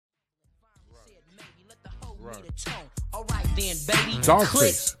Alright then, baby.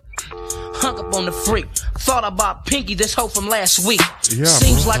 Dogface. Hung up on the freak. Thought about Pinky, this hoe from last week. Yeah,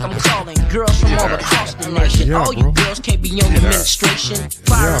 Seems bro. like I'm calling girls from all across the nation. Yeah, all bro. you girls can't be on administration.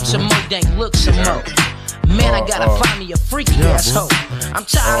 Fire up some more dank, look some more. Man, I gotta find me a freaky ass hoe. I'm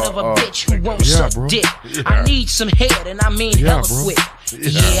tired of a bitch who won't suck bro. dick. Yeah. I need some head, and I mean hella bro. quick.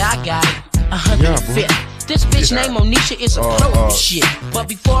 Yeah, I got it. 105th. This bitch named Monisha is a pro of shit. But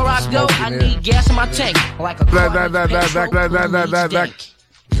before I go, I need gas in my tank. Like a car needs petrol, who needs dank?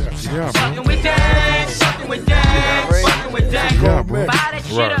 Yeah, bro. Fucking with dank, fucking with dank, fucking with dank. Yeah, bro. Buy that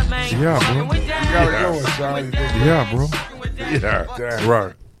shit up, man. Yeah, bro. Fucking with dank. Gotta go inside. Yeah, bro. Yeah, damn.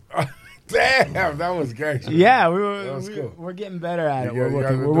 Right. Damn, that was gangster. Yeah, was cool. we're getting better at it. Yeah, you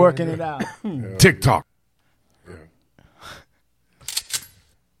guys are We're doing working good. it out. TikTok.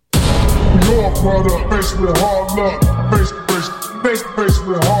 Your product, based with hard luck. Based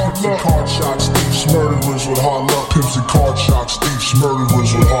with hard luck. Card shots, thieves, murderers with hard luck. Pimps and card shots, thieves,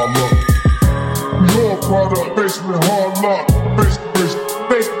 murderers with hard luck. Your product, based with hard luck. Based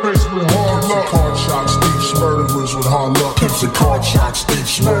with hard luck. Card shots, thieves, murderers with hard luck. Pimps and card shots,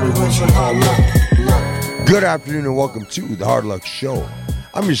 thieves, murderers with hard luck. Good afternoon and welcome to the Hard Luck Show.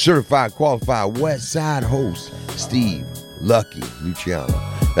 I'm your certified, qualified West Side host, Steve Lucky Luciano.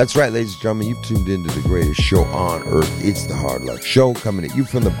 That's right, ladies and gentlemen, you've tuned into the greatest show on earth. It's the Hard Luck Show, coming at you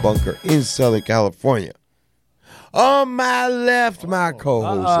from the bunker in Southern California. On my left, my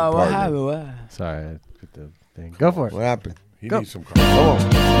co-host and What partner. happened? What? Sorry, I put the thing. Go for it. What happened? He Go. needs some coffee. Come on.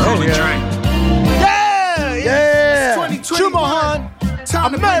 Yeah! Chubahan,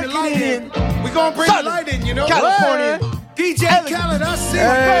 Time to bring the light in. We gonna bring the light in, you know. California. DJ Khaled, I see you.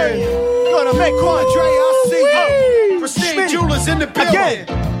 Hey. Gonna make corn. Andre, I see you. Pristine Schmitty. Jewelers in the building. Again.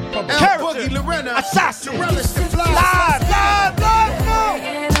 El Character. Boogie, Lorena. Assassin. Relish the fly. Live.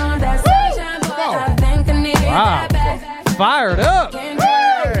 Wow. Fired up. Come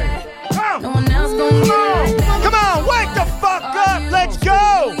on, wake the fuck up. Let's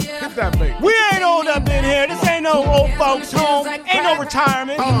go. Hit that bait. We ain't old up in here. This ain't no old folks home. Ain't no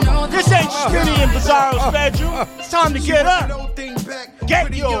retirement. This ain't Skinny and Bizarro's bedroom. It's time to get up.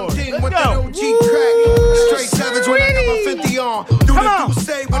 Get yours. Let's go. Straight savage when I got my 50 on. Do Come the on.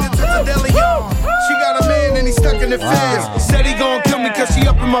 say when it's a deli on. She got a man and he stuck in the feds. Said he gon' kill me cause she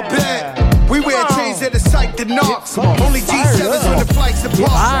up in my bed. We wear chains that are psyched and knocks. Only G7s when the flights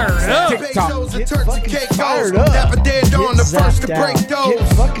apart. Fired up. Pesos and turks and cake goes. Dapper dead on the first to break those.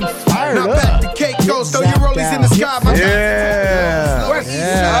 Now back to cake goes. Throw your rollies in the sky. My Yeah. West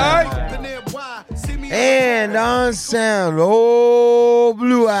Yeah. Side. And on sound, oh,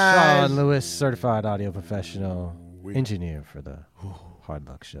 Blue Eyes. Sean Lewis, certified audio professional, engineer for the Hard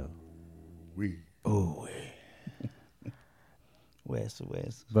Luck Show. West.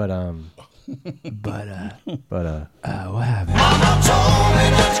 But But, what happened?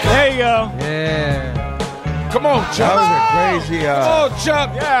 there you go. Yeah. Come on, That Chuck. was a crazy, Oh, Chuck.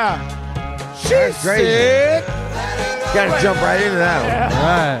 Yeah. that's crazy. Said. Gotta jump right into that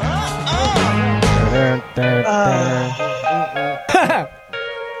Right.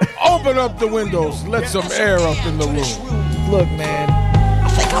 Open up the windows. Let some air up in the room. Look, man. I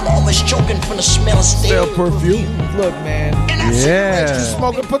think I'm almost choking from the smell of Stale steel. perfume. Look, man. Yeah.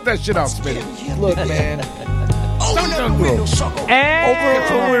 Smoking. Put that shit out, Smitty. Look, man. And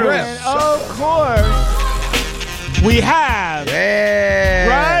of course, we have, one. Yeah.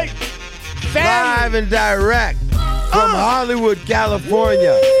 right? Family. Live and direct from Hollywood,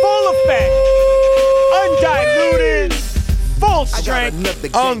 California. Full effect. Undiluted. Full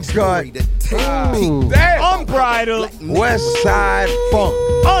strength. Uncut. Unbridled. West Side Funk.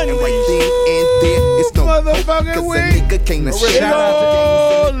 Unleashed. motherfucking week.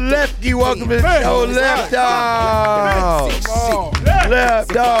 Yo, Lefty, welcome to the show, Left Dog. Left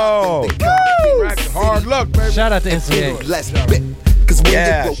Dog. Hard luck, baby. Shout out to NCA.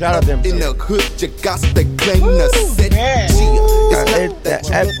 Yeah, shout out to them. In the hood, you got to claim the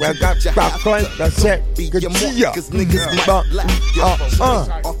set. Cause niggas might laugh you off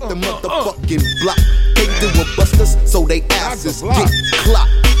the motherfucking block. They do a busters, so they asses get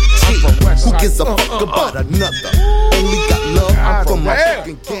clocked. Who gives a fuck about another? Only got love from my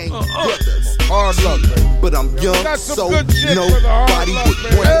fucking gang brothers. Hard luck, baby. But I'm young, Got some so good shit for the nobody hard would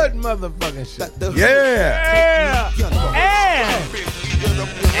luck, want good motherfucking shit. Yeah.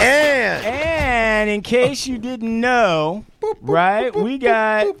 And in case you didn't know, right, we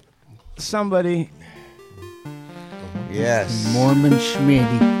got somebody. Yes. Mormon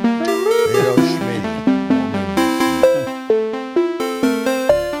Schmitty. Little Schmitty.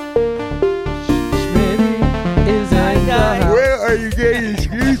 Schmitty is a guy. Where are you getting this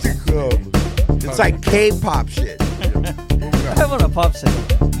music from? It's like K-pop shit. I want a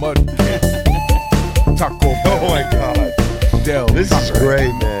popsicle. Mud cake. Taco Bell. Oh my God. Del. This is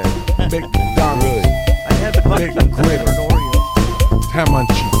great, man. McDonald's. I had the Big popsicle glitter. for Oreos. Ham and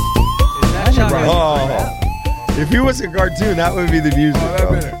cheese. Is that chocolate? Oh. If he was a cartoon, that would be the music. Oh,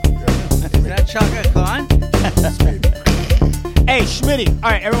 bro. that minute. Is that chocolate con? Hey, Schmitty. All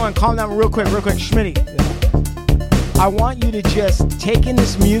right, everyone, calm down real quick. Schmitty. I want you to just take in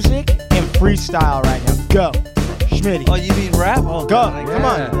this music and freestyle right now. Go. Schmitty. Oh, you mean rap? Oh, Go. God, Come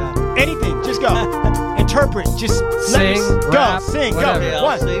on. Anything. Just go. Interpret. Just Sing, go. rap, Sing. whatever. Go. Okay, I'll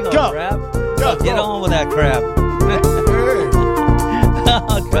One. sing, I'll Go. rap. Go. Get on with that crap.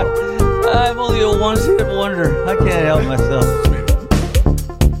 Oh, God. I'm only a one-hit wonder. I can't help myself.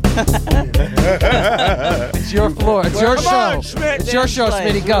 It's your floor. It's your Come show. on, Schmidt. It's your show, Dance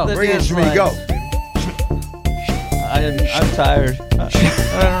Smitty. lines. Go. The Bring it, dance Schmitty, go. lines. I'm tired.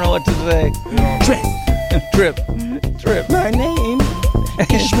 I don't know what to say. Trip. My name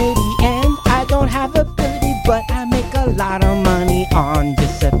is Schmitty and I don't have ability, but I make a lot of money on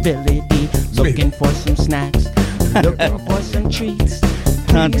disability. Looking for some snacks, looking for some treats.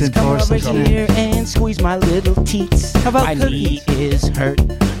 Please Hunting come for over some here and squeeze my little teats. How about my knee cookies? is hurt,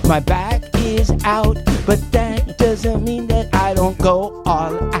 my back is out, but that doesn't mean that I don't go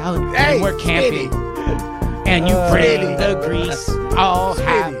all out. Hey, and we're camping. And you bring the grease, all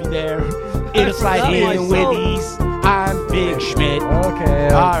happy there. It's like forgot eating myself. Wheaties. I'm Big Schmidt. Okay.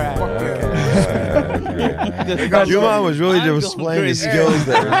 All right. Juman was really I'm going displaying his crazy. skills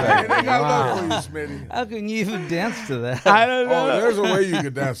there. They got love for you, Smitty. How can you even dance to that? I don't know. Oh, there's a way you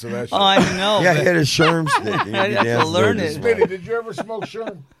could dance to that shit. Oh, I know. Yeah, but- he had a sherm stick. and I he have to danced learn over it. his Smitty, did you ever smoke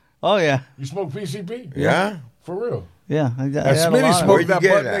Sherm? Oh, yeah. You smoke PCP? Yeah? For real? Yeah. I And have a Smitty lot of smoked Where'd you that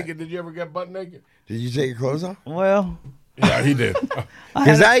get butt it at? naked. Did you ever get butt naked? Did you take your clothes off? Well, Yeah, he did.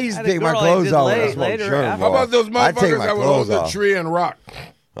 Because I used to had a take my girl I clothes did off when I late- smoked later sherm. after. How about those I'd take motherfuckers my that would hold clothes the off. tree and rock?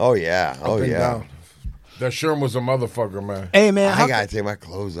 Oh, yeah. Oh, Up and yeah. down. That Sherm was a motherfucker, man. Hey, man. I got to take my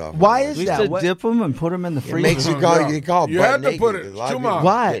clothes off. Why is we used that? to What- dip them and put them in the It freezer. makes you call, you call You butt had to naked. put it- 'cause a lot of come people on.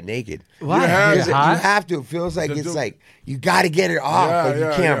 Why? get naked. You had Because to. you have to. It feels like it's like you got to get it off. Yeah, like you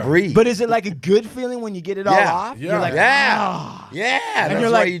yeah, can't yeah. breathe. But is it like a good feeling when you get it all Yeah. off? Yeah. You're like, yeah. "Ah." Yeah. And That's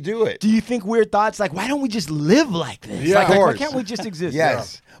you're why like, you do it. Do you think weird thoughts like, why don't we just live like this? Yeah. Like, Of why course. can't we just exist?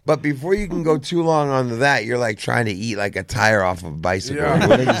 Yes. But before you can go too long onto that, you're like trying to eat like a tire off of a bicycle. Yeah.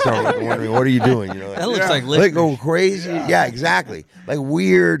 When you start wondering, what are you doing? You know, That looks like like liquor. go crazy. Yeah, exactly. Like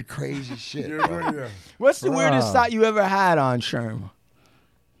weird, crazy shit. You're bro. right, yeah. What's the weirdest thought you ever had on Sherm?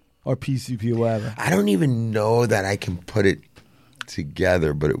 Or PCP or whatever? I don't even know that I can put it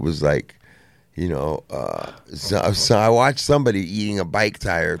together, but it was like, you know, so I watched somebody eating a bike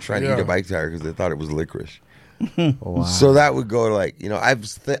tire, trying to Yeah. eat a bike tire because they thought it was licorice. So that would go to like, you know,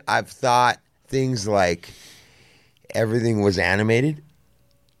 I've thought things like everything was animated.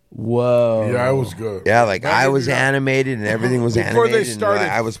 Whoa. Yeah, it was good. Yeah, like Back I in was the- animated and everything was Before they animated. started-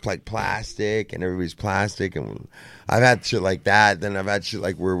 and I was like plastic and everybody's plastic. And I've had shit like that. Then I've had shit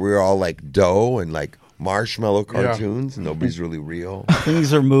like where we're all like dough and like marshmallow cartoons. And nobody's really real.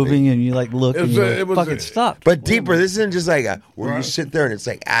 Things are moving and you like look It and was you're a- like, it was fucking a- stop. But deeper, this isn't just like where you sit there and it's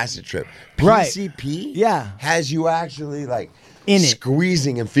like acid trip. Right. PCP Yeah. has you actually like In it.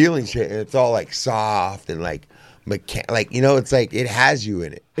 squeezing and feeling shit. And it's all like soft and like like, you know, it's like it has you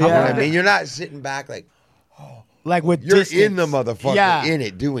in it. You know what I Yeah. mean? You're not sitting back like Like with you're distance. in the motherfucker, Yeah. in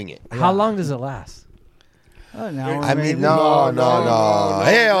it, doing it. How long does it last? Oh, no, I maybe. mean, no,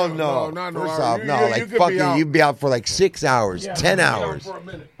 hell no, no. not First no. off, You- no, you like could be fucking, out. you'd be out for like 6 hours, 10 Yeah, hours. for a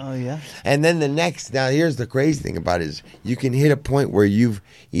minute. Oh, yeah. And then the next, now here's the crazy thing about it is you can hit a point where you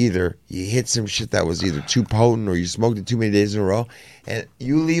hit some shit that was either too potent or you smoked it too many days in a row, and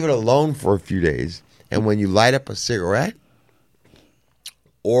you leave it alone for a few days, and when you light up a cigarette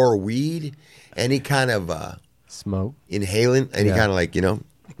or weed, any kind of Smoke. inhalant, any Yeah. kind of like, you know,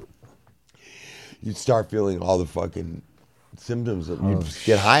 you'd start feeling all the fucking symptoms of you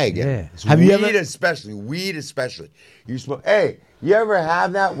get high again. yeah. It's Have you ever- weed especially. You smoke. Hey, you ever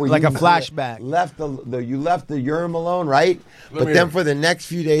have that where Like you a flashback. left you left the urim alone, right? But me then hear. for the next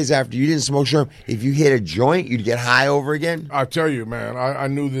few days after you didn't smoke sherm, if you hit a joint, you'd get high over again. I tell you, man, I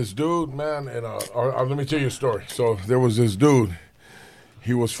knew this dude, man, and let me tell you a story. So there was this dude.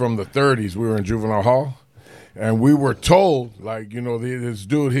 He was from the 30s. We were in juvenile hall, and we were told, like, you know, this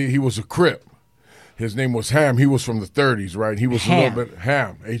dude, he was a Crip. His name was Ham. He was from the 30s, right? He was Ham. a little bit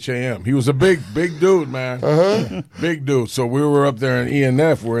Ham, Ham. He was a big dude, man. Big dude. So we were up there in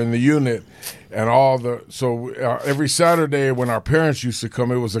ENF. We're in the unit, and every Saturday when our parents used to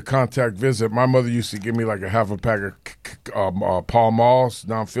come, it was a contact visit. My mother used to give me like a half a pack of Pall Malls,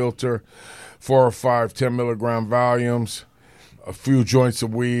 non-filter, 4 or 5 10-milligram Valiums, a few joints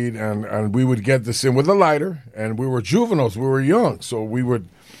of weed, and we would get this in with a lighter. And we were juveniles. We were young, so we would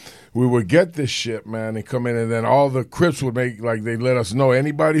get this shit, man, and come in, and then all the Crips would make, like, they let us know,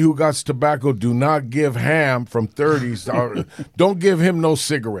 anybody who got tobacco, do not give Ham from 30s, don't give him no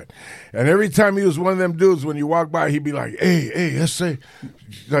cigarette. And every time he was one of them dudes, when you walk by, he'd be like, hey, let's say,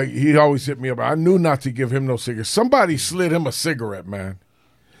 like, he'd always hit me up. I knew not to give him no cigarette. Somebody slid him a cigarette, man.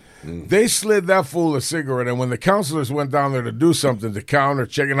 They slid that fool a cigarette, and when the counselors went down there to do something, to counter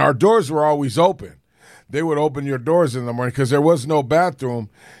check, and our doors were always open. They would open your doors in the morning because there was no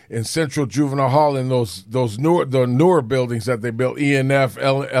bathroom in Central Juvenile Hall in the newer buildings that they built, ENF,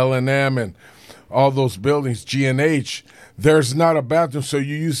 L&M, and all those buildings, G&H. There's not a bathroom, so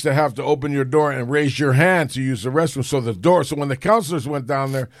you used to have to open your door and raise your hand to use the restroom. So when the counselors went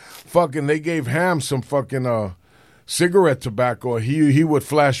down there, they gave Ham some fucking cigarette tobacco. He would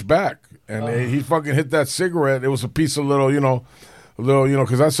flash back, and he fucking hit that cigarette. It was a piece of little,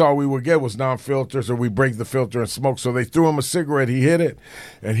 because that's all we would get was non-filters, or we break the filter and smoke. So they threw him a cigarette. He hit it,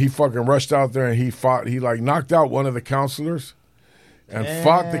 and he fucking rushed out there, and he fought. He, like, knocked out one of the counselors and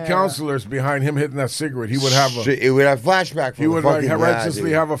fought the counselors behind him hitting that cigarette. He would have it would have flashback. He would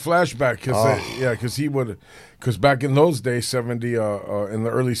righteously have a flashback because back in those days, in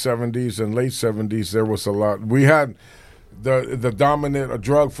the early 70s and late 70s, there was a lot. We had the dominant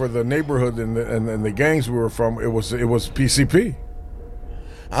drug for the neighborhood and the gangs we were from. It was PCP.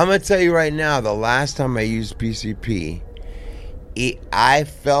 I'm going to tell you right now, the last time I used PCP, I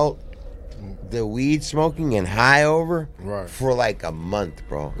felt the weed smoking and high over for like a month,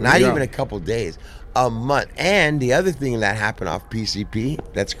 bro. Not even a couple days. A month. And the other thing that happened off PCP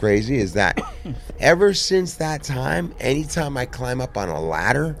that's crazy is that ever since that time, anytime I climb up on a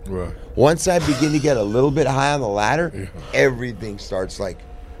ladder, once I begin to get a little bit high on the ladder, everything starts like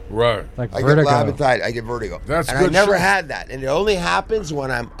like I vertigo. get labetite, I get vertigo. That's and good I never shit. had that. And it only happens when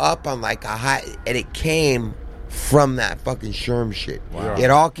I'm up on like a high, and it came from that fucking Sherm shit. Wow. It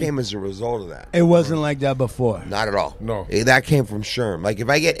all came as a result of that. It wasn't like that before. Not at all. No. That came from Sherm. Like if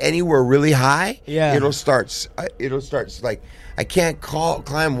I get anywhere really high, Yeah. it'll start like I can't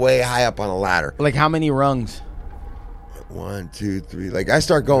climb way high up on a ladder. Like how many rungs? 1, 2, 3. Like I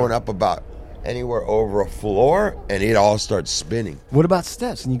start going up about anywhere over a floor, and it all starts spinning. What about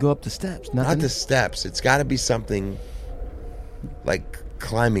steps? And you go up the steps? Not the steps. It's got to be something like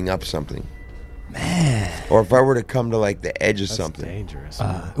climbing up something. Man. Or if I were to come to like the edge of something. Dangerous.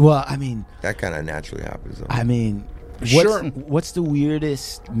 Well, I mean, that kind of naturally happens. Though. I mean, what's the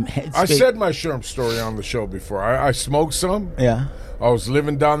weirdest headspace? I said my Sherm story on the show before. I smoked some. Yeah. I was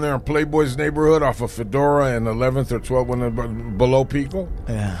living down there in Playboy's neighborhood off of Fedora and 11th or 12th, below Pico.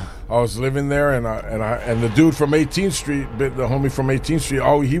 Yeah. I was living there, and the dude from 18th Street, the homie from 18th Street,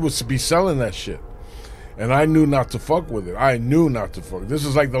 he would be selling that shit. And I knew not to fuck with it. This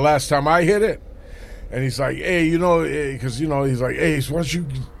is like the last time I hit it. And he's like, hey, because, he's like, hey, so why don't you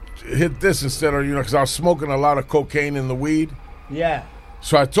hit this instead of, because I was smoking a lot of cocaine in the weed. Yeah.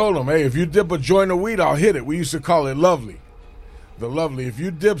 So I told him, hey, if you dip a joint of weed, I'll hit it. We used to call it Lovely. The Lovely. If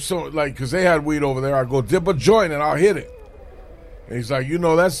you dip because they had weed over there, I go dip a joint and I'll hit it. And he's like,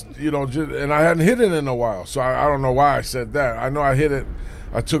 that's, and I hadn't hit it in a while. So I don't know why I said that. I know I hit it.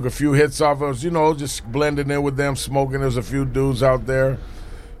 I took a few hits off. I was, just blending in with them, smoking. There's a few dudes out there,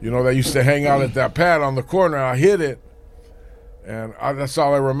 that used to hang out at that pad on the corner. I hit it. And that's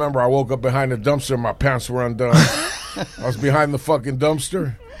all I remember. I woke up behind the dumpster and my pants were undone. I was behind the fucking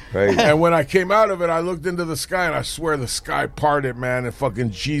dumpster. Right. And when I came out of it, I looked into the sky, and I swear the sky parted, man. And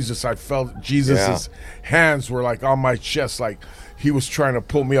fucking Jesus, I felt Jesus' hands were like on my chest, like he was trying to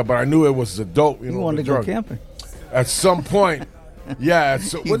pull me up. But I knew it was the dope. You wanted to go camping. At some point, what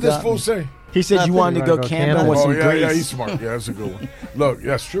did this fool say? He said you wanted to go camping with some grease. Yeah, he's smart. Yeah, that's a good one. Look,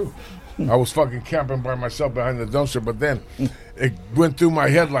 that's true. I was fucking camping by myself behind the dumpster, but then it went through my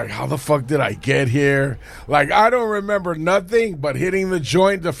head like, how the fuck did I get here? Like, I don't remember nothing but hitting the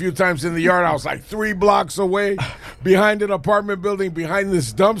joint a few times in the yard. I was like 3 blocks away behind an apartment building, behind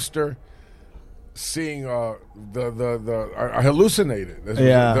this dumpster, seeing I hallucinated.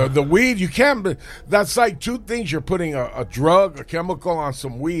 Yeah. The weed, you can't, that's like two things. You're putting a drug, a chemical on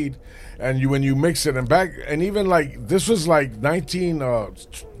some weed, and when you mix it, and even like, this was like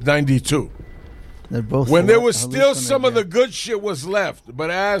 1992. They're both when there was still some of the good shit was left.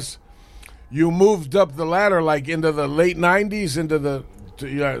 But as you moved up the ladder like into the late 90s,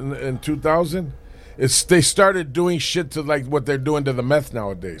 in 2000. They started doing shit to like what they're doing to the meth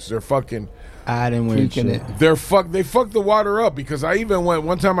nowadays. They're fucking adding weird shit. They fucked the water up, because I even went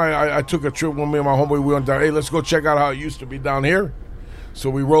one time. I took a trip with me and my homeboy. We went down. Hey, let's go check out how it used to be down here. So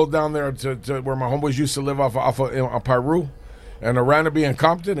we rolled down there to where my homeboys used to live off of Peru, and Aranaby and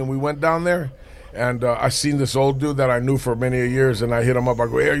Compton, and we went down there. And I seen this old dude that I knew for many years, and I hit him up. I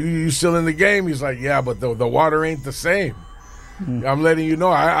go, "Hey, are you still in the game?" He's like, "Yeah, but the water ain't the same." I'm letting you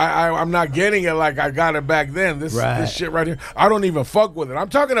know, I'm not getting it like I got it back then. This shit right here, I don't even fuck with it. I'm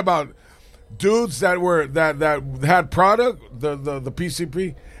talking about dudes that had product, the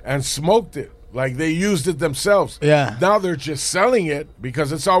PCP, and smoked it. Like they used it themselves. Yeah. Now they're just selling it because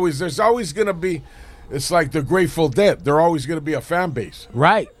there's always gonna be. It's like the Grateful Dead. They're always gonna be a fan base.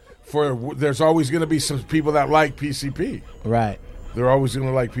 Right. There's always gonna be some people that like PCP. Right. They're always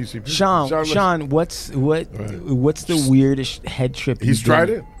gonna like PCP. Sean, what's the weirdest head trip? He's tried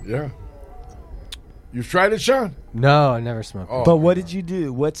it. Yeah. You've tried it, Sean? No, I never smoked. But what did you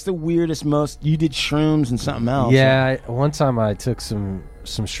do? What's the weirdest most? You did shrooms and something else. Yeah, one time I took some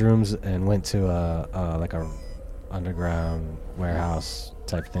shrooms and went to a underground warehouse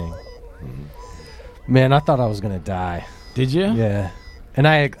type thing. Man, I thought I was gonna die. Did you? Yeah, and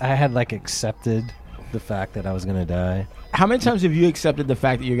I had like accepted the fact that I was gonna die. How many times have you accepted the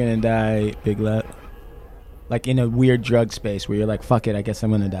fact that you're gonna die, Big Let? Like in a weird drug space where you're like, "Fuck it, I guess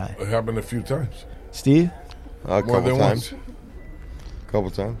I'm gonna die." It happened a few times. Steve? A couple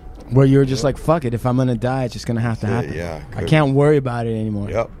times. Where you're just like, "Fuck it, if I'm gonna die, it's just gonna have to happen." Yeah. I can't worry about it anymore.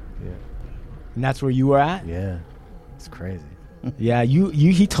 Yep. Yeah. And that's where you were at? Yeah. It's crazy. Yeah,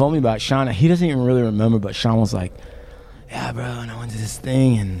 he told me about Sean. He doesn't even really remember, but Sean was like, "Yeah, bro, and I went to this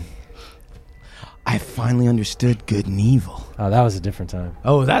thing and I finally understood good and evil." Oh, that was a different time.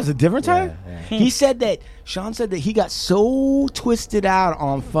 Oh, that's a different time? Yeah. Sean said that he got so twisted out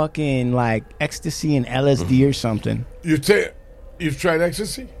on fucking like ecstasy and LSD or something. You've tried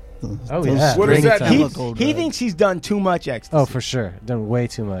ecstasy? Oh, yeah. What is that? He thinks he's done too much ecstasy. Oh, for sure. Done way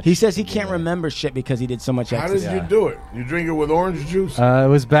too much. He says he can't remember shit because he did so much ecstasy. How did you do it? You drink it with orange juice? It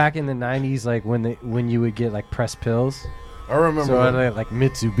was back in the 90s, like when you would get like pressed pills. I remember. So like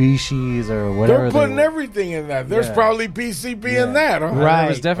Mitsubishis or whatever. They're putting everything in that. There's probably PCP in that, huh? Right. There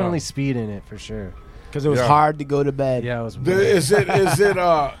was definitely speed in it for sure. Because it was hard to go to bed. Yeah, it was. Do they say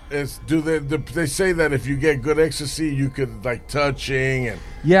that if you get good ecstasy, you could like touching and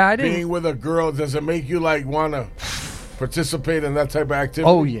being with a girl? Does it make you like want to participate in that type of activity?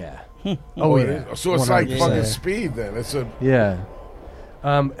 Oh yeah. Oh yeah. So it's 100%. Like fucking speed then. It's a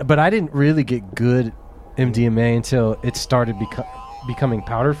but I didn't really get good MDMA until it started becoming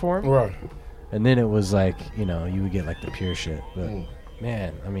powder form. Right. And then it was like, you would get like the pure shit. But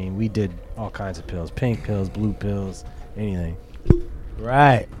man, I mean, we did all kinds of pills, pink pills, blue pills, anything.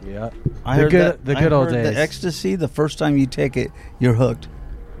 Right. Yeah. I heard the good old days. The ecstasy, the first time you take it, you're hooked.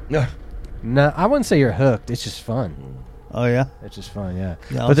 No, I wouldn't say you're hooked. It's just fun. Oh, yeah? It's just fun, yeah.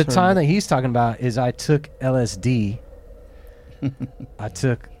 But the time that he's talking about is I took LSD.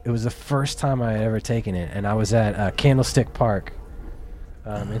 It was the first time I had ever taken it, and I was at Candlestick Park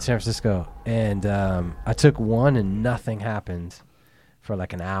in San Francisco, and I took one and nothing happened for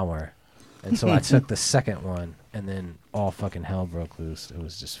like an hour, and so I took the second one, and then all fucking hell broke loose. It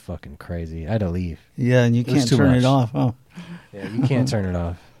was just fucking crazy. I had to leave. Yeah, and you can't turn it off. Oh, yeah, you can't turn it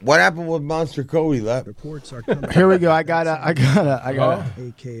off. What happened with Monster Kody? Reports are coming. Here we go. I got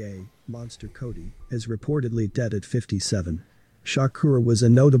AKA Monster Kody is reportedly dead at 57. Shakur was a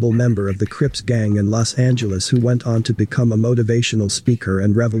notable member of the Crips gang in Los Angeles who went on to become a motivational speaker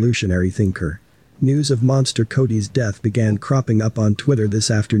and revolutionary thinker. News of Monster Kody's death began cropping up on Twitter this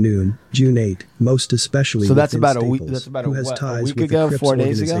afternoon, June 8, most especially so that's within about Staples, a week. That's about who has a ties week with ago, the Crips 4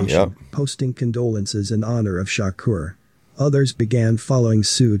 days ago. organization, posting condolences in honor of Shakur. Others began following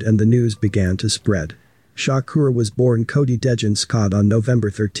suit and the news began to spread. Shakur was born Kody Dejan Scott on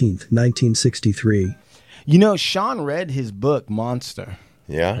November 13, 1963. Sean read his book, Monster.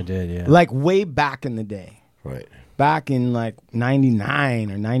 Yeah? I did, yeah. Like way back in the day. Right. Back in like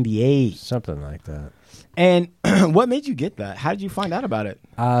 99 or 98. Something like that. And what made you get that? How did you find out about it?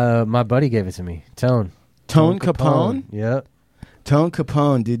 My buddy gave it to me. Tone Capone? Yep. Tone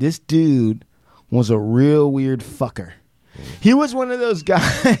Capone, dude. This dude was a real weird fucker. He was one of those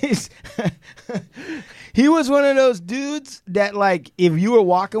guys. He was one of those dudes that, like, if you were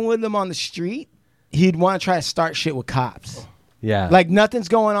walking with him on the street, he'd want to try to start shit with cops. Yeah. Like, nothing's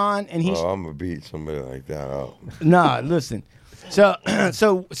going on, and he's... Oh, I'm going to beat somebody like that up. Nah, listen. So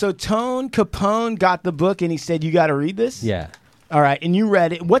Tone Capone got the book, and he said, you got to read this? Yeah. All right, and you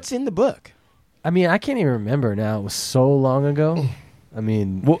read it. What's in the book? I mean, I can't even remember now. It was so long ago. I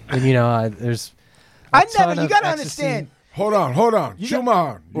mean, and, you know, there's. You got to understand. Hold on.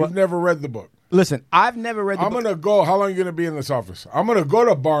 Shumahan, you've never read the book. Listen, I've never read the book. I'm going to go. How long are you going to be in this office? I'm going to go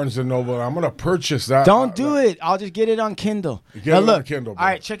to Barnes & Noble, and I'm going to purchase that. Don't do it. I'll just get it on Kindle. Get it on Kindle, bro. All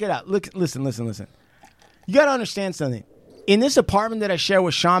right, check it out. Look, listen. You got to understand something. In this apartment that I shared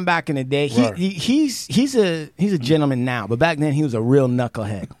with Sean back in the day, he's a gentleman now, but back then he was a real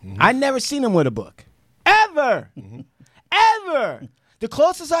knucklehead. Mm-hmm. I never seen him with a book. Ever. Mm-hmm. Ever. The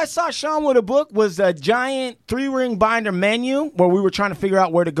closest I saw Sean with a book was a giant 3-ring binder menu where we were trying to figure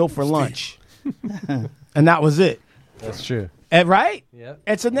out where to go for lunch. And that was it. That's true. Right? Yep.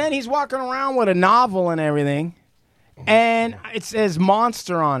 And so then he's walking around with a novel and everything, and it says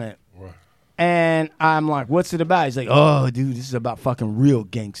Monster on it. Right. And I'm like, what's it about? He's like, oh, dude, this is about fucking real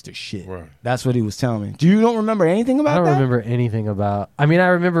gangster shit. Right. That's what he was telling me. You don't remember anything about that? I don't remember anything about. I mean, I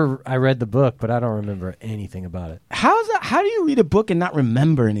remember I read the book, but I don't remember anything about it. How's that? How do you read a book and not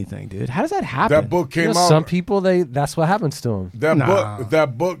remember anything, dude? How does that happen? That book came out. Some people, that's what happens to them.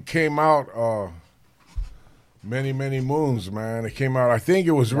 That book came out many moons, man. It came out. I think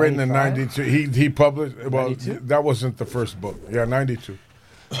it was written in 92. He published. Well, 92? That wasn't the first book. Yeah, 92.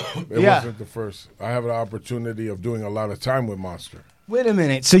 It wasn't the first. I have the opportunity of doing a lot of time with Monster. Wait a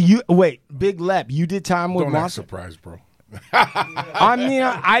minute. So Big Lep, you did time with Monster? Don't act surprised, bro. I mean,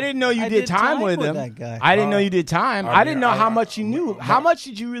 I didn't know you did time with him. That guy. I didn't know you did time. I didn't know how much you knew. How much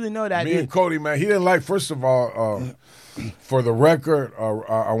did you really know that? Me and Kody, man, he didn't like. First of all, for the record,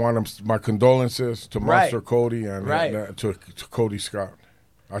 I want my condolences to Monster Kody and to Kody Scott.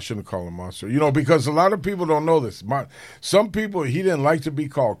 I shouldn't call him Monster. You know, because a lot of people don't know this. Some people, he didn't like to be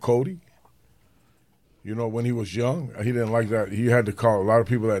called Kody. You know, when he was young, he didn't like that. He had to call a lot of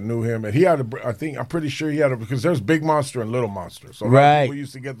people that knew him. And he had I'm pretty sure he had because there's Big Monster and Little Monster. So people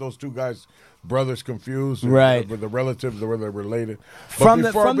used to get those two guys, brothers, confused. With the relatives, the way they're related. But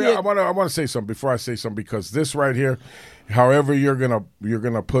I want to say something before I say something, because this right here, however you're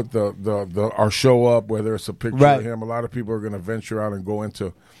gonna put our show up, whether it's a picture of him, a lot of people are gonna venture out and go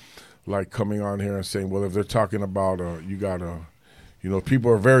into like coming on here and saying, well, if they're talking about you know, people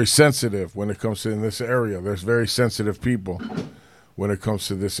are very sensitive when it comes to in this area. There's very sensitive people when it comes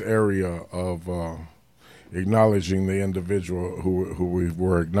to this area of acknowledging the individual who we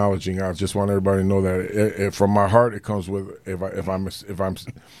were acknowledging. I just want everybody to know that from my heart, it comes with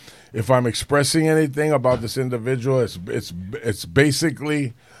if I'm expressing anything about this individual, it's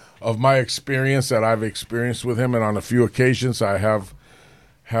basically of my experience that I've experienced with him, and on a few occasions I have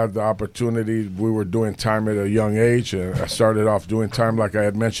had the opportunity. We were doing time at a young age, and I started off doing time, like I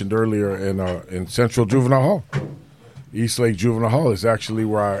had mentioned earlier, in Central Juvenile Hall. East Lake Juvenile Hall is actually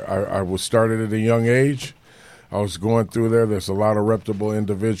where I was started at a young age. I was going through there. There's a lot of reputable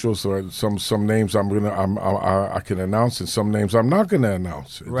individuals. So some names I can announce, and some names I'm not going to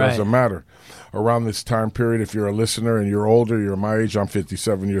announce. It doesn't matter. Around this time period, if you're a listener and you're older, you're my age, I'm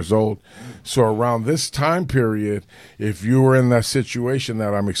 57 years old. So around this time period, if you were in that situation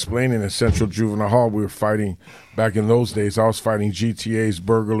that I'm explaining in Central Juvenile Hall, we were fighting, back in those days, I was fighting GTAs,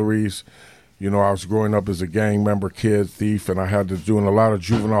 burglaries. You know, I was growing up as a gang member, kid, thief, and I had to do a lot of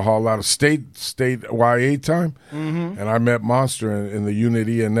juvenile hall, a lot of state YA time. Mm-hmm. And I met Monster in the unit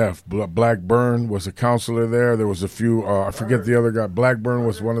E&F. Blackburn was a counselor there. There was a few, I forget the other guy. Blackburn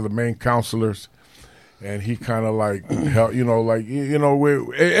was one of the main counselors. And he kind of like,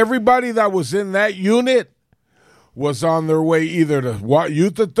 everybody that was in that unit was on their way either to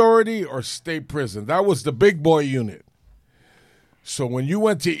youth authority or state prison. That was the big boy unit. So when you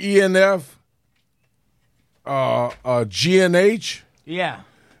went to E&F, GNH,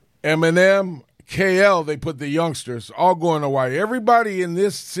 Eminem, KL, they put the youngsters all going away. Everybody in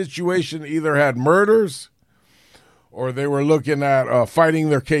this situation either had murders or they were looking at fighting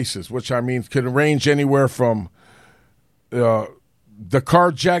their cases, which I mean could range anywhere from the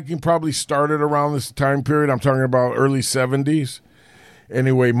carjacking probably started around this time period. I'm talking about early 70s.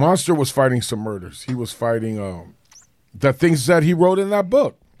 Anyway, Monster was fighting some murders. He was fighting the things that he wrote in that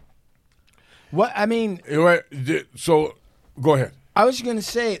book. What I mean, so go ahead. I was going to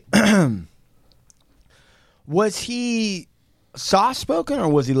say, was he soft-spoken or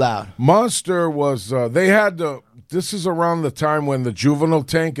was he loud? Monster was. They had the. This is around the time when the juvenile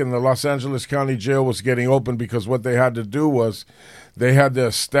tank in the Los Angeles County Jail was getting open, because what they had to do was they had to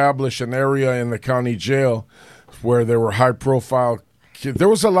establish an area in the county jail where there were high-profile kids. There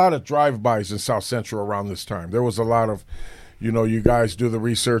was a lot of drive-bys in South Central around this time. There was a lot of. You know, you guys do the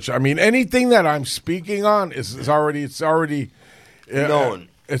research. I mean, anything that I'm speaking on is already known.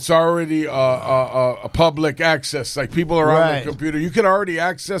 it's already a public access. Like people are on the computer. You can already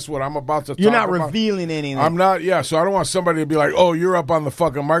access what I'm about to talk about. You're not revealing anything. I'm not, so I don't want somebody to be like, oh, you're up on the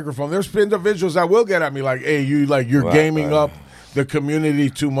fucking microphone. There's individuals that will get at me like, hey, you're gaming up the community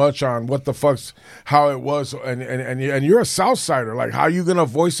too much on what the fuck's, how it was. And you're a Southsider. Like, how you going to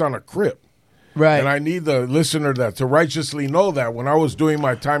voice on a Crip? Right. And I need the listener to righteously know that when I was doing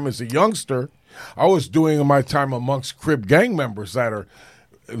my time as a youngster, I was doing my time amongst Crip gang members that are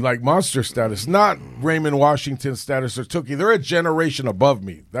like monster status, not Raymond Washington status or Tookie. They're a generation above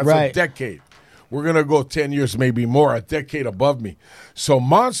me. That's a decade. We're going to go 10 years, maybe more, a decade above me. So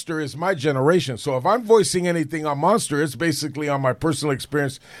Monster is my generation. So if I'm voicing anything on Monster, it's basically on my personal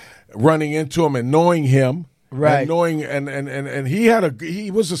experience running into him and knowing him. Right. And knowing, and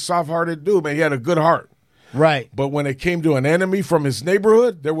he was a soft-hearted dude, man. He had a good heart. Right. But when it came to an enemy from his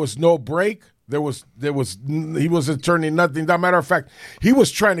neighborhood, there was no break. He wasn't turning nothing. As a matter of fact, he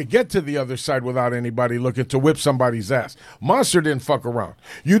was trying to get to the other side without anybody looking to whip somebody's ass. Monster didn't fuck around.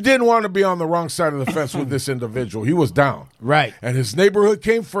 You didn't want to be on the wrong side of the fence with this individual. He was down. Right. And his neighborhood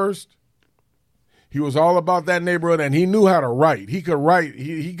came first. He was all about that neighborhood, and he knew how to write. He could write.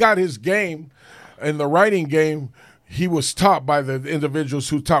 He got his game in the writing game. He was taught by the individuals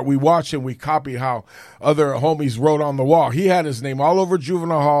who taught. We watch and we copy how other homies wrote on the wall. He had his name all over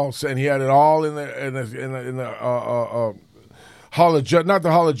juvenile halls, and he had it all in the Hall of not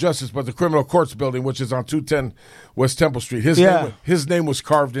the Hall of Justice, but the Criminal Courts building, which is on 210 West Temple Street. His name was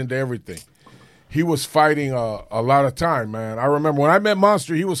carved into everything. He was fighting a lot of time, man. I remember when I met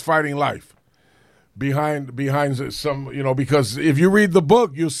Monster, he was fighting life. Behind some, because if you read the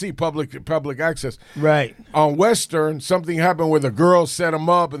book, you'll see public access. Right. On Western, something happened where the girls set him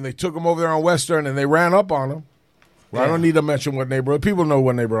up and they took him over there on Western and they ran up on him. Well, I don't need to mention what neighborhood. People know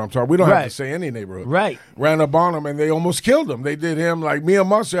what neighborhood I'm talking. We don't have to say any neighborhood. Right. Ran up on him and they almost killed him. They did him like me and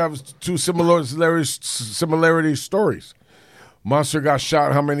Monster have two similarity stories. Monster got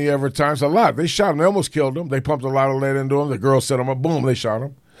shot how many ever times? A lot. They shot him. They almost killed him. They pumped a lot of lead into him. The girls set him up. Boom, they shot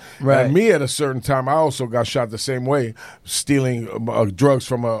him. Right. And me at a certain time, I also got shot the same way, stealing drugs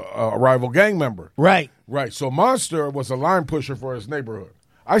from a rival gang member. Right. Right. So Monster was a line pusher for his neighborhood.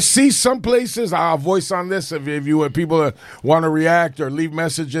 I see some places, I'll voice on this if people want to react or leave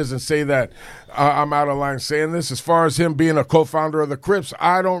messages and say that I'm out of line saying this. As far as him being a co-founder of the Crips,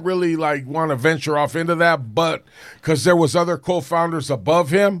 I don't really want to venture off into that, but because there was other co-founders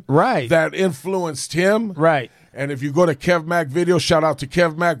above him that influenced him. Right. And if you go to Kev Mac video, shout out to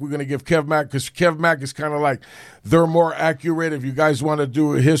Kev Mac. We're going to give Kev Mac, because Kev Mac is kind of like, they're more accurate. If you guys want to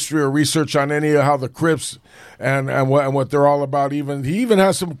do history or research on any of how the Crips and what they're all about, he even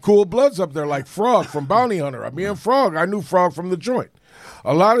has some cool bloods up there, like Frog from Bounty Hunter. Me and Frog, I knew Frog from the joint.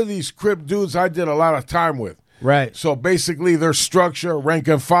 A lot of these Crip dudes I did a lot of time with. Right. So basically their structure, rank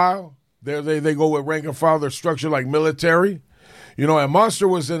and file, they go with rank and file, their structure like military. And Monster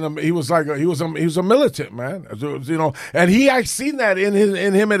was he was a militant, man. And I seen that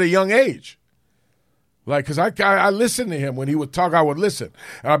in him at a young age. Like, cause I listened to him when he would talk, I would listen,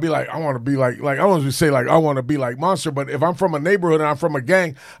 and I'd be like, I want to be like I want to say I want to be like Monster. But if I'm from a neighborhood and I'm from a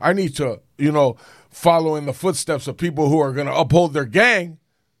gang, I need to follow in the footsteps of people who are going to uphold their gang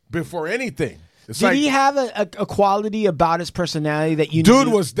before anything. Did he have a quality about his personality that you? Dude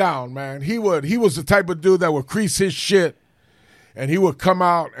was down, man. He was the type of dude that would crease his shit. And he would come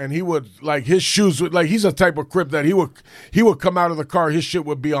out, and he would his shoes would he's a type of Crip that he would come out of the car, his shit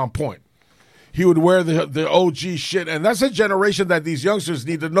would be on point. He would wear the OG shit, and that's a generation that these youngsters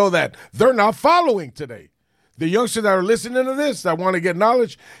need to know that they're not following today. The youngsters that are listening to this, that want to get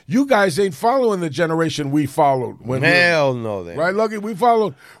knowledge, you guys ain't following the generation we followed. Hell no, they right, Lucky? We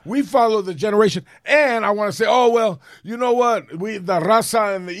followed the generation. And I want to say, oh, well, you know what? The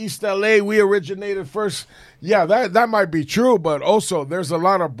Raza in the East LA, we originated first. Yeah, that might be true, but also there's a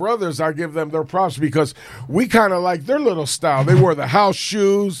lot of brothers, I give them their props, because we kind of like their little style. They wore the house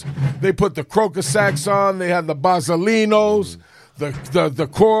shoes. They put the crocus sacks on. They had the Basilinos, the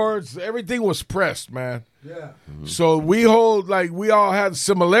cords. Everything was pressed, man. Yeah. So we all had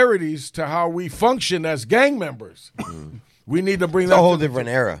similarities to how we function as gang members. We need to bring that. A whole different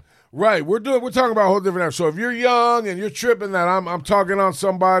era. Right, we're talking about a whole different era. So if you're young and you're tripping that I'm talking on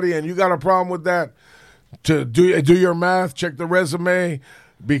somebody and you got a problem with that, to do your math, check the resume.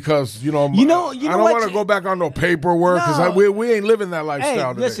 Because I You don't what? want to go back on no paperwork because we ain't living that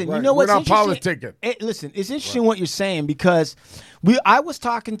lifestyle. Hey, listen, today, right? you know what's We're not interesting? politicking. Listen, it's interesting what you're saying because I was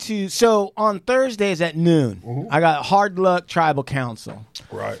talking to on Thursdays at noon. I got Hard Luck Tribal Council,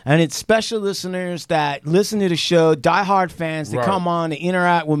 Right. and it's special listeners that listen to the show, diehard fans. They come on, they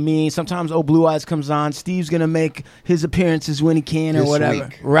interact with me. Sometimes Old Blue Eyes comes on. Steve's gonna make his appearances when he can or This whatever.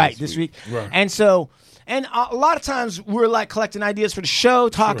 week. Right, this week. Right. And so. And a lot of times we're like collecting ideas for the show,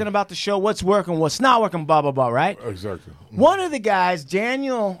 talking about the show, what's working, what's not working, blah, blah, blah, right? Exactly. One of the guys,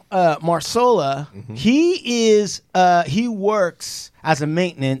 Daniel Marsola, he works as a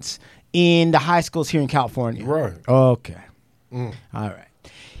maintenance in the high schools here in California. Right. Okay. All right.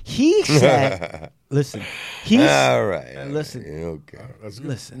 He said, listen. All right. Listen. Okay. That's good.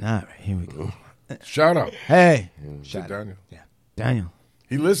 Listen. All right. Here we go. Shout out. Hey. Shout Daniel. Yeah. Daniel.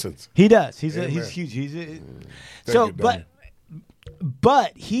 He listens. He does. He's Amen. huge. Thank you, Daniel.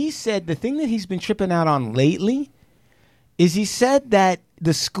 But he said the thing that he's been tripping out on lately is he said that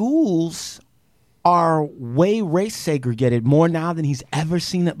the schools are way race segregated more now than he's ever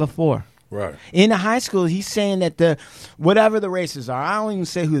seen it before. Right. In the high school, he's saying that whatever the races are, I don't even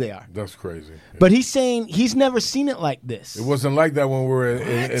say who they are. That's crazy. But he's saying he's never seen it like this. It wasn't like that when we were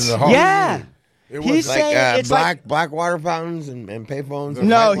in the hall. Yeah. It He's was saying it's black water fountains and payphones.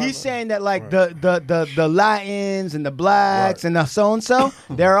 No, he's saying that like the Latins and the blacks and the so and so,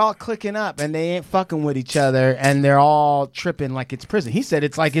 they're all clicking up and they ain't fucking with each other and they're all tripping like it's prison. He said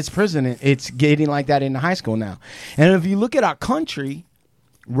it's like it's prison. It's getting like that in the high school now. And if you look at our country,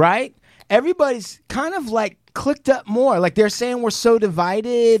 right, everybody's kind of like clicked up more. Like they're saying we're so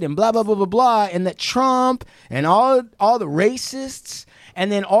divided and blah blah blah blah blah, and that Trump and all the racists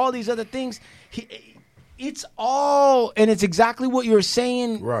and then all these other things. It's all, and it's exactly what you're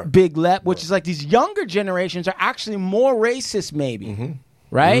saying, Big Lep, which is like these younger generations are actually more racist, maybe,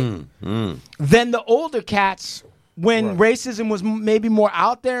 right? Than the older cats when racism was maybe more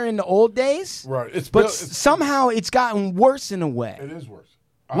out there in the old days. Right. But somehow it's gotten worse in a way. It is worse.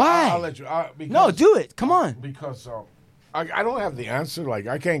 Why? I'll let you. No, do it. Come on. Because I don't have the answer. Like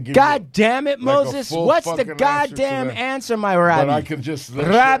I can't give. God damn it, like Moses! full What's the fucking goddamn answer to that. answer, my Rabbi? But I could just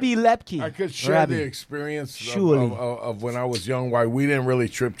Rabbi Lepke. I could share Rabbi. the experience Surely. of when I was young. Why we didn't really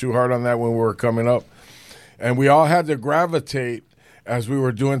trip too hard on that when we were coming up, and we all had to gravitate as we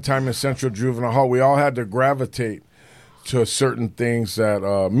were doing time in Central Juvenile Hall. We all had to gravitate to certain things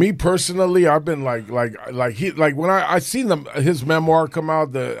that me personally, I've been like when I seen his memoir come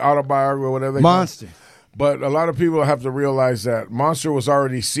out, the autobiography or whatever. Monster. But a lot of people have to realize that Monster was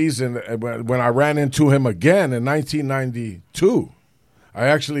already seasoned when I ran into him again in 1992. I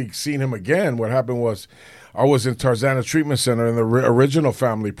actually seen him again. What happened was I was in Tarzana Treatment Center in the original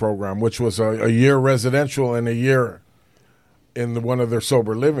family program, which was a year residential and a year in one of their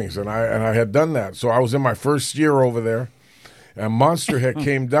sober livings. And I had done that. So I was in my first year over there, and Monster had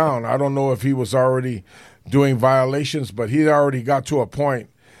came down. I don't know if he was already doing violations, but he already got to a point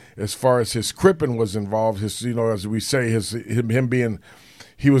as far as his cripping was involved, his, as we say, him being,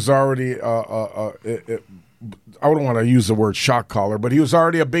 he was already, I don't want to use the word shot caller, but he was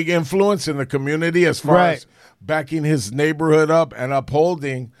already a big influence in the community as far as backing his neighborhood up and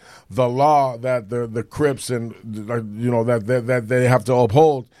upholding the law that the Crips and, that they have to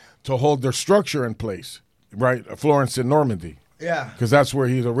uphold to hold their structure in place, right? Florence and Normandy. Yeah. Because that's where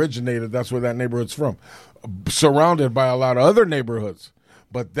he's originated. That's where that neighborhood's from. Surrounded by a lot of other neighborhoods.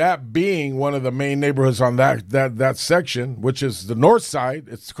 But that being one of the main neighborhoods on that section, which is the north side,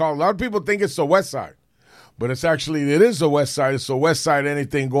 it's called, a lot of people think it's the west side. But it is the west side. It's the west side,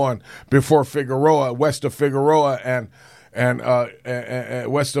 anything going before Figueroa, west of Figueroa and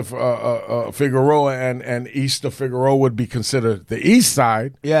west of Figueroa and east of Figueroa would be considered the east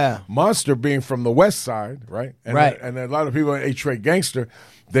side. Yeah. Monster being from the west side, right? And and a lot of people in H-Rate Gangster,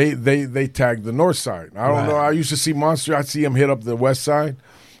 they tag the north side. I don't know. I used to see Monster. I'd see him hit up the west side,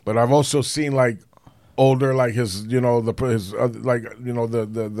 but I've also seen like older, like his, the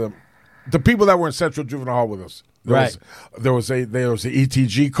people that were in Central Juvenile Hall with us. There was a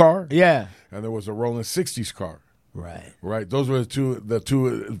ETG car. Yeah. And there was a Rolling 60s car. Right. Those were the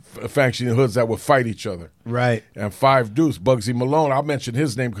two faction hoods that would fight each other. Right. And 5 Deuce, Bugsy Malone. I'll mention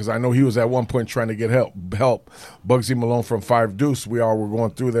his name because I know he was at one point trying to get help. Bugsy Malone from 5 Deuce. We all were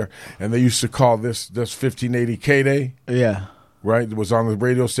going through there, and they used to call this 1580 K-Day. Yeah. Right. It was on the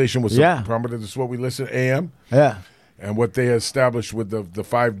radio station. This is what we listen AM. Yeah. And what they established with the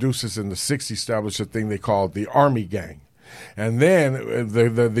 5 Deuces and the 6 established a thing they called the Army Gang. And then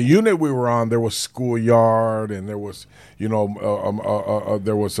the unit we were on, there was schoolyard, and there was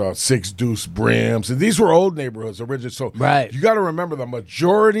there was 6 Deuce Brims, and these were old neighborhoods originally. So you got to remember the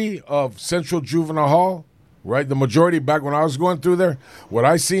majority of Central Juvenile Hall, right? The majority back when I was going through there, what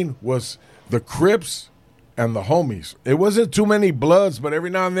I seen was the Crips and the homies. It wasn't too many Bloods, but every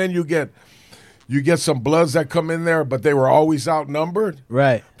now and then you get some Bloods that come in there, but they were always outnumbered.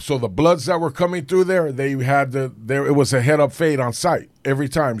 Right. So the Bloods that were coming through there, they had it was a head-up fade on sight every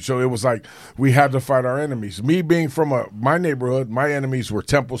time. So it was like we had to fight our enemies. Me being from my neighborhood, my enemies were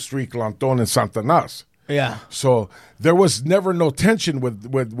Temple Street, Clanton, and Santanas. Yeah. So there was never no tension with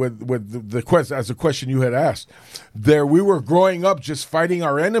the question, as the question you had asked. There we were growing up just fighting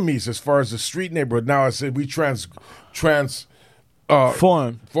our enemies as far as the street neighborhood. Now I said we not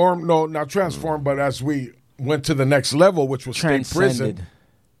transform, but as we went to the next level, which was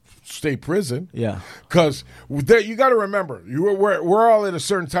state prison. Yeah. Because you got to remember, we're all at a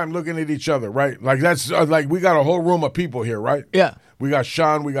certain time looking at each other, right? Like that's like we got a whole room of people here, right? Yeah. We got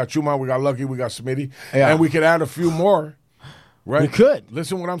Sean, we got Chuman, we got Lucky, we got Smitty, and we could add a few more. Right? We could.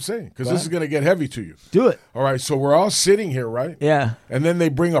 Listen what I'm saying, because this is going to get heavy to you. Do it. All right, so we're all sitting here, right? Yeah. And then they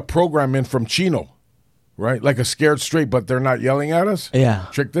bring a program in from Chino, right? Like a Scared Straight, but they're not yelling at us. Yeah.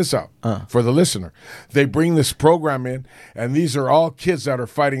 Check this out for the listener. They bring this program in, and these are all kids that are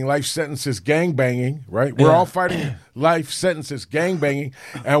fighting life sentences, gangbanging, right? We're all fighting life sentences, gangbanging,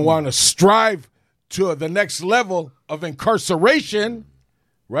 and want to strive to the next level of incarceration,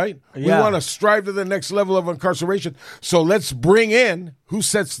 right? We want to strive to the next level of incarceration. So let's bring in who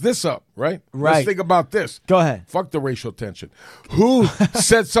sets this up, right? Let's think about this. Go ahead. Fuck the racial tension. Who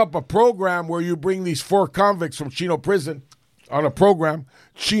sets up a program where you bring these 4 convicts from Chino prison on a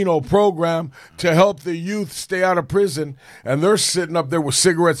Chino program, to help the youth stay out of prison, and they're sitting up there with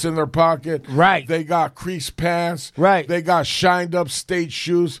cigarettes in their pocket. Right. They got creased pants. Right. They got shined up state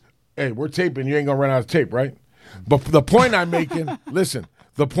shoes. Hey, we're taping. You ain't going to run out of tape, right? But the point I'm making, listen,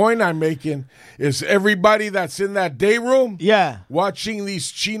 the point I'm making is everybody that's in that day room watching these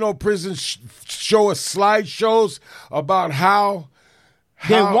Chino prisons show us slideshows about how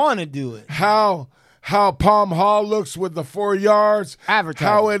they want to do it. How Palm Hall looks with the 4 yards. Advertising.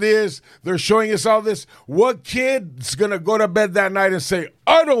 How it is. They're showing us all this. What kid's going to go to bed that night and say,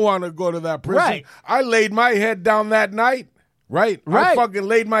 I don't want to go to that prison. Right. I laid my head down that night. Right? I fucking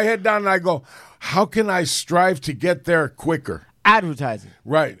laid my head down and I go, how can I strive to get there quicker? Advertising.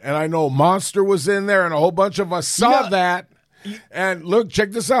 Right. And I know Monster was in there and a whole bunch of us saw that. And look,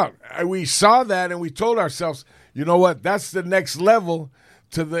 check this out. We saw that and we told ourselves, you know what? That's the next level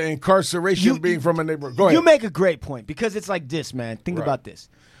to the incarceration being from a neighborhood. Go ahead. You make a great point, because it's like this, man. Think about this.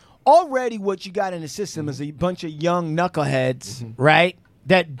 Already what you got in the system is a bunch of young knuckleheads, right?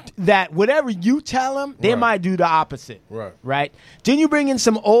 That whatever you tell them, they might do the opposite. Right? Then you bring in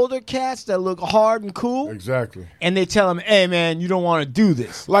some older cats that look hard and cool. Exactly. And they tell them, hey, man, you don't want to do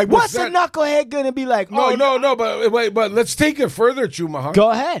this. Like, what's a knucklehead going to be like? No, but wait, but let's take it further, Chumahan.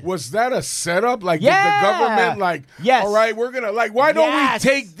 Go ahead. Was that a setup? Like, did the government, like, all right, we're going to, like, why don't we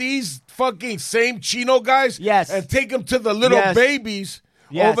take these fucking same Chino guys and take them to the little babies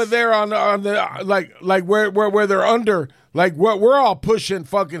over there on the like where they're under. Like, we're all pushing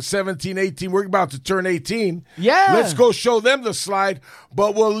fucking 17, 18. We're about to turn 18. Yeah. Let's go show them the slide,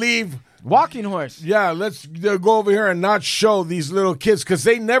 but we'll leave. Walking horse. Yeah, let's go over here and not show these little kids, because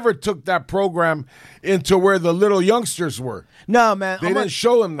they never took that program into where the little youngsters were. No, man. They didn't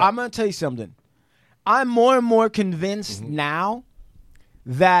show them that. I'm going to tell you something. I'm more and more convinced now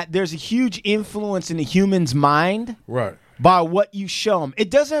that there's a huge influence in a human's mind. Right. By what you show them. It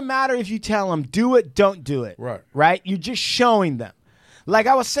doesn't matter if you tell them, do it, don't do it. Right? You're just showing them. Like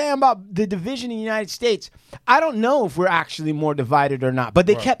I was saying about the division in the United States, I don't know if we're actually more divided or not, but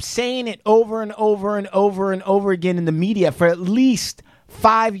they kept saying it over and over and over and over again in the media for at least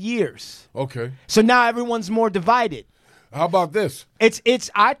 5 years. Okay. So now everyone's more divided. How about this?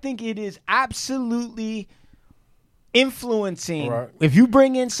 I think it is absolutely influencing. If you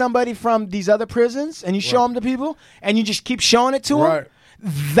bring in somebody from these other prisons and you show them to people and you just keep showing it to them,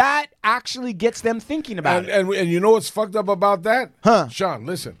 that actually gets them thinking about it. And you know what's fucked up about that? Huh? Sean,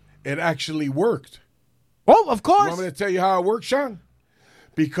 listen, it actually worked. Oh, of course. You want me to tell you how it worked, Sean?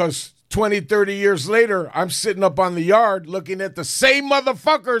 Because 20, 30 years later, I'm sitting up on the yard looking at the same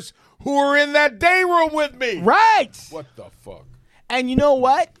motherfuckers who were in that day room with me. Right. What the fuck? And you know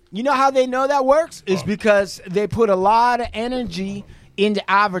what? You know how they know that works? Is because they put a lot of energy into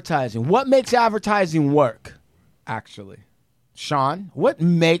advertising. What makes advertising work, actually? Sean, what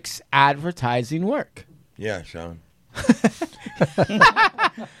makes advertising work? Yeah, Sean.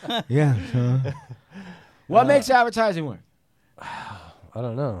 Yeah, Sean. What makes advertising work? I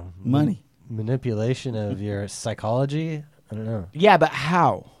don't know. Money. Manipulation of your psychology. I don't know. Yeah, but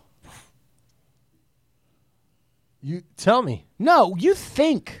how? You tell me. No, you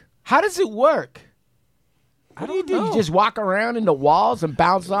think. How does it work? What do you do? You just walk around in the walls and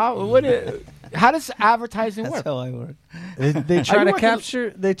bounce off? How does advertising work? That's how I work. They try to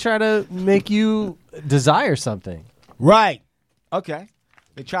capture. They try to make you desire something. Right. Okay.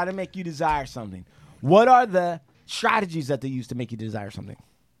 They try to make you desire something. What are the strategies that they use to make you desire something?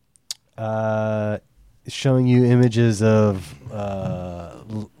 Showing you images of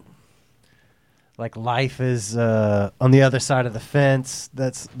like life is on the other side of the fence.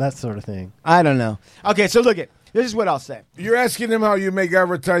 That's that sort of thing. I don't know. Okay, so look this is what I'll say. You're asking him how you make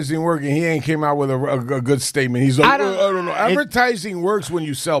advertising work, and he ain't came out with a good statement. He's like, I don't know. Advertising works when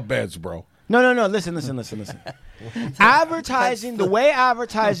you sell beds, bro. No. Listen. Advertising, the way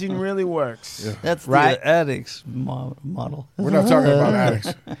advertising really works. Yeah. That's right? the addicts model. We're not talking about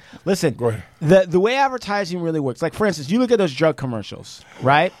addicts. Listen, go ahead. The way advertising really works, like for instance, you look at those drug commercials,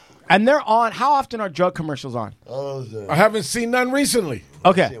 right? And they're on. How often are drug commercials on? I haven't seen none recently.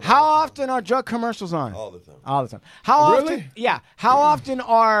 Okay. How often are drug commercials on? All the time. All the time. How Really? often? Yeah. How often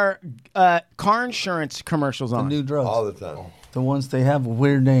are car insurance commercials on? The new drugs. All the time. The ones they have with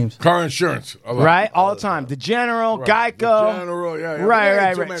weird names. Car insurance. Right? All the time. The General, Right. Geico. The General, yeah.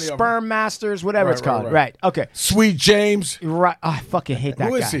 Right. Too many of them. Sperm Masters, whatever Right, it's called. right. Right. Okay. Sweet James. Right. Oh, I fucking hate that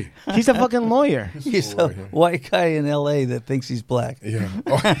Who guy. is he? He's a fucking lawyer. He's a white guy in L.A. that thinks he's black. Yeah.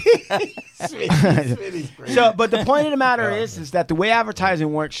 So, but the point of the matter is that the way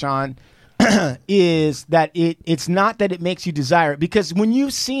advertising works, Sean, is that it's not that it makes you desire it, because when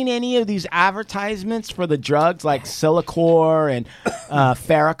you've seen any of these advertisements for the drugs like Silicor and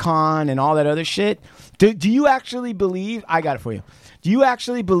Farrakhan and all that other shit, do you actually believe? I got it for you. Do you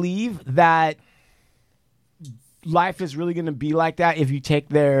actually believe that life is really going to be like that if you take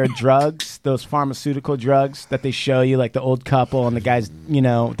their drugs, those pharmaceutical drugs that they show you, like the old couple and the guys,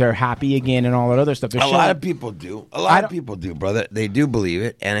 they're happy again and all that other stuff? A lot of people do. A lot of people do, brother. They do believe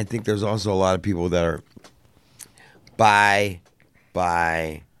it, and I think there's also a lot of people that are by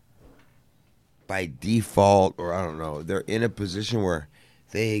default, or I don't know, they're in a position where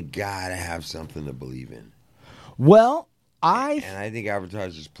they gotta have something to believe in. Well, and I think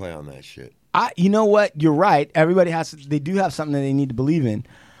advertisers play on that shit. You know what? You're right. They do have something that they need to believe in.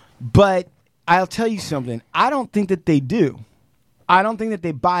 But I'll tell you something. I don't think that they do. I don't think that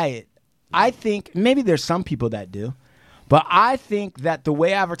they buy it. I think maybe there's some people that do. But I think that the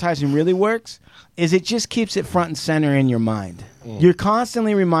way advertising really works is it just keeps it front and center in your mind. You're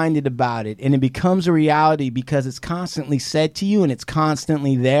constantly reminded about it, and it becomes a reality because it's constantly said to you, and it's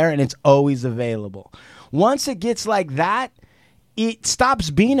constantly there, and it's always available. Once it gets like that, it stops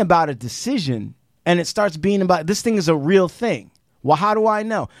being about a decision and it starts being about, this thing is a real thing. Well, how do I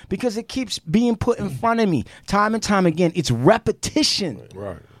know? Because it keeps being put in front of me time and time again. It's repetition.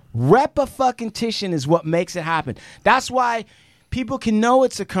 Right. Rep-a-fucking-tition is what makes it happen. That's why people can know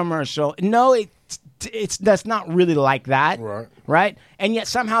it's a commercial. No, that's not really like that. Right? And yet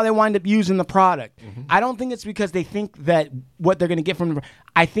somehow they wind up using the product. I don't think it's because they think that what they're going to get from the,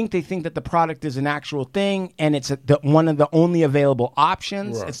 I think they think that the product is an actual thing and it's one of the only available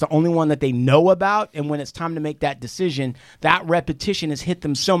options. Right. It's the only one that they know about. And when it's time to make that decision, that repetition has hit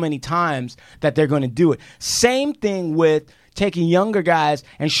them so many times that they're going to do it. Same thing with taking younger guys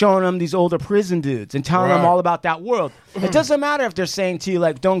and showing them these older prison dudes and telling them all about that world. It doesn't matter if they're saying to you,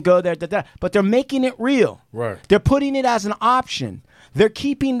 like, don't go there, but they're making it real. Right. They're putting it as an option. They're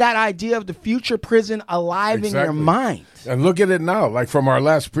keeping that idea of the future prison alive in your mind. And look at it now, like from our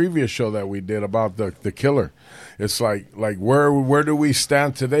last previous show that we did about the killer. It's like where do we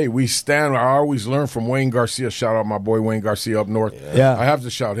stand today? We stand. I always learn from Wayne Garcia. Shout out my boy Wayne Garcia up north. Yeah. I have to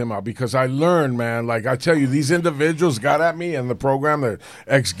shout him out because I learned, man. Like I tell you, these individuals got at me in the program. They're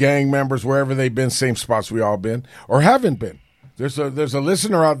ex-gang members, wherever they've been, same spots we all been or haven't been. There's a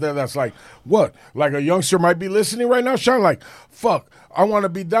listener out there that's like, what? Like a youngster might be listening right now, Sean. Like, fuck. I want to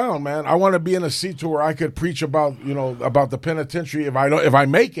be down, man. I want to be in a seat to where I could preach about the penitentiary if I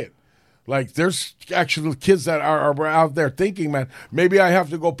make it. Like, there's actually kids that are out there thinking, man, maybe I have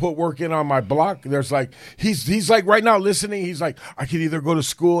to go put work in on my block. There's like, he's like right now listening. He's like, I could either go to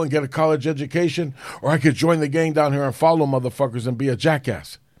school and get a college education or I could join the gang down here and follow motherfuckers and be a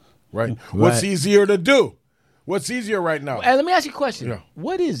jackass. Right? What's easier to do? What's easier right now? And let me ask you a question. Yeah.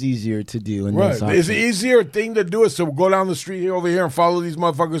 What is easier to do in this option? Is the easier thing to do is to go down the street over here and follow these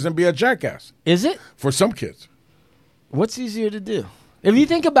motherfuckers and be a jackass? Is it? For some kids. What's easier to do? If you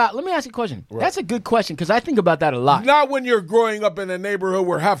think about, let me ask you a question. Right. That's a good question because I think about that a lot. Not when you're growing up in a neighborhood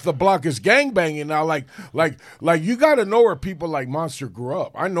where half the block is gangbanging now. Like you got to know where people like Monster grew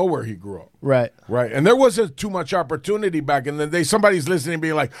up. I know where he grew up. Right. Right. And there wasn't too much opportunity back in the day. Somebody's listening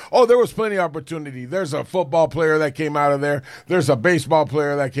being like, oh, there was plenty of opportunity. There's a football player that came out of there. There's a baseball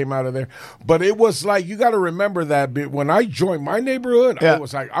player that came out of there. But it was like, you got to remember that when I joined my neighborhood,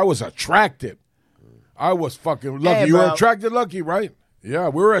 I was attracted. I was fucking lucky. Hey, you were bro. attracted, Lucky, right? Yeah,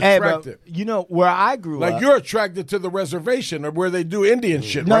 we were Hey, bro, attracted. you know, where I grew up. Like you're attracted to the reservation or where they do Indian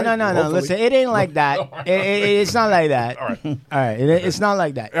shit, No, right? no. Hopefully. Listen, it ain't like that. It's not like that. All right. It's not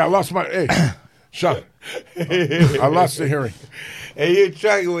like that. Yeah, I lost my. Hey, shut. I lost the hearing. Hey, you're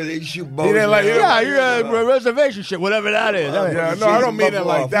attracted with they shoot bows. He didn't like. You're reservation shit, whatever that is. Yeah, no, I don't mean it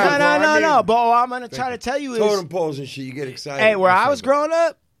like that. No. But what I'm gonna try to tell you is, Totem poles and shit. You get excited. hey, where I was growing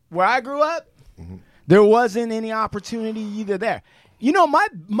up, where I grew up, there wasn't any opportunity either there. You know,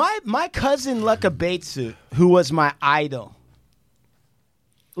 my cousin Lucka Batesu, who was my idol.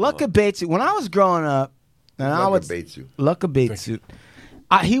 Lucka Batesu, when I was growing up, and Lucka Batesu,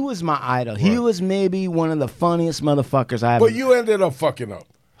 he was my idol. He was maybe one of the funniest motherfuckers I ever. But you ended up fucking up.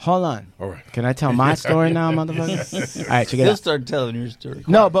 Hold on. All right. Can I tell my story now, motherfucker? All right, check it Just out. start telling your story.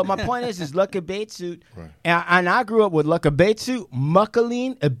 No, but my point is Lucka Batesu, and I grew up with Lucka Batesu,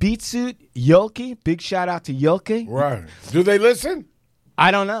 Muckaleen, Abitsu, Yolki. Big shout out to Yolki. Right. Do they listen? I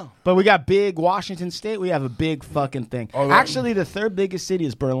don't know, but we got big Washington State. We have a big fucking thing. Actually, the third biggest city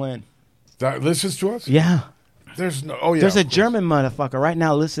is Berlin. That listens to us? Yeah. There's no. Oh yeah. There's a German motherfucker right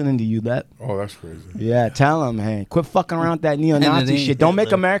now listening to you. That. Oh, that's crazy. Yeah, tell him, hey, quit fucking around with that neo-Nazi shit. Don't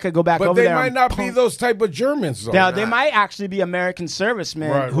make America go back But over they there. might not be those type of Germans, though. Now, they might actually be American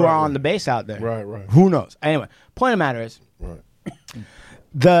servicemen who are on the base out there. Right. Who knows? Anyway, point of the matter is,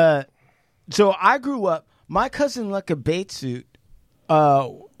 so I grew up. My cousin Lucka Batesu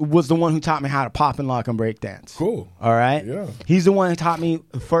was the one who taught me how to pop and lock and break dance. Cool. All right. Yeah. He's the one who taught me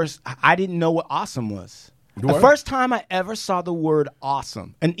first. I didn't know what awesome was. The first time I ever saw the word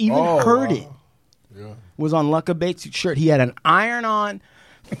awesome and even heard it was on Lucka Batesu's shirt. He had an iron-on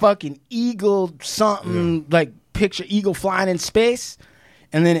fucking eagle something, like picture eagle flying in space,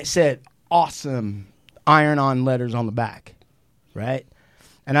 and then it said awesome iron-on letters on the back, right?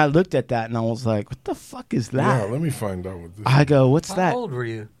 And I looked at that and I was like, what the fuck is that? Yeah, let me find out what this I go, what's that? How old were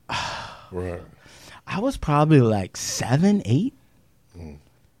you? Right. I was probably like 7, 8.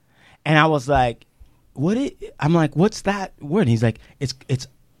 And I was like, I'm like, what's that word? And he's like, it's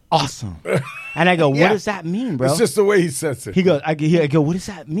awesome. And I go, what does that mean, bro? It's just the way he says it. He goes, I go, what does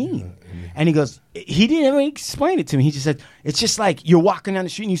that mean? And he goes, he didn't ever explain it to me. He just said, it's just like you're walking down the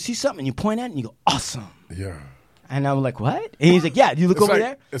street and you see something and you point at it and you go, awesome. Yeah. And I'm like, what? And he's like, yeah, you look over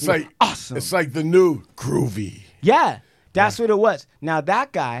there. It's You're like awesome. It's like the new groovy. Yeah, that's what it was. Now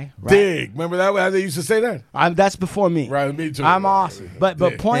that guy, right? Dig. Remember that? How they used to say that? That's before me. Right, me too. I'm awesome. But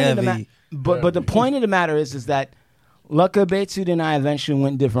point of the but the point of the matter is that Lucka Batesu and I eventually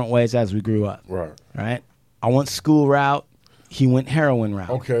went different ways as we grew up. Right. I went school route. He went heroin route.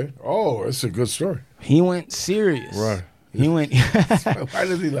 Okay. Oh, it's a good story. He went serious. Right. He went. Why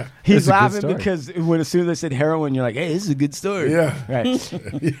does he laugh? He's laughing because as soon as I said heroin, you're like, "Hey, this is a good story." Yeah. Right.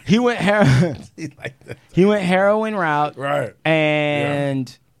 He went heroin. He went heroin route. Right.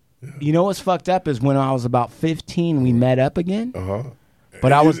 And you know what's fucked up is when I was about 15, we met up again.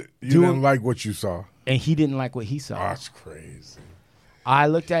 But I was you didn't like what you saw, and he didn't like what he saw. That's crazy. I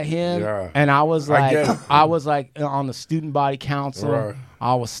looked at him, and I was like, on the student body council. Right.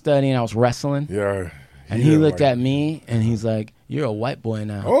 I was studying. I was wrestling. Yeah. And he looked at me, and he's like, "You're a white boy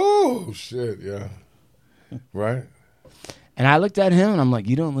now." Oh shit! Yeah. Right. And I looked at him, and I'm like,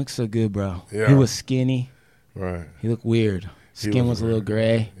 "You don't look so good, bro." Yeah. He was skinny. Right. He looked weird. Skin was a little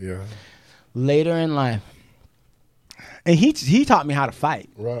gray. Yeah. Later in life, and he taught me how to fight.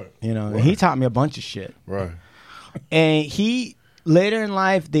 Right. You know, and he taught me a bunch of shit. Right. And later in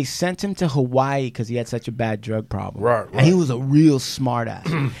life, they sent him to Hawaii because he had such a bad drug problem. Right. And he was a real smart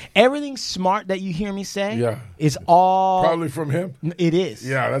ass. Everything smart that you hear me say is all probably from him. It is.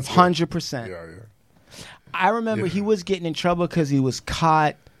 Yeah, that's 100%. Yeah. I remember he was getting in trouble because he was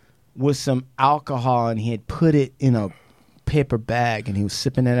caught with some alcohol and he had put it in a paper bag and he was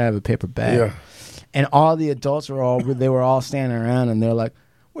sipping it out of a paper bag. Yeah. And all the adults were all standing around and they're like,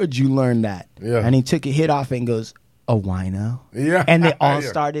 "Where'd you learn that?" Yeah. And he took a hit off it and goes, "A wino." Yeah. And they all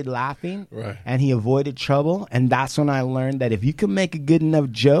started laughing. Right. And he avoided trouble. And that's when I learned that if you can make a good enough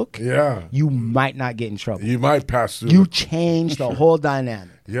joke, you might not get in trouble. You might pass through. You change the whole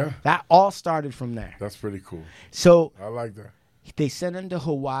dynamic. Yeah. That all started from there. That's pretty cool. So I like that. they sent him to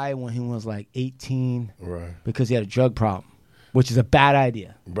Hawaii when he was like 18. Right. Because he had a drug problem. which is a bad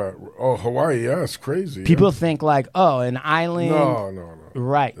idea. But Hawaii, yeah, it's crazy. People think like, an island. No.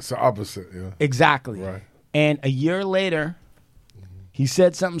 Right. It's the opposite. Yeah. Exactly. Right. And a year later, he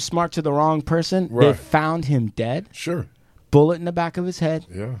said something smart to the wrong person. Right. They found him dead. Sure. Bullet in the back of his head.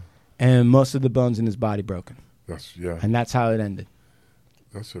 Yeah. And most of the bones in his body broken. Yeah. And that's how it ended.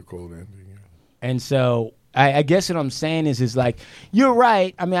 That's a cold ending. Yeah. And so I guess what I'm saying is like, you're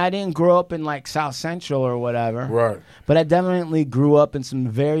right. I mean, I didn't grow up in like South Central or whatever. Right. But I definitely grew up in some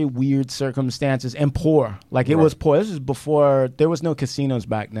very weird circumstances and poor. Like it was poor. This was before, there was no casinos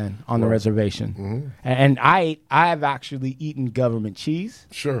back then on the reservation. Mm-hmm. And I've actually eaten government cheese.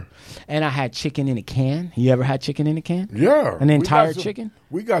 Sure. And I had chicken in a can. You ever had chicken in a can? Yeah. An entire chicken?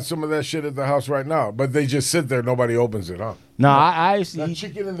 We got some of that shit at the house right now, but they just sit there. Nobody opens it, huh? No, I used to that eat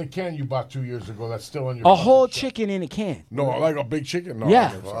chicken in the can you bought 2 years ago. That's still in your a whole chicken in a can. No, like a big chicken. No,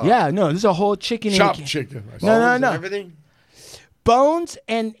 No, this is a whole chicken chopped in a can. chicken. No. Everything. Bones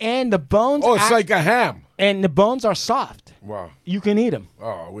and the bones. Oh, it's like a ham. And the bones are soft. Wow. You can eat them.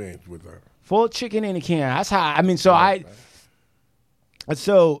 Oh, we ain't with that. Full chicken in a can. That's how. I mean, So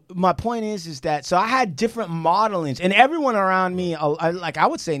my point is that so I had different modelings, and everyone around me, I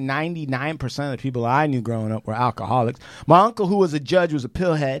would say 99% of the people I knew growing up were alcoholics. My uncle, who was a judge, was a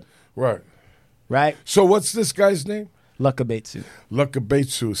pillhead. Right. So what's this guy's name? Luckabetsu.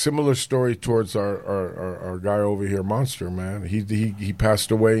 Luckabetsu. Similar story towards our guy over here, Monster Man. He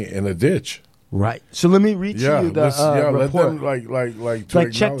passed away in a ditch. Right. So let me read you the report. Let them like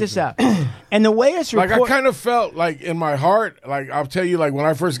check this out. And the way it's like I kind of felt like in my heart, like I'll tell you, like when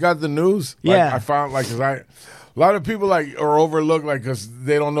I first got the news, I found like a lot of people like are overlooked, like because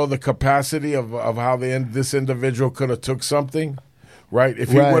they don't know the capacity of how this individual could have took something, right?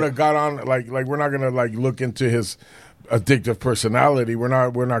 If he would have got on, like we're not gonna like look into his addictive personality. We're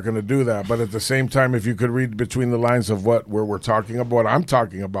not going to do that. But at the same time, if you could read between the lines of what we're talking about, what I'm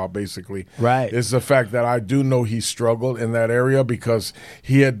talking about basically, is the fact that I do know he struggled in that area because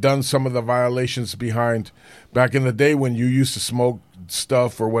he had done some of the violations behind back in the day when you used to smoke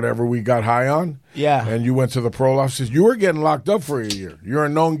stuff or whatever we got high on. Yeah. And you went to the parole offices. You were getting locked up for a year. You're a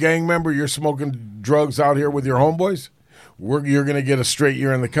known gang member. You're smoking drugs out here with your homeboys. You're going to get a straight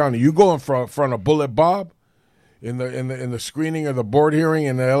year in the county. You go in front of Bullet Bob. In the screening of the board hearing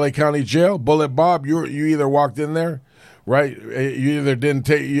in the LA County Jail, Bullet Bob, you either walked in there, right? You either didn't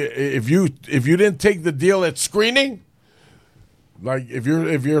take if you didn't take the deal at screening, like if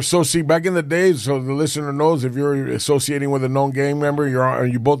you're associating back in the days, so the listener knows if you're associating with a known gang member,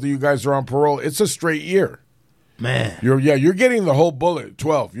 both of you guys are on parole. It's a straight year. Man. You're getting the whole bullet,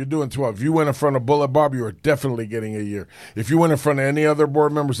 12. You're doing 12. If you went in front of Bullet Bob, you are definitely getting a year. If you went in front of any other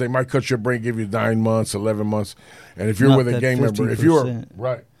board members, they might cut your break, give you 9 months, 11 months. And if you're Not with a that gang member, if 50%. you are,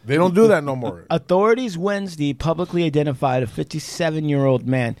 right, they don't do that no more. Authorities Wednesday publicly identified a 57-year-old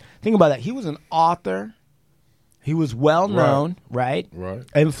man. Think about that. He was an author. He was well-known, right? Right.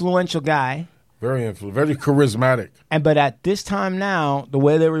 Influential guy. Very charismatic. But at this time now, the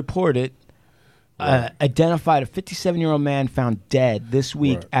way they report it, identified a 57-year-old man found dead this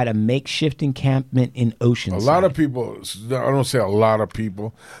week at a makeshift encampment in Oceanside. A lot of people, I don't say a lot of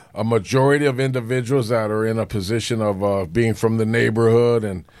people, a majority of individuals that are in a position of being from the neighborhood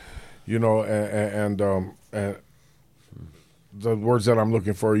and, and the words that I'm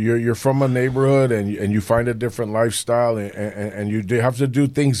looking for, you're from a neighborhood and you find a different lifestyle and you have to do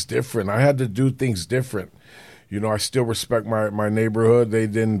things different. I had to do things different. I still respect my neighborhood. They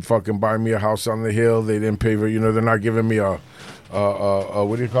didn't fucking buy me a house on the hill. They didn't pay for, they're not giving me a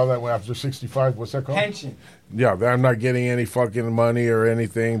what do you call that after 65? What's that called? Pension. Yeah, I'm not getting any fucking money or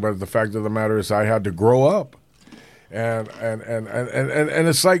anything. But the fact of the matter is I had to grow up. And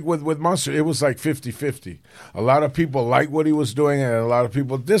it's like with Monster, it was like 50-50. A lot of people like what he was doing, and a lot of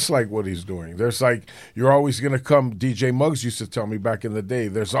people dislike what he's doing. There's like, you're always going to come, DJ Muggs used to tell me back in the day,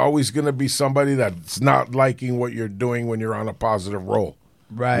 there's always going to be somebody that's not liking what you're doing when you're on a positive roll.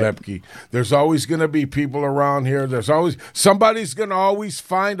 Right. Lepke. There's always going to be people around here. Somebody's going to always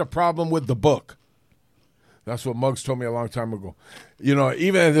find a problem with the book. That's what Muggs told me a long time ago.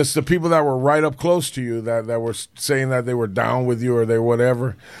 Even if it's the people that were right up close to you that were saying that they were down with you or they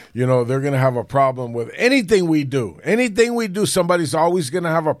whatever, they're going to have a problem with anything we do. Anything we do, somebody's always going to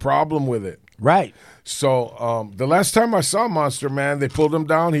have a problem with it. Right. So the last time I saw Monster Man, they pulled him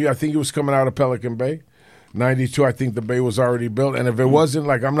down. I think he was coming out of Pelican Bay. 92, I think the bay was already built. And if it wasn't,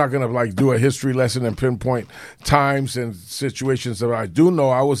 I'm not going to do a history lesson and pinpoint times and situations that I do know.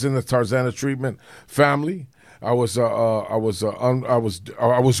 I was in the Tarzana treatment family. I was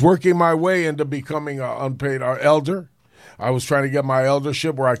working my way into becoming an unpaid elder. I was trying to get my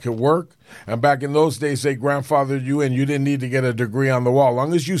eldership where I could work. And back in those days, they grandfathered you in. You didn't need to get a degree on the wall. As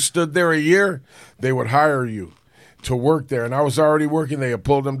long as you stood there a year, they would hire you to work there. And I was already working. They had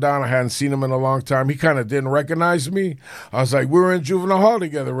pulled him down. I hadn't seen him in a long time. He kind of didn't recognize me. I was like, we were in juvenile hall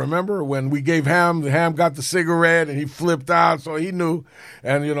together, remember? When we gave Ham got the cigarette and he flipped out, so he knew.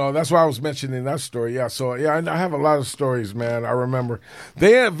 And, that's why I was mentioning that story. Yeah, so, I have a lot of stories, man. I remember.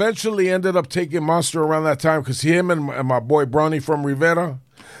 They eventually ended up taking Monster around that time because him and my boy Brownie from Rivera,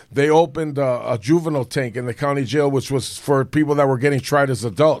 they opened a juvenile tank in the county jail, which was for people that were getting tried as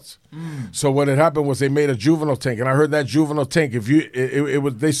adults. So what had happened was they made a juvenile tank, and I heard that juvenile tank.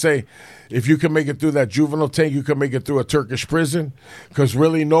 They say if you can make it through that juvenile tank, you can make it through a Turkish prison. Because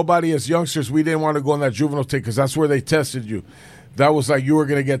really, nobody as youngsters, we didn't want to go in that juvenile tank because that's where they tested you. That was like you were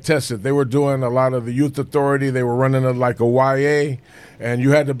going to get tested. They were doing a lot of the youth authority. They were running it like a YA, and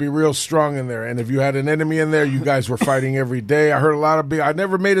you had to be real strong in there. And if you had an enemy in there, you guys were fighting every day. I heard a lot of I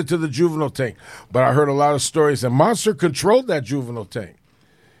never made it to the juvenile tank, but I heard a lot of stories. And Monster controlled that juvenile tank.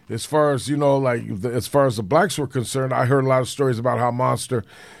 As far as, as far as the blacks were concerned, I heard a lot of stories about how Monster,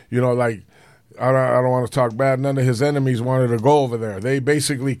 I don't want to talk bad. None of his enemies wanted to go over there. They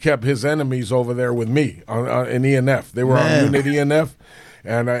basically kept his enemies over there with me in ENF. They were on Unit ENF,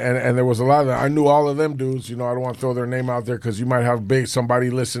 and there was a lot of them. I knew all of them dudes. I don't want to throw their name out there because you might have somebody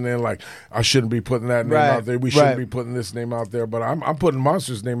listening like, I shouldn't be putting that name out there. We shouldn't be putting this name out there. But I'm putting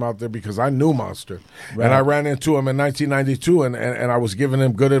Monster's name out there because I knew Monster. Right. And I ran into him in 1992, and I was giving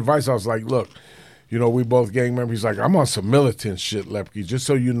him good advice. I was like, look, we both gang members. He's like, I'm on some militant shit, Lepke. Just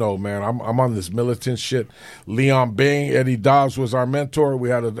so you know, man, I'm on this militant shit. Leon Bing, Eddie Dobbs was our mentor. We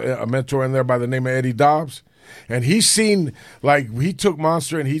had a mentor in there by the name of Eddie Dobbs. And he took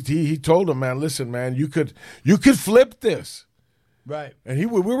Monster and he told him, man, listen, man, you could flip this. Right. And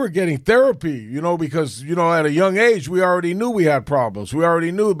we were getting therapy, because, at a young age, we already knew we had problems. We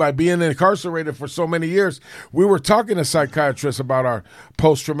already knew by being incarcerated for so many years, we were talking to psychiatrists about our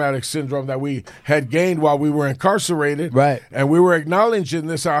post-traumatic syndrome that we had gained while we were incarcerated. Right. And we were acknowledging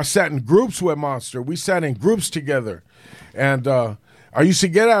this. I sat in groups with Monster. We sat in groups together. And I used to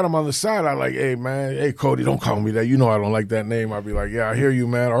get at him on the side. I like, hey, man, hey, Kody, don't call me that. I don't like that name. I'd be like, yeah, I hear you,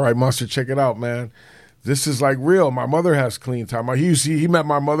 man. All right, Monster, check it out, man. This is like real. My mother has clean time. He met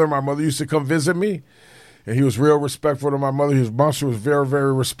my mother. My mother used to come visit me, and he was real respectful to my mother. Monster was very,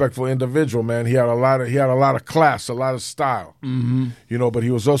 very respectful individual, man. He had a lot of class, a lot of style. Mm-hmm. But he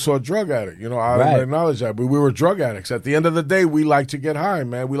was also a drug addict. I acknowledge that. But we were drug addicts. At the end of the day, we like to get high,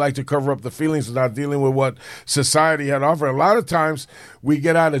 man. We like to cover up the feelings of not dealing with what society had offered. A lot of times, we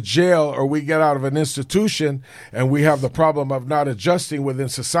get out of jail or we get out of an institution and we have the problem of not adjusting within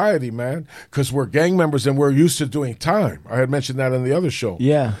society, man, because we're gang members and we're used to doing time. I had mentioned that in the other show.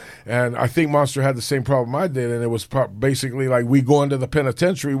 Yeah. And I think Monster had the same problem I did, and it was basically like we go into the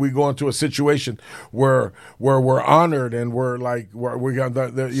penitentiary, we go into a situation where we're honored and we got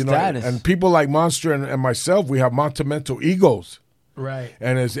the and people like Monster and myself, we have monumental egos. Right.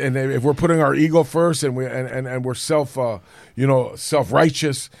 And if we're putting our ego first and we're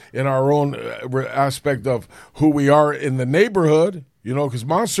self-righteous in our own aspect of who we are in the neighborhood, because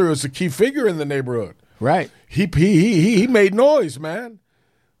Monster is a key figure in the neighborhood. Right. He made noise, man.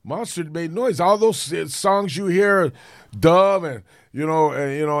 Monster made noise. All those songs you hear, Dove and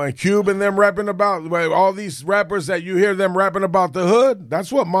and Cube and them rapping about, all these rappers that you hear them rapping about the hood,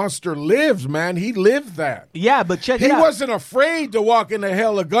 that's what Monster lives, man. He lived that. Yeah, but check it out. He wasn't afraid to walk into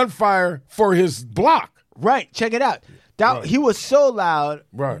hell of gunfire for his block. Right, check it out. He was so loud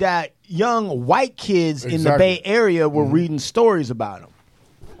that young white kids in the Bay Area were reading stories about him.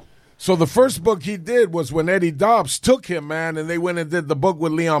 So the first book he did was when Eddie Dobbs took him, man, and they went and did the book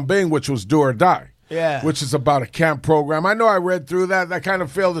with Leon Bing, which was Do or Die. Yeah. Which is about a camp program. I know I read through that. That kind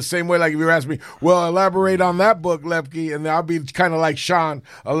of felt the same way. Like if you asked me, well, elaborate on that book, Lepke, and I'll be kind of like Sean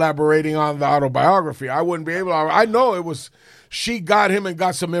elaborating on the autobiography. I wouldn't be able to. I know it was, she got him and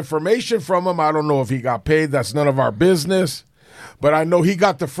got some information from him. I don't know if he got paid. That's none of our business. But I know he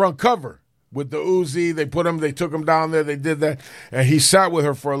got the front cover with the Uzi. They took him down there. They did that. And he sat with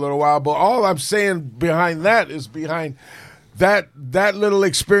her for a little while. But all I'm saying behind that is behind that little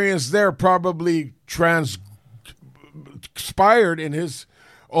experience there probably transpired in his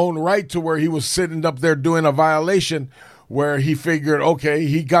own right to where he was sitting up there doing a violation where he figured, okay,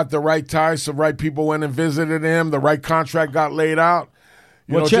 he got the right ties, the right people went and visited him, the right contract got laid out.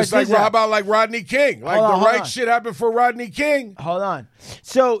 Just like how about like Rodney King? Like the right shit happened for Rodney King. Hold on.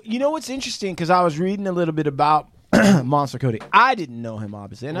 So, what's interesting, because I was reading a little bit about Monster Kody. I didn't know him,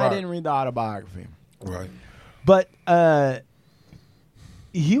 obviously, and I didn't read the autobiography. Right. But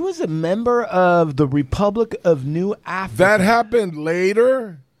He was a member of the Republic of New Africa. That happened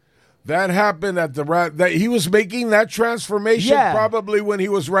later. That happened at that he was making that transformation probably when he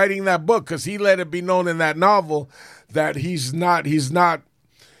was writing that book, because he let it be known in that novel that he's not.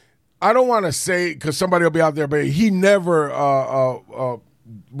 I don't want to say, because somebody will be out there, but he never.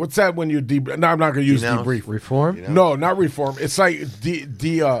 What's that when you no, I'm not going to use debrief. Reform? No, not reform. It's like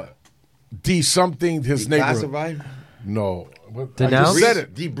something his neighborhood. Declassified? No. Denounced? I just said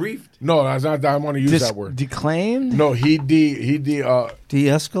it. Debriefed? No, I want to use that word. Declaimed? No, de-escalated?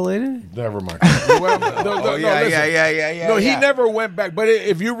 Never mind. Yeah. He never went back. But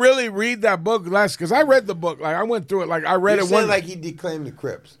if you really read that book, because I read the book, like I went through it, like I read You're it saying one. like he declaimed the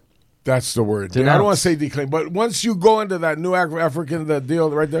Crips. That's the word. I don't want to say declaim, but once you go into that new African, the deal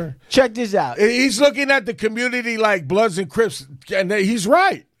right there. Check this out. He's looking at the community like Bloods and Crips, and he's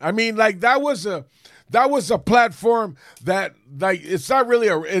right. I mean, like that was a platform that, like, it's not really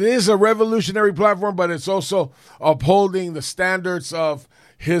it is a revolutionary platform, but it's also upholding the standards of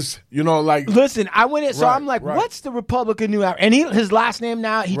his, like. Listen, I went in, so I'm like, what's the Republic of New Africa? And his last name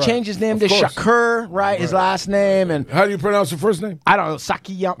now, he changed his name to Shakur, right? His last name. And how do you pronounce the first name? I don't know,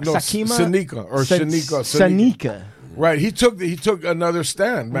 Sakima? Sanika or Shanika. Sanika. Right, he took another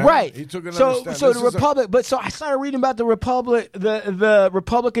stand, man. Right, he took another stand. So the Republic, but so I started reading about the Republic, the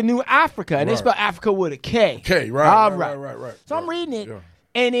Republic of New Africa, and they spell Africa with a K. K, right. So I'm reading it,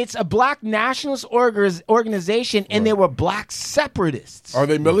 and it's a black nationalist organization, and they were black separatists. Are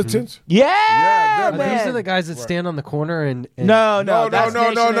they militants? Mm-hmm. Yeah, man. Those are the guys that stand on the corner and No.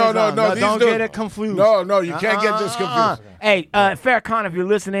 Don't get it confused. No, you can't get this confused. Hey, Farrakhan, if you're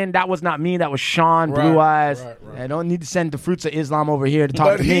listening, that was not me. That was Sean, Blue Eyes. I don't need to send the fruits of Islam over here to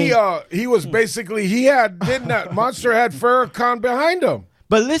talk to me. But he was basically, Monster had Farrakhan behind him.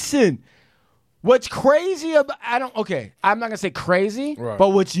 But listen, what's crazy about, I'm not going to say crazy, but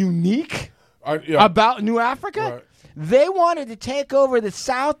what's unique about New Africa, they wanted to take over the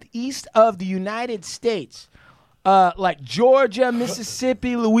southeast of the United States. Like Georgia,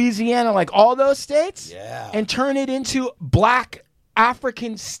 Mississippi, Louisiana, like all those states, and turn it into black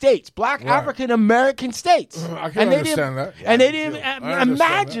African states, black African American states. I can understand that. And they didn't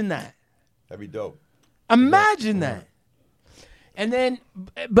imagine that. That'd be dope. Imagine that. And then,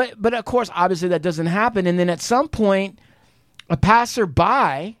 but of course, obviously that doesn't happen. And then at some point, a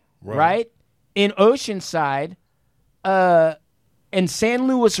passerby, right, in Oceanside, and San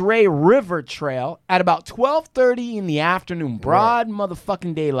Luis Rey River Trail at about 12:30 in the afternoon, broad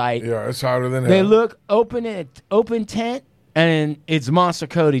motherfucking daylight. Yeah, it's hotter than hell. They look open tent, and it's Monster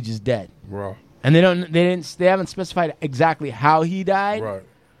Kody just dead. Right. And they haven't specified exactly how he died. Right.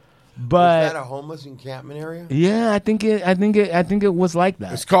 But was that a homeless encampment area? Yeah, I think it was like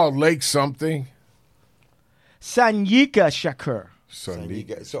that. It's called Lake something. Sanyika Shakur.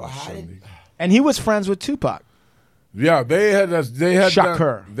 Sanyika. So how did? And he was friends with Tupac. Yeah, they had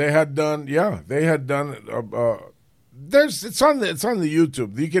Shakur. Done. It's on the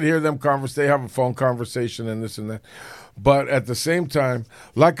YouTube. You can hear them converse. They have a phone conversation and this and that. But at the same time,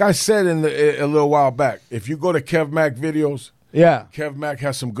 like I said a little while back, if you go to Kev Mack videos, Kev Mack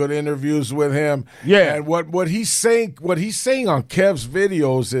has some good interviews with him. Yeah, and what he's saying on Kev's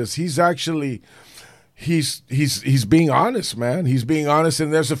videos is he's actually. He's being honest, man. He's being honest,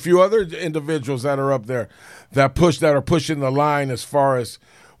 and there's a few other individuals that are up there that are pushing the line as far as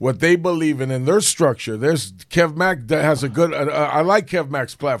what they believe in their structure. There's Kev Mack that has a good. I like Kev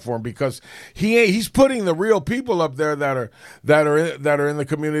Mack's platform because he's putting the real people up there that are in the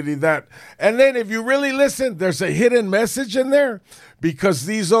community. And then if you really listen, there's a hidden message in there. Because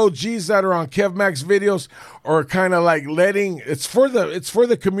these OGs that are on Kev Mack's videos are kind of like it's for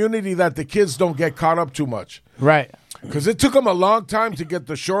the community that the kids don't get caught up too much. Right. Because it took them a long time to get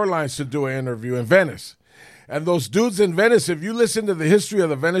the Shorelines to do an interview in Venice. And those dudes in Venice, if you listen to the history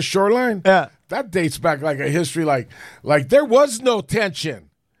of the Venice shoreline, that dates back like a history like there was no tension.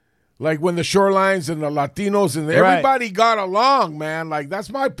 Like when the Shorelines and the Latinos and everybody got along, man. Like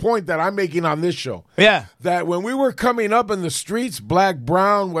that's my point that I'm making on this show. Yeah. That when we were coming up in the streets, black,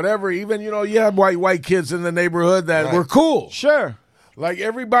 brown, whatever, even, you had white kids in the neighborhood that were cool. Sure. Like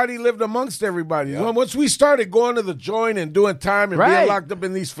everybody lived amongst everybody. Yeah. Once we started going to the joint and doing time and being locked up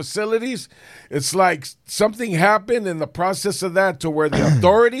in these facilities, it's like something happened in the process of that to where the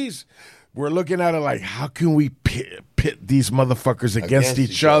authorities were looking at it like, how can we pit these motherfuckers against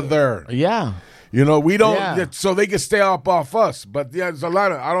each other? Yeah. We don't, so they can stay up off us. But there's a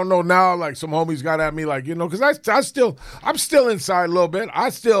lot of, I don't know now, like some homies got at me like, because I'm still inside a little bit. I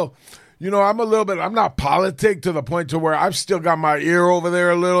still, I'm not politic to the point to where I've still got my ear over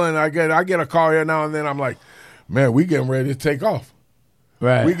there a little, and I get a call here now and then. I'm like, man, we getting ready to take off.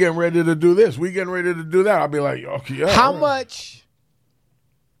 Right. We getting ready to do this. We getting ready to do that. I'll be like, okay. Yeah, How all right. much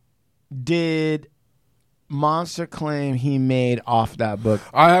did Monster claim he made off that book?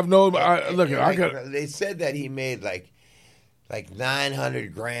 I have no. Look, I got. They said that he made like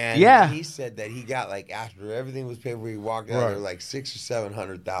 900 grand. Yeah. And he said that he got like after everything was paid for, he walked out there like 600,000 or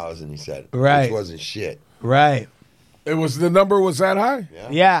 700,000. He said, Right. which wasn't shit. Right. It was the number was that high.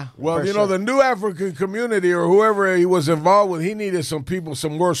 Yeah. Well, for you know, sure. the new African community or whoever he was involved with, he needed some people,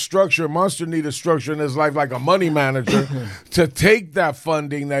 some more structure. Monster needed structure in his life, like a money manager, to take that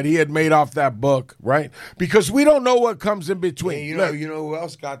funding that he had made off that book, right? Because we don't know what comes in between. And you know who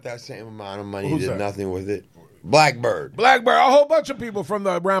else got that same amount of money? Who's Did that? nothing with it. Blackbird. A whole bunch of people from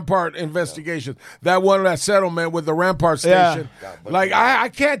the Rampart investigation. That one, that settlement with the Rampart Yeah. station. Like, I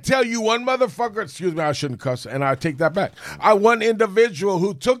can't tell you one motherfucker, excuse me, I shouldn't cuss, and I take that back. One individual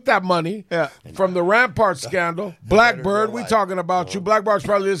who took that money from the Rampart scandal. Blackbird, we talking about you. Blackbird's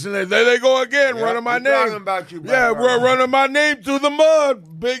probably listening. There they go again, running my we name. talking about you, Yeah, Blackbird. we're running my name through the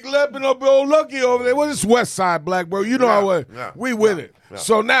mud. Big Lep and old Lucky over there. What's this West Side Blackbird? You know how we with it. Yeah.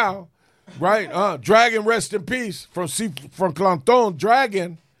 So now... Right, Dragon, rest in peace from Clanton.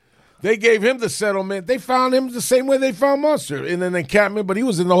 Dragon, they gave him the settlement. They found him the same way they found Monster in an encampment, but he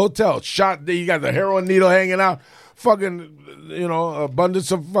was in the hotel. Shot. You got the heroin needle hanging out. Fucking,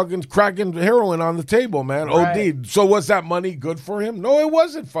 abundance of fucking cracking heroin on the table, man. Right. OD. So was that money good for him? No, it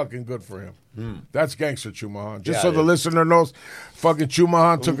wasn't fucking good for him. That's gangster Chumahan. Just so the listener knows, fucking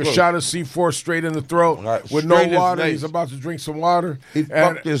Chumahan took a shot of C4 straight in the throat with no straight in his water. face. He's about to drink some water. He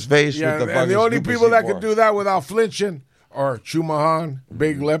fucked his face with the and fucking the only scoop of people that C4. could do that without flinching are Chumahan,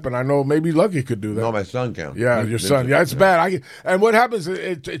 Big Lip, and I know maybe Lucky could do that. No, my son can. Yeah, your son. Yeah, it's bad. And what happens,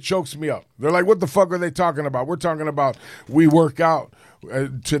 it chokes me up. They're like, what the fuck are they talking about? We're talking about we work out.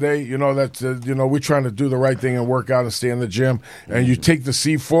 Today, that's we're trying to do the right thing and work out and stay in the gym. And you take the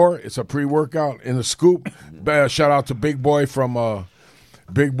C4, it's a pre-workout in the scoop. Shout out to Big Boy from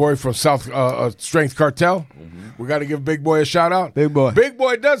South Strength Cartel. We got to give Big Boy a shout out. Big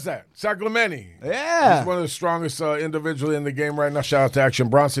Boy does that. Sacramento. Yeah, he's one of the strongest individuals in the game right now. Shout out to Action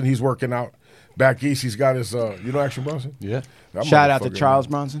Bronson. He's working out back east. He's got his. You know Action Bronson? Yeah. Shout out to Charles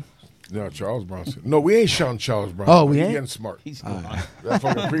Bronson. No, Charles Bronson. No, we ain't shouting Charles Bronson. Oh, we He's ain't? getting smart. That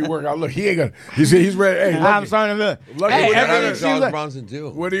fucking pre-workout. Look, he ain't gonna. He's ready. Hey, I'm starting to look. Lucky, Hey, what you everything gonna- seems like, Bronson too.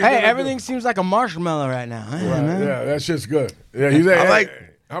 What are you hey, gonna everything do? seems like a marshmallow right now. Yeah, that shit's good. Yeah, he's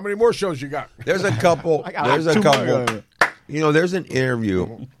how many more shows you got? There's a couple. There's a couple. There's an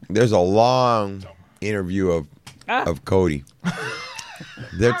interview. There's a long interview of Kody.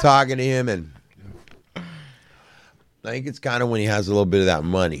 They're talking to him, and I think it's kind of when he has a little bit of that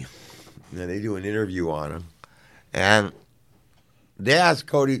money. And they do an interview on him, and they ask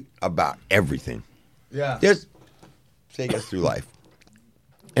Kody about everything. Yeah. Just take us through life.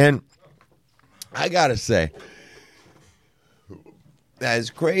 And I gotta say, as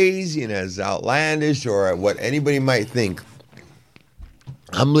crazy and as outlandish or what anybody might think,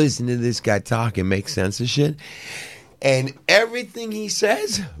 I'm listening to this guy talk and make sense of shit. And everything he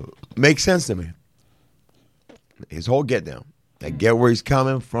says makes sense to me. His whole get down. I get where he's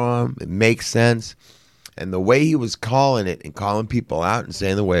coming from. It makes sense. And the way he was calling it and calling people out and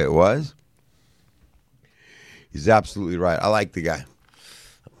saying the way it was, he's absolutely right. I like the guy.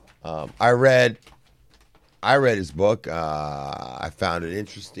 I read his book. I found it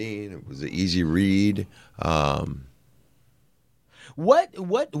interesting. It was an easy read.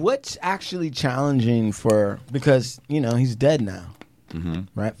 What's actually challenging because he's dead now,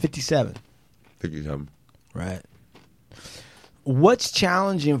 right? 57. 57. Right. What's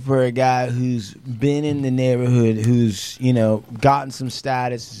challenging for a guy who's been in the neighborhood, who's gotten some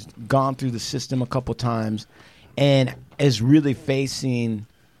status, gone through the system a couple times, and is really facing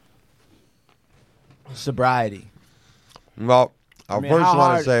sobriety? Well, I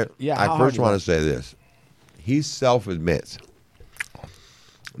first want to say this. He self-admits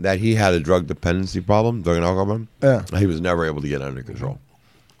that he had a drug dependency problem, drug and alcohol problem. Yeah. He was never able to get under control.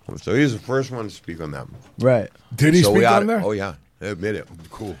 So he's the first one to speak on that. Right. Did he speak on that? Oh, yeah. They admit it.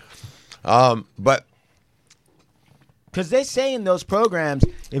 Cool. But because they say in those programs,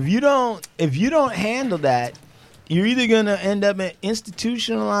 if you don't handle that, you're either gonna end up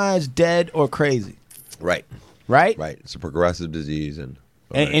institutionalized, dead, or crazy. Right. Right. Right. It's a progressive disease, and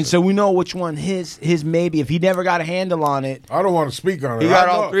so we know which one his maybe if he never got a handle on it. I don't want to speak on it. he got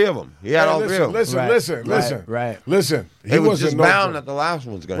all three of them. He had all three of them. Listen. Right. Listen. He was just bound that the last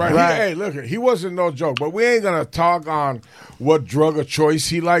one's going to happen. Right. Hey, look, he wasn't no joke. But we ain't gonna talk on what drug of choice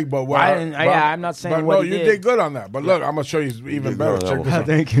he liked. But I'm not saying But what no, he you did good on that. But look, I'm gonna show you even better. Check this out.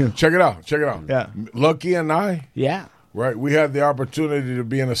 Thank you. Check it out. Yeah. Lucky and I. Yeah. right? We had the opportunity to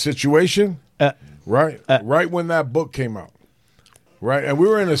be in a situation, right when that book came out, right? And we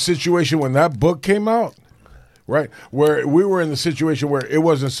were in a situation when that book came out, right, where we were in the situation where it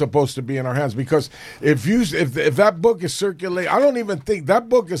wasn't supposed to be in our hands, because if that book is circulating, I don't even think that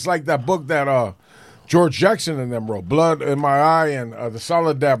book is like that book that George Jackson and them wrote, Blood in My Eye and the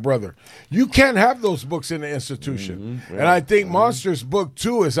Soledad Brother. You can't have those books in the institution. And I think Monster's book,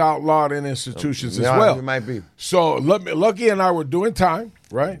 too, is outlawed in institutions as well. It might be. So Lucky and I were doing time,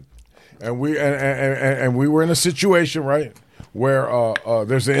 right? And we were in a situation, right, where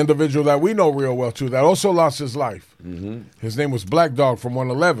there's an individual that we know real well, too, that also lost his life. His name was Black Dog from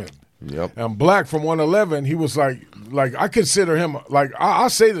 111. Yep. And Black from 111, he was like I consider him like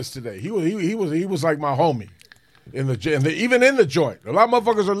I'll say this today. He was like my homie even in the joint. A lot of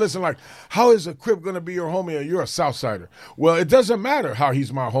motherfuckers are listening like, how is a Crip gonna be your homie and you're a Southsider? Well, it doesn't matter how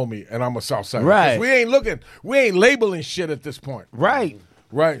he's my homie and I'm a Southsider. Right. We ain't labeling shit at this point. Right.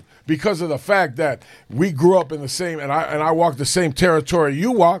 Right, because of the fact that we grew up in the same, and I walk the same territory you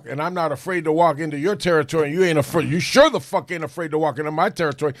walk, and I'm not afraid to walk into your territory, and you ain't afraid. You sure the fuck ain't afraid to walk into my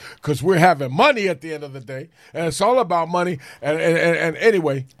territory, because we're having money at the end of the day, and it's all about money. And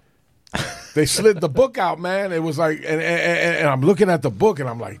anyway, they slid the book out, man. It was like, and I'm looking at the book, and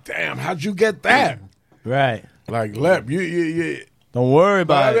I'm like, damn, how'd you get that? Right. Like, Lep, you don't worry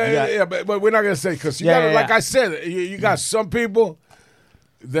about it. Yeah, but we're not gonna say, because like I said, you got some people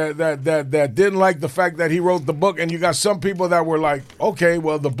that didn't like the fact that he wrote the book, and you got some people that were like, okay,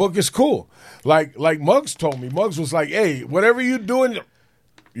 well, the book is cool. Like Muggs told me. Muggs was like, hey, whatever you doing,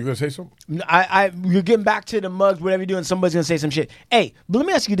 you gonna say something? You're getting back to the Muggs, whatever you're doing, somebody's gonna say some shit. Hey, but let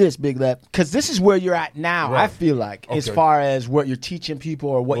me ask you this, Big Lep, because this is where you're at now, right. I feel like, as far as what you're teaching people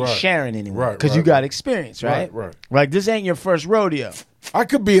or what you're sharing anymore. Because you got experience, right? Right. Like, this ain't your first rodeo. I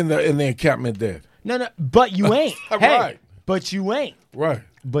could be in the encampment dead. No, but you ain't. Right. But you ain't. Right.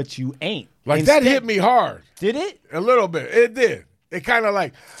 But you ain't. Like, Instead, that hit me hard. Did it? A little bit. It did. It kind of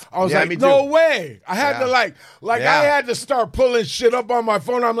like, I was Yeah, like, me no too. way. I had to I had to start pulling shit up on my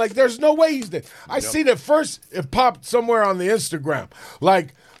phone. I'm like, there's no way he's dead. I seen it first. It popped somewhere on the Instagram.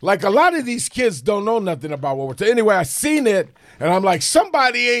 Like a lot of these kids don't know nothing about what we're talking. Anyway, I seen it, and I'm like,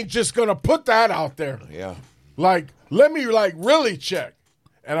 somebody ain't just going to put that out there. Yeah. Like, let me, really check.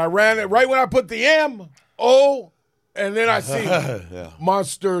 And I ran it right when I put the M-O, and then I see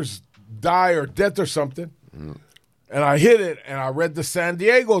Monsters Die or Death or something. And I hit it, and I read the San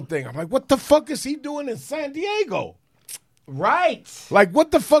Diego thing. I'm like, what the fuck is he doing in San Diego? Right. Like,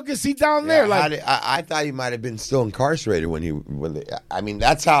 what the fuck is he down there? Like, I thought he might have been still incarcerated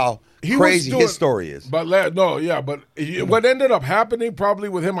that's how crazy his story is. But what ended up happening probably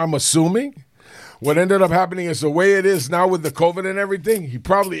with him, I'm assuming, what ended up happening is the way it is now with the COVID and everything, he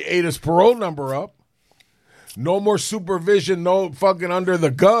probably ate his parole number up. No more supervision, no fucking under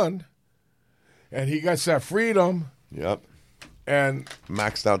the gun. And he got that freedom. Yep. And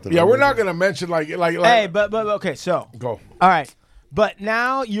maxed out the we're not going to mention like hey, but okay, so go. All right. But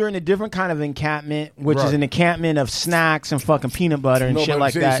now you're in a different kind of encampment, which is an encampment of snacks and fucking peanut butter and shit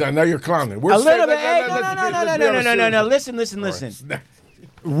like that. Now you're clowning. We're a little bit. Hey, no. Listen. Right.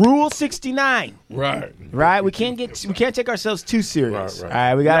 Rule 69. Right. We can't take ourselves too serious. Right. All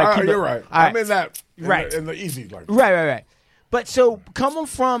right. We gotta keep. You're right. I'm in that. Right. In the easy like. Right. But so coming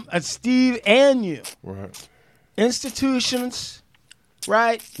from Steve and you, right, institutions,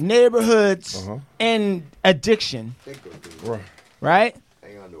 right, neighborhoods, and addiction, right.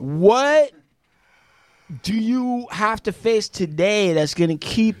 What do you have to face today that's going to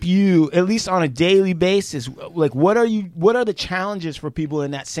keep you, at least on a daily basis? Like, what are the challenges for people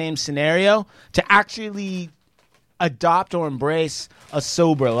in that same scenario to actually adopt or embrace a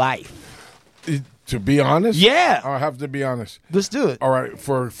sober life? To be honest? Yeah. I have to be honest. Let's do it. All right.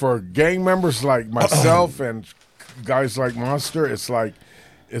 For gang members like myself and guys like Monster, it's like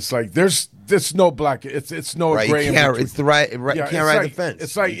there's no black. It's no gray. You can't, it's the right. You can't ride the fence.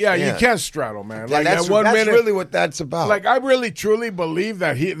 It's like you can't straddle, man. Yeah, like that's really what that's about. Like I really truly believe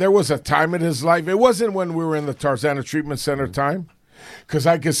that there was a time in his life. It wasn't when we were in the Tarzana Treatment Center time. Because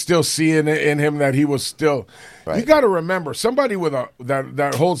I could still see in him that he was still. Right. You got to remember, somebody with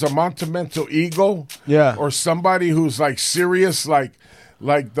that holds a monumental ego, or somebody who's like serious, like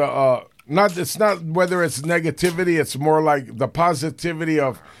the not. It's not whether it's negativity. It's more like the positivity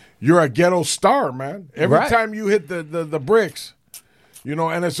of you're a ghetto star, man. Every time you hit the bricks,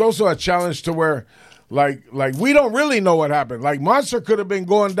 and it's also a challenge to where. Like we don't really know what happened. Like Monster could have been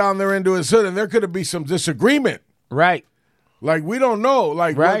going down there into his hood, and there could have been some disagreement. Right. Like, we don't know,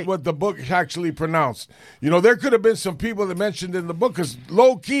 what the book actually pronounced. There could have been some people that mentioned in the book, because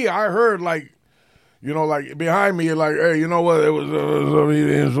low-key, I heard, You know, like behind me, you're like, hey, you know what? It was,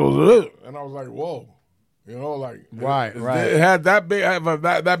 and I was like, whoa. You know, like Right. It had that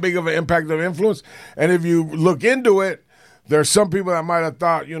big of an impact of influence. And if you look into it, there's some people that might have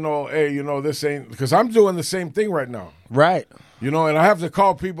thought, you know, hey, you know, this ain't, because I'm doing the same thing right now. Right. You know, and I have to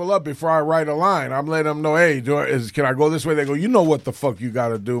call people up before I write a line. I'm letting them know, hey, can I go this way? They go, you know what the fuck you got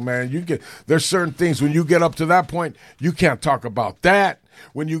to do, man. There's certain things when you get up to that point, you can't talk about that.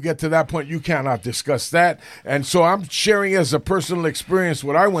 When you get to that point, you cannot discuss that. And so I'm sharing as a personal experience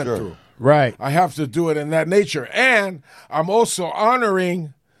what I went through. Right. I have to do it in that nature. And I'm also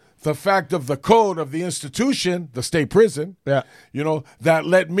honoring the fact of the code of the institution, the state prison, you know, that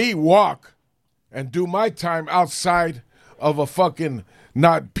let me walk and do my time outside of a fucking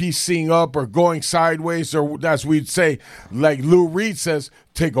not piecing up or going sideways, or as we'd say, like Lou Reed says,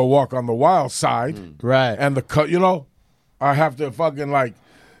 take a walk on the wild side. Right. And you know, I have to fucking like,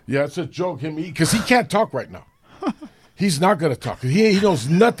 yeah, it's a joke, because he can't talk right now. He's not going to talk. He knows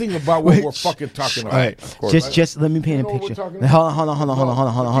nothing about what we're fucking talking about. Right. Just let me paint a picture. Hold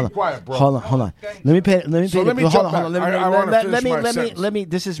on. Be quiet, bro. Hold on. Let me paint. Hold on. Let me.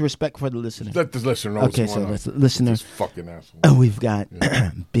 This is respect for the listener. Let the listener know. Okay, so listener. This fucking asshole. We've got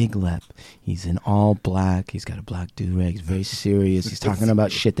Big Lep. He's in all black. He's got a black do-rag. He's very serious. He's talking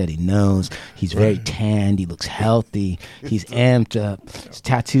about shit that he knows. He's very tanned. He looks healthy. He's amped up. His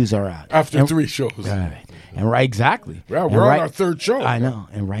tattoos are out. After 3 shows. All right. And exactly. Yeah, we're on our 3rd show. I know.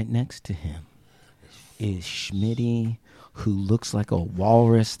 And right next to him is Schmitty, who looks like a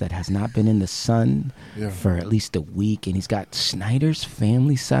walrus that has not been in the sun for at least a week. And he's got Snyder's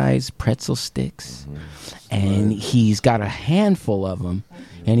family-sized pretzel sticks. And he's got a handful of them.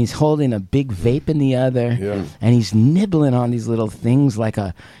 And he's holding a big vape in the other. Yeah. And he's nibbling on these little things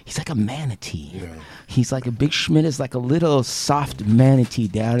he's like a manatee. Yeah. He's like a Big Schmidt is like a little soft manatee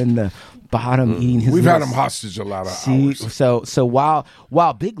down in the bottom eating his. We've had him hostage a lot of hours. So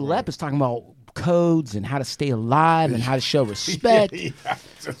while Big Lep is talking about codes and how to stay alive and how to show respect, fucking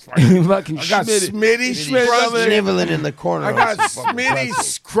I got Smitty nibbling in the corner. I got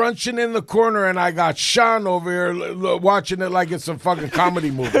Smitty crunching in the corner, and I got Sean over here watching it like it's a fucking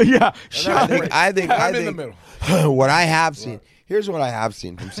comedy movie. Yeah, I think I'm in the middle. What I have seen. Here's what I have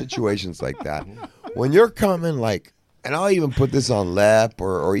seen from situations like that. When you're coming like. And I'll even put this on Lep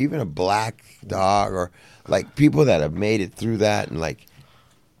or even a Black Dog or like people that have made it through that and like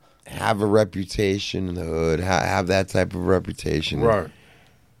have a reputation in the hood, have that type of reputation. Right.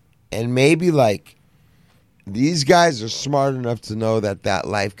 And maybe like these guys are smart enough to know that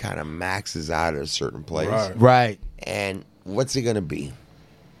life kind of maxes out at a certain place. Right. And what's it going to be?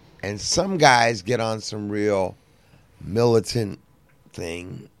 And some guys get on some real militant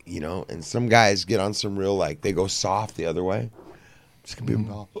thing. You know, and some guys get on some real, like, they go soft the other way. It's going to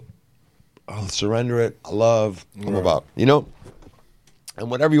be, I'll surrender it. I love, I'm about, you know, and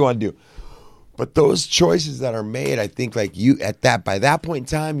whatever you want to do. But those choices that are made, I think, like, by that point in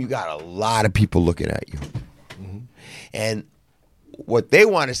time, you got a lot of people looking at you. And what they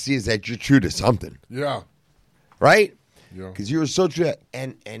want to see is that you're true to something. Yeah. Right? Yeah. Because you were so true.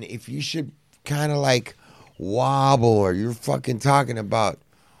 And if you should kind of, like, wobble or you're fucking talking about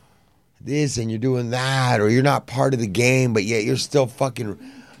this and you're doing that, or you're not part of the game, but yet you're still fucking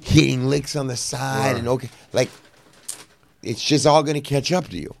hitting licks on the side and like it's just all going to catch up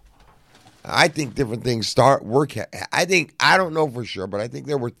to you. I think different things I don't know for sure, but I think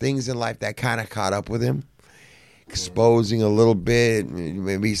there were things in life that kind of caught up with him, exposing a little bit,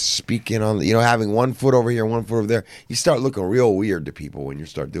 maybe speaking on, you know, having 1 foot over here, 1 foot over there. You start looking real weird to people when you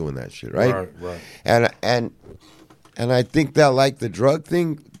start doing that shit, right? Right. And I think that like the drug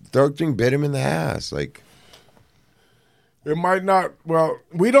thing bit him in the ass. Like, it might not. Well,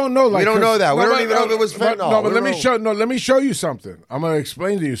 we don't know. Like, we don't know that. We don't even know if it was fentanyl. But let me show you something. I'm gonna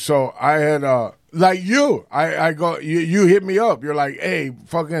explain to you. So I had like you. I go. You hit me up. You're like, hey,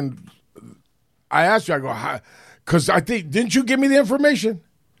 fucking. I asked you. I go, hi, because I think didn't you give me the information?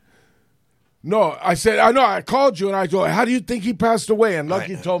 No, I said I know. I called you and I go, how do you think he passed away? And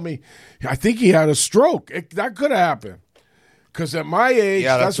Lucky told me, I think he had a stroke. That could have happened. Because at my age,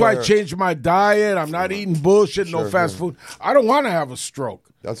 that's why I changed my diet. I'm not eating bullshit, no fast food. I don't want to have a stroke.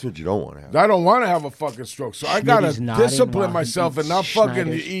 That's what you don't want to have. I don't want to have a fucking stroke. So I got to discipline myself and not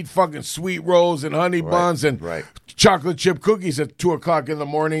fucking eat fucking sweet rolls and honey buns and chocolate chip cookies at 2 o'clock in the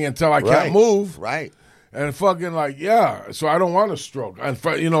morning until I can't move. Right. And fucking like, so I don't want a stroke. And,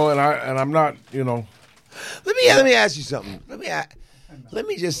 you know, and I'm not, you know. Let me ask you something. Let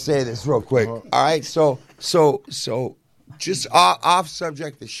me just say this real quick. All right, so just off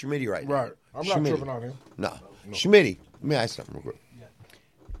subject to Schmitty right now. Right. I'm not tripping on him. No. Schmitty, let me ask you something real quick.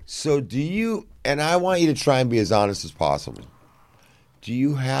 So do you, and I want you to try and be as honest as possible. Do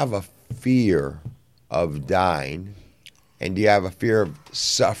you have a fear of dying? And do you have a fear of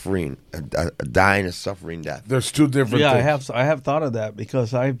suffering, dying a suffering death? There's two different things. I have thought of that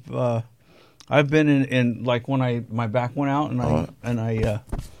because I've been in like when my back went out and I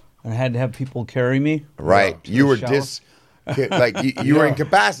had to have people carry me. Right. You were you were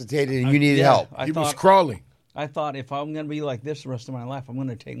incapacitated and you needed help. He was crawling. I thought if I'm going to be like this the rest of my life, I'm going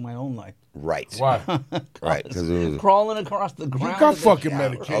to take my own life. Right. Why? Right. Crawling across the ground. You got fucking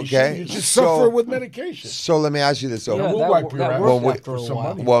medication. Okay. You just suffer with medication. So let me ask you this. So we'll wipe your ass after a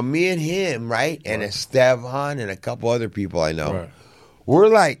while. Well, me and him, right, and Esteban and a couple other people I know, we're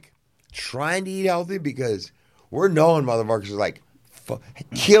like trying to eat healthy because we're knowing motherfuckers are like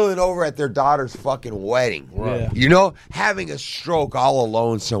killing over at their daughter's fucking wedding. Right. You know, having a stroke all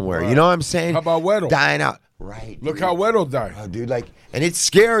alone somewhere. Right. You know what I'm saying? How about Weddle? Dying out. Right. Look how Weddle died. Oh, dude, and it's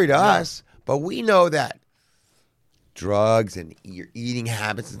scary to us, but we know that drugs and your eating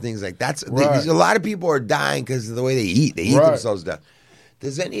habits and things like that. A lot of people are dying because of the way they eat. They eat themselves down. Do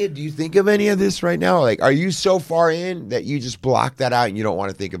you think of any of this right now? Like, are you so far in that you just block that out and you don't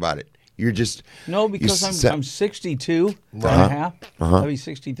want to think about it? You're just no, because I'm 62 and a half. I'll be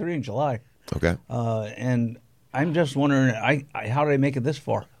 63 in July. Okay. And I'm just wondering, how did I make it this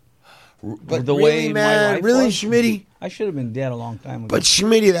far? But the way my life was, Schmitty? I should have been dead a long time ago. But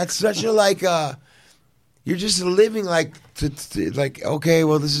Schmitty, that's such a you're just living okay,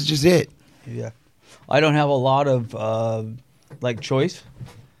 well, this is just it. Yeah, I don't have a lot of choice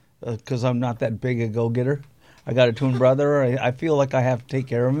because I'm not that big a go-getter. I got a twin brother. I feel like I have to take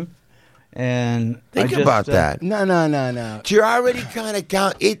care of him. And think about that. No. You're already kind of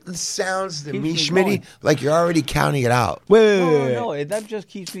count. It sounds to me, Schmitty, like you're already counting it out. Wait. No, that just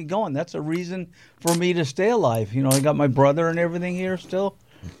keeps me going. That's a reason for me to stay alive. You know, I got my brother and everything here still,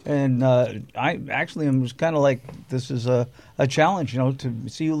 and I'm just kind of like this is a challenge. You know, to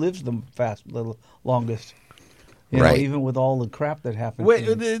see who lives the longest. You know, even with all the crap that happens. Wait,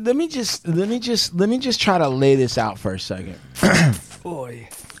 let me just try to lay this out for a second. Boy.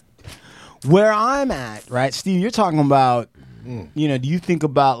 Where I'm at, right, Steve, you're talking about, do you think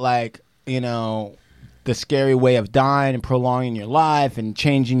about the scary way of dying and prolonging your life and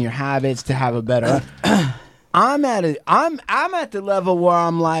changing your habits to have a better I'm at the level where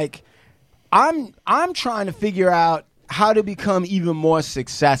I'm like, I'm trying to figure out how to become even more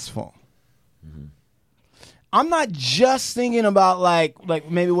successful. Mm-hmm. I'm not just thinking about like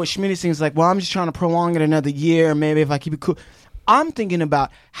maybe what Schmitty thinks well, I'm just trying to prolong it another year, maybe if I keep it cool. I'm thinking about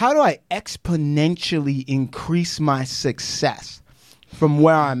how do I exponentially increase my success from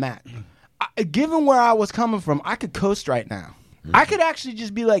where I'm at. Given where I was coming from, I could coast right now. Mm-hmm. I could actually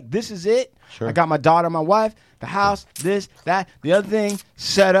just be like, this is it. Sure. I got my daughter, my wife, the house, this, that, the other thing,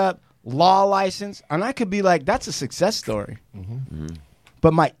 set up, law license. And I could be like, that's a success story. Mm-hmm. Mm-hmm.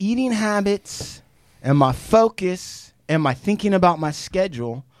 But my eating habits and my focus and my thinking about my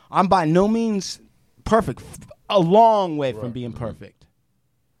schedule, I'm by no means perfect. A long way from being perfect.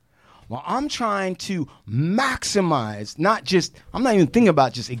 Well, I'm trying to maximize, I'm not even thinking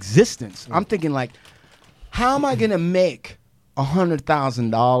about just existence. I'm thinking how am I going to make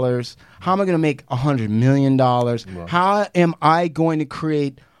 $100,000? How am I going to make $100 million? Right. How am I going to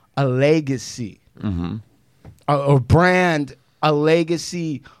create a legacy, a brand, a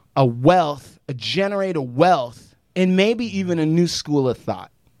legacy, a wealth, generate a wealth, and maybe even a new school of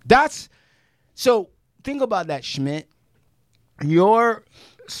thought? So think about that, Schmidt. You're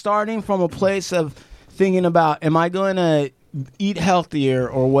starting from a place of thinking about, am I going to eat healthier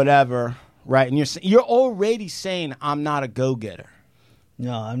or whatever, right? And you're already saying, I'm not a go-getter.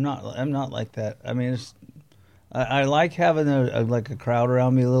 No, I'm not like that. I mean, I like having a crowd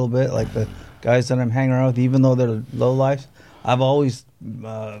around me a little bit, like the guys that I'm hanging around with, even though they're low life. I've always,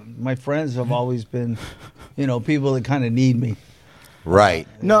 my friends have always been, people that kind of need me. Right.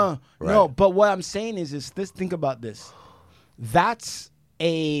 No, but what I'm saying is this. Think about this. That's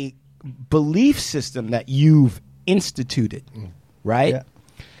a belief system that you've instituted, right? Yeah.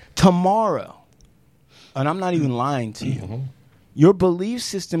 Tomorrow, and I'm not even lying to you, your belief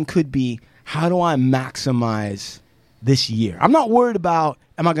system could be, how do I maximize this year? I'm not worried about,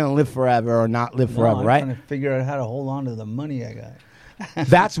 am I going to live forever or not live forever, right? I'm trying to figure out how to hold on to the money I got.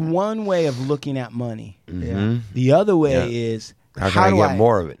 That's one way of looking at money. Yeah. The other way is, how can I get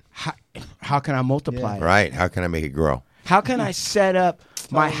more of it? How can I multiply it? Right. How can I make it grow? How can I set up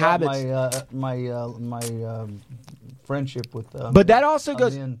my habits? My friendship with. But that also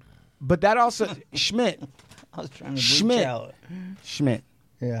goes. But that also Schmidt. I was trying to reach out. Schmidt.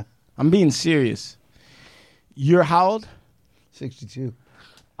 Yeah. I'm being serious. You're how old? 62.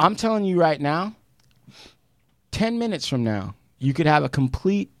 I'm telling you right now, 10 minutes from now, you could have a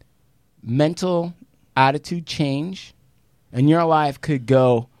complete mental attitude change, and your life could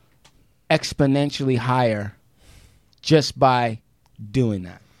go exponentially higher just by doing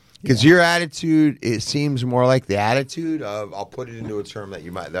that. Because your attitude, it seems more like the attitude of, I'll put it into a term that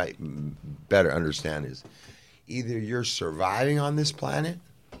you might better understand, is either you're surviving on this planet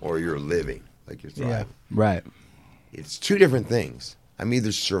or you're living, like you're thriving. Yeah. Right. It's two different things. I'm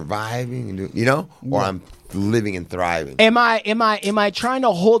either surviving, or I'm living and thriving. Am I trying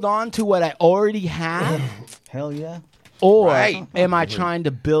to hold on to what I already have? Hell yeah. Or am I trying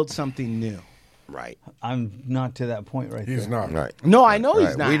to build something new? Right. I'm not to that point right He's there. not. Right. No, I know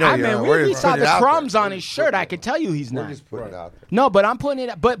he's not. We know I you're mean, not. we We're at just least saw putting the it out crumbs there. on his shirt. I could tell you he's We're not. just putting it out there. No, but I'm putting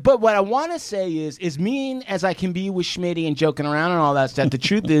it. But what I want to say is, as mean as I can be with Schmitty and joking around and all that stuff, the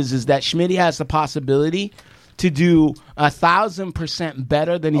truth is that Schmitty has the possibility to do 1,000%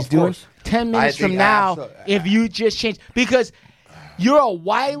 better than he's doing 10 minutes from now if you just change. Because you're a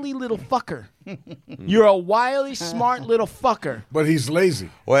wily little fucker. You're a wily, smart little fucker. But he's lazy.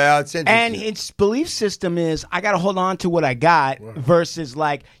 Well, it's interesting. And its belief system is, I got to hold on to what I got versus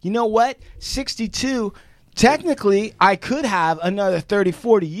like, you know what? 62, technically, I could have another 30,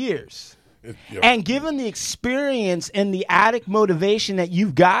 40 years. And given the experience and the addict motivation that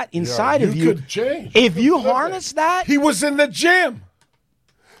you've got inside of you, could change. If you harness that. He was in the gym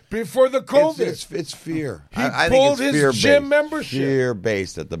before the COVID. It's fear. He I pulled think it's his fear-based. gym membership.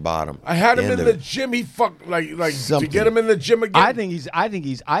 Fear-based at the bottom. I had him End in of the it. gym. He fucked like Something. to get him in the gym again. I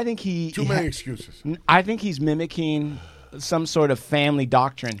think he Too many excuses. I think he's mimicking some sort of family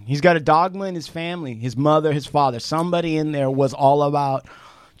doctrine. He's got a dogma in his family, his mother, his father. Somebody in there was all about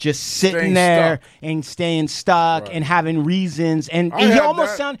just sitting Staying there stuck. and staying stuck and having reasons. And I he had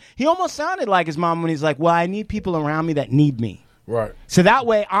almost that. sounded like his mom when he's like, "Well, I need people around me that need me." Right. So that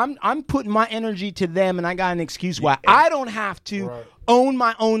way, I'm putting my energy to them, and I got an excuse why I don't have to own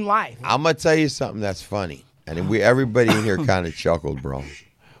my own life. I'm gonna tell you something that's funny, and everybody in here kind of chuckled, bro.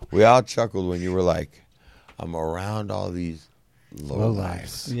 We all chuckled when you were like, "I'm around all these low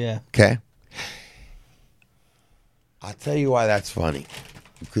lives." Yeah. Okay. I'll tell you why that's funny.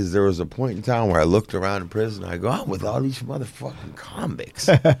 Because there was a point in time where I looked around in prison, and I go, I'm with all these motherfucking convicts.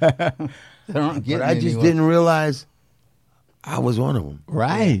 But I just didn't realize I was one of them.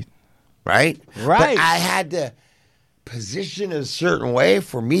 Right. Right? Right. But I had to position a certain way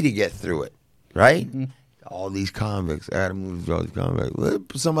for me to get through it. Right? Mm-hmm. All these convicts. I had to move through all these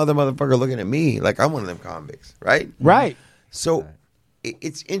convicts. Some other motherfucker looking at me like I'm one of them convicts. Right? Right. So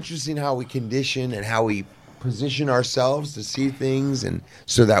it's interesting how we condition and how we position ourselves to see things and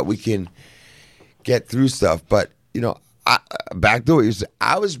so that we can get through stuff. But, back to what you said,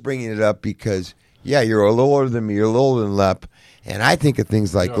 I was bringing it up because, you're a little older than me. You're a little older than Lep. And I think of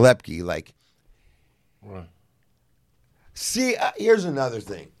things like Lepke, like, see, here's another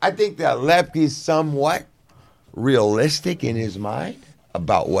thing. I think that Lepke's somewhat realistic in his mind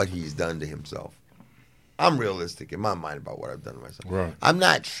about what he's done to himself. I'm realistic in my mind about what I've done to myself. Right. I'm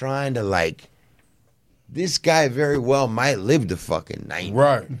not trying to, this guy very well might live to fucking 90.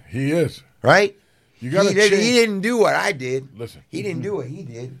 Right. He is. Right? You gotta he change. didn't do what I did. Listen. He didn't do what he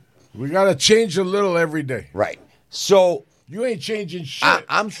did. We gotta change a little every day. Right. So you ain't changing shit.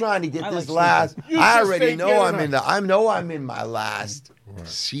 I'm trying to get this like last. You I just already ain't know getting I'm in my last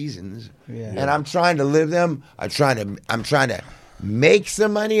seasons, Yeah. and I'm trying to live them. I'm trying to make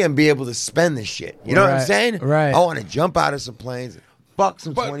some money and be able to spend this shit. You know what I'm Right. saying? Right. I want to jump out of some planes. Fuck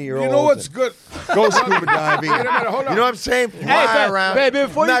some But 20-year-olds. you know what's good? Go scuba diving. Wait a minute, hold on. You know what I'm saying? Fly around.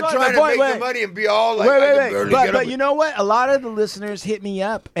 before I'm you not go, trying before- to make wait. the money and be all like, I can barely But, get but up. you know what? A lot of the listeners hit me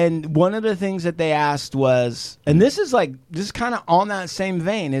up, and one of the things that they asked was, and this is kind of on that same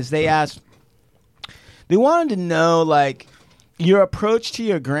vein, is they wanted to know your approach to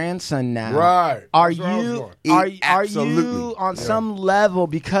your grandson now. Right. Are That's where I was you going. are Absolutely. you on some level,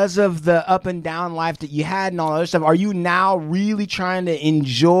 because of the up and down life that you had and all that other stuff, are you now really trying to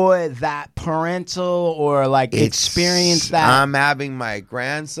enjoy that parental or experience that? I'm having my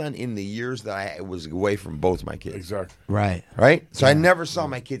grandson in the years that I was away from both my kids. Exactly. Right. Right? So I never saw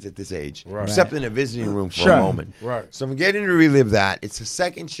my kids at this age, Right. except in a visiting room for Sure. a moment. Right. So I'm getting to relive that. It's a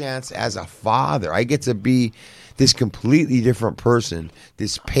second chance as a father. I get to be this completely different person,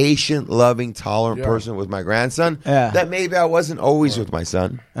 this patient, loving, tolerant person with my grandson that maybe I wasn't always with my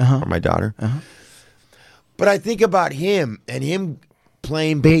son or my daughter. But I think about him and him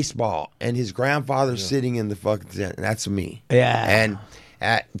playing baseball and his grandfather sitting in the fucking tent. And that's me. Yeah. And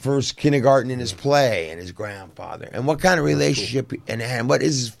at first kindergarten in his play and his grandfather. And what kind of relationship and what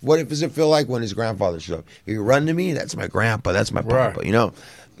does it feel like when his grandfather shows up? You run to me, that's my grandpa, that's my papa, Right. you know?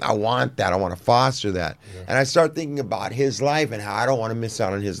 I want that. I want to foster that. Yeah. And I start thinking about his life and how I don't want to miss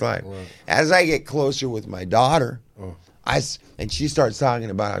out on his life. Right. As I get closer with my daughter, and she starts talking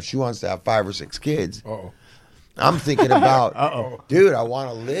about how she wants to have 5 or 6 kids. I'm thinking about, dude, I want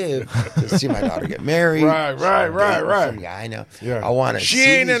to live to see my daughter get married. Right. Some guy I know. Yeah. I want to. She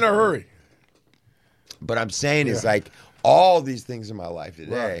ain't in a hurry. But I'm saying is like all these things in my life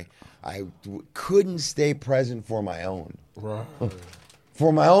today, I couldn't stay present for my own. Right.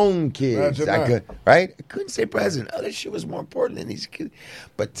 For my own kids, Imagine I couldn't stay present. Other shit was more important than these kids.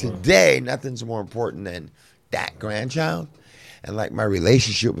 But today, nothing's more important than that grandchild. And like my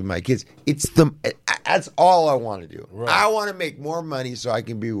relationship with my kids, that's all I want to do. Right. I want to make more money so I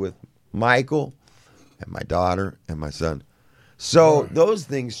can be with Michael and my daughter and my son. So those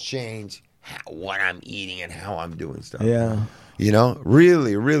things change what I'm eating and how I'm doing stuff. Yeah. You know,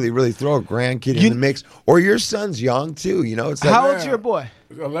 really, really, really throw a grandkid in the mix. Or your son's young too. You know, it's like, how old's your boy?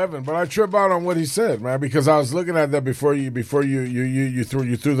 11. But I trip out on what he said, man, because I was looking at that before you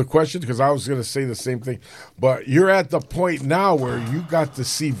threw the question, because I was going to say the same thing. But you're at the point now where you got to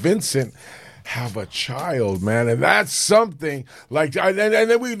see Vincent have a child, man, and that's something. Like, and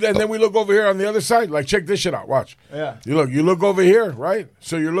then we look over here on the other side. Like, check this shit out. Watch. Yeah. You look over here, right?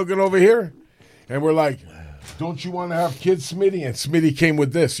 So you're looking over here, and we're like, don't you want to have kids, Smitty? And Smitty came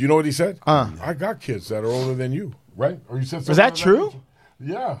with this. You know what he said? I got kids that are older than you, right? Or you said something. Was that true?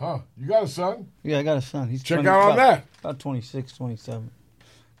 Yeah, huh? You got a son? Yeah, I got a son. He's check out on that. About 26, 27.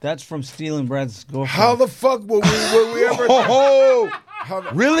 That's from stealing Brad's girlfriend. How the fuck will we ever?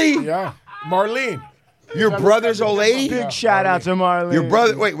 Really? Yeah, Marlene. Your brother's old lady? Big shout out to Marlene. Your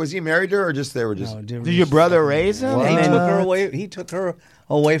brother? Wait, was he married to her or just they were just? No, did your brother raise him? He took her away. He took her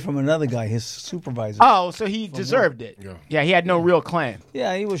away from another guy, his supervisor. Oh, so he deserved it. Yeah, he had no real claim.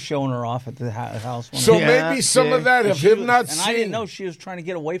 Yeah, he was showing her off at the house. So maybe some of that of him not seeing. I didn't know she was trying to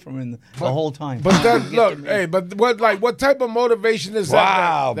get away from him the whole time. But that, look, hey, but what type of motivation is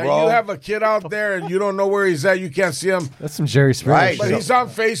that? That bro. You have a kid out there and you don't know where he's at. You can't see him. That's some Jerry Springer. Right. But shit. he's on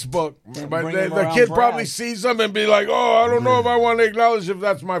Facebook. But bring him the around kid Brad. probably sees him and be like, "Oh, I don't know if I want to acknowledge if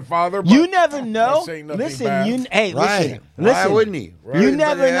that's my father." But You never know. saying nothing Listen, bad. Right. listen. Why wouldn't he? You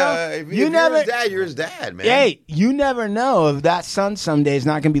never know. If you're his dad, you're his dad, man. Hey, you never know if that son someday is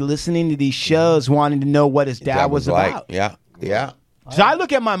not going to be listening to these shows, wanting to know what his dad was about. Yeah. So I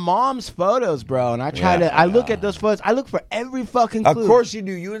look at my mom's photos, bro, and I look at those photos. I look for every fucking clue. Of course you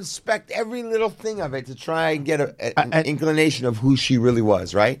do. You inspect every little thing of it to try and get an inclination of who she really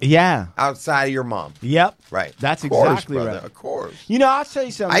was, right? Yeah. Outside of your mom. Yep. Right. That's Of course, exactly brother, right. Of course. You know, I'll tell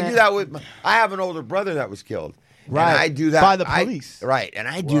you something. I do that with I have an older brother that was killed. Right. And I do that by the police. Right. And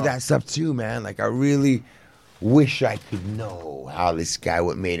I do that stuff too, man. Like I really wish I could know how this guy,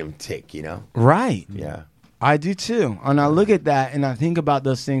 what made him tick, you know? Right. Yeah. I do too. And I look at that and I think about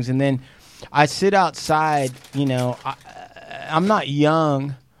those things, and then I sit outside. You know, I'm not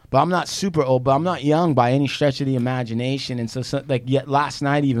young, but I'm not super old, but I'm not young by any stretch of the imagination. And so like yet last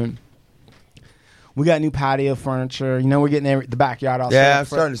night even, we got new patio furniture. You know, we're getting the backyard all set. Yeah, I'm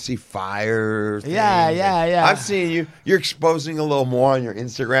starting to see fire. Yeah. I'm seeing you. You're exposing a little more on your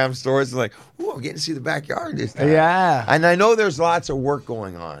Instagram stories. Like, ooh, I'm getting to see the backyard this time. Yeah. And I know there's lots of work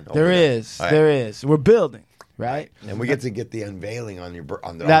going on. There is. We're building. Right, and we get to get the unveiling on your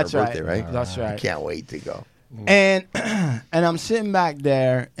That's birthday, right? That's right. I can't wait to go. And I'm sitting back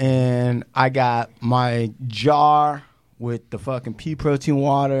there, and I got my jar with the fucking pea protein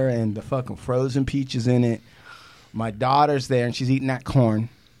water and the fucking frozen peaches in it. My daughter's there, and she's eating that corn.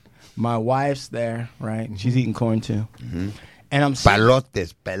 My wife's there, right? And she's eating corn too. Mm-hmm. And I'm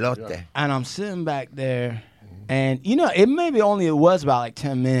pelote. And I'm sitting back there, and you know, it was about like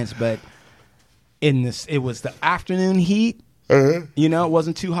 10 minutes, but. It was the afternoon heat. Uh-huh. You know, it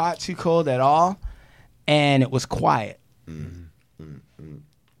wasn't too hot, too cold at all, and it was quiet. Mm-hmm.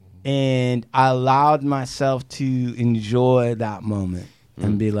 And I allowed myself to enjoy that moment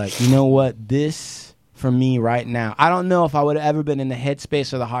and be like, you know what, this for me right now. I don't know if I would have ever been in the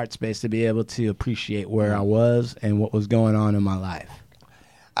headspace or the heart space to be able to appreciate where I was and what was going on in my life.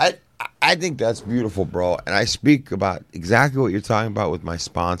 I think that's beautiful, bro. And I speak about exactly what you're talking about with my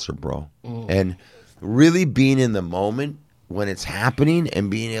sponsor, bro. And really being in the moment when it's happening and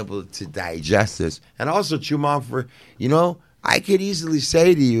being able to digest this. And also, Chumon, for, you know, I could easily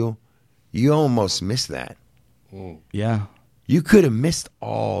say to you, you almost missed that. Yeah. You could have missed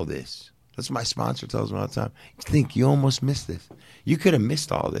all this. That's what my sponsor tells me all the time. You think you almost missed this. You could have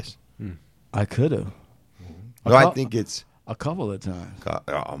missed all this. I could have. No, I think it's... A couple of times.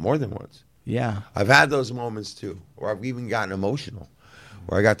 More than once. Yeah. I've had those moments too, where I've even gotten emotional,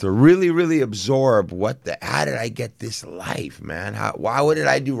 where I got to really, really absorb how did I get this life, man? What did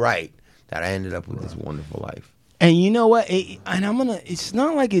I do right that I ended up with this wonderful life? And you know what? It's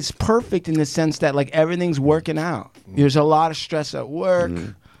not like it's perfect in the sense that like everything's working out. There's a lot of stress at work.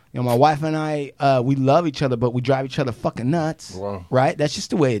 You know, my wife and I, we love each other, but we drive each other fucking nuts. Wow. Right? That's just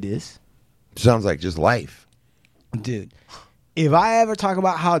the way it is. Sounds like just life. Dude, if I ever talk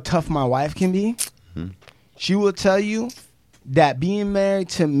about how tough my wife can be, she will tell you that being married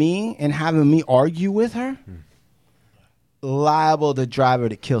to me and having me argue with her, liable to drive her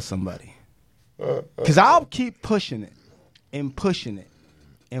to kill somebody. Because I'll keep pushing it and pushing it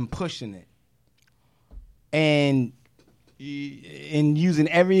and pushing it. And using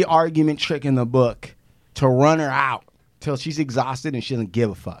every argument trick in the book to run her out till she's exhausted and she doesn't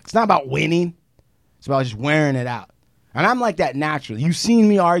give a fuck. It's not about winning. It's about just wearing it out. And I'm like that naturally. You've seen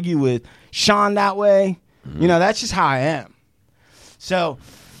me argue with Sean that way. You know, that's just how I am. So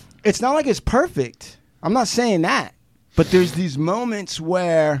it's not like it's perfect. I'm not saying that. But there's these moments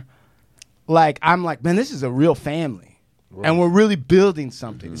where, like, I'm like, man, this is a real family. Right. And we're really building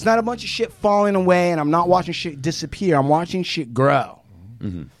something. It's not a bunch of shit falling away and I'm not watching shit disappear. I'm watching shit grow.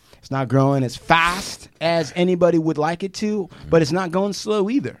 It's not growing as fast as anybody would like it to, but it's not going slow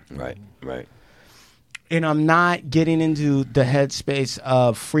either. Right. And I'm not getting into the headspace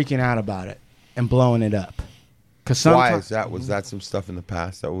of freaking out about it and blowing it up. Why is that? Was that some stuff in the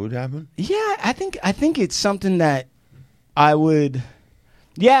past that would happen? Yeah, I think it's something that I would.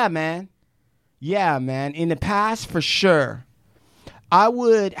 Yeah, man. In the past, for sure, I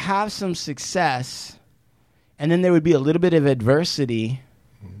would have some success, and then there would be a little bit of adversity,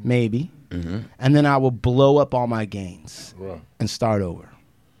 maybe, and then I will blow up all my gains and start over.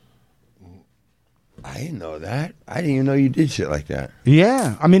 I didn't know that. I didn't even know you did shit like that.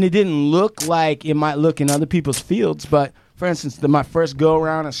 Yeah. I mean, it didn't look like it might look in other people's fields, but for instance, my first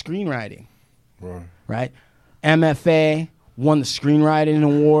go-around of screenwriting, right? MFA, won the screenwriting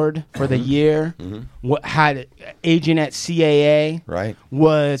award for the year, had an agent at CAA,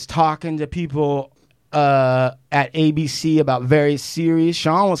 was talking to people at ABC about various series.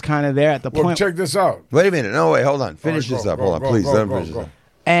 Sean was kind of there at the point. Check this out. Wait a minute. No, wait, hold on. Finish this up. Hold on, please. Let him finish this up.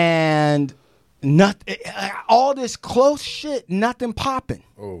 And nothing, all this close shit, nothing popping.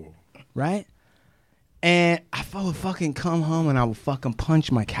 Right? And I would fucking come home and I would fucking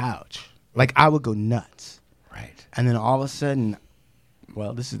punch my couch. Like, I would go nuts. Right. And then all of a sudden,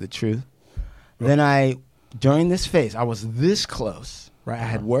 well, this is the truth. Then during this phase, I was this close, right? I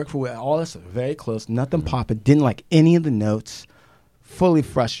had worked for all this, very close, nothing popping, didn't like any of the notes, fully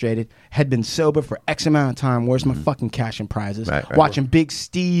frustrated, had been sober for X amount of time. Where's my fucking cash and prizes? Watching Big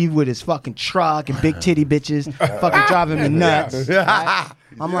Steve with his fucking truck and big titty bitches fucking driving me nuts. Right?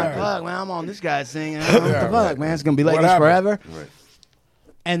 I'm like, fuck, man, I'm on this guy's thing. What the fuck, man? It's going to be like this forever.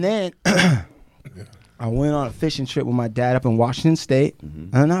 And then I went on a fishing trip with my dad up in Washington State.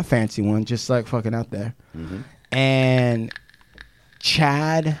 Not a fancy one, just like fucking out there. And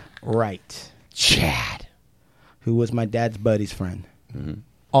Chad Wright, who was my dad's buddy's friend,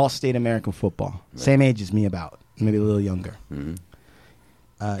 all-state American football, same age as me about, maybe a little younger.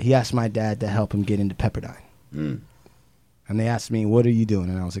 He asked my dad to help him get into Pepperdine. And they asked me, what are you doing?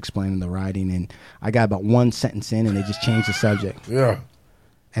 And I was explaining the writing, and I got about one sentence in, and they just changed the subject.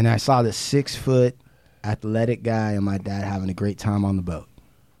 And I saw this 6-foot athletic guy and my dad having a great time on the boat.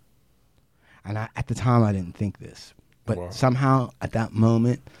 And at the time, I didn't think this. But somehow, at that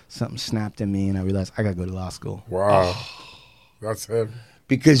moment, something snapped in me, and I realized I got to go to law school. That's heavy.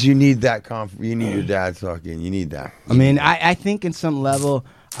 Because you need that you need your dad talking. You need that. I mean, I think in some level,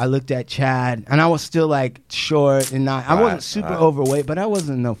 I looked at Chad, and I was still like short and I wasn't super overweight, but I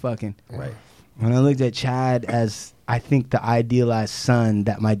wasn't no fucking. When I looked at Chad as, I think, the idealized son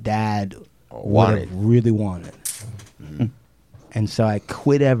that my dad really wanted. And so I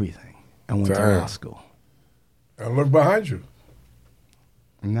quit everything and went to law school. And look behind you.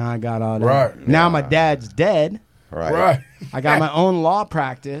 Now I got all that. Now my dad's dead. I got my own law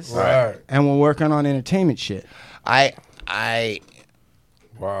practice. And we're working on entertainment shit.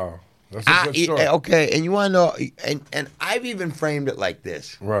 Wow. That's a good story. Okay, and you want to know, and I've even framed it like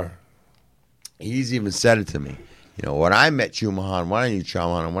this. He's even said it to me. You know, when I met Chumahan, when I knew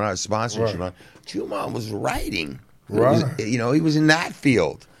Chumahan, and when I was sponsoring Chumahan, Chumahan was writing. He was in that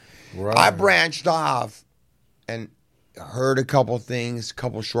field. I branched off and heard a couple things,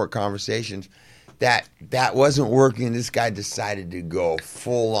 couple short conversations that wasn't working. This guy decided to go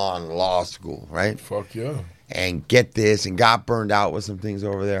full on law school, right? Fuck yeah. And get this, and got burned out with some things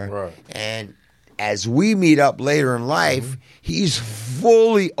over there. And as we meet up later in life, he's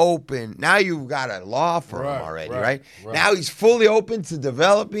fully open. Now you've got a law firm already, right? Now he's fully open to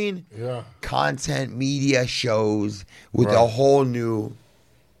developing content, media shows with a whole new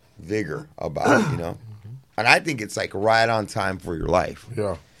vigor about it, you know? And I think it's like right on time for your life.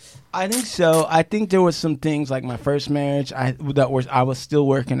 Yeah. I think so. I think there was some things like my first marriage I was still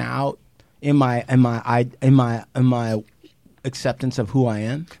working out in my acceptance of who I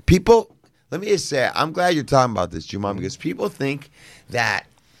am. People, let me just say, I'm glad you're talking about this, Juman, because people think that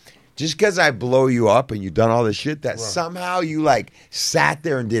just because I blow you up and you've done all this shit, that somehow you like sat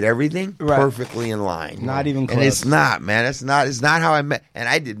there and did everything perfectly in line. Not even close. And it's not, man. It's not how I met. And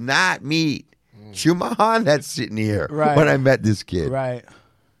I did not meet Chumahan that's sitting here when I met this kid. Right.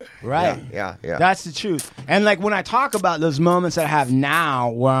 Right. Yeah. That's the truth. And like when I talk about those moments that I have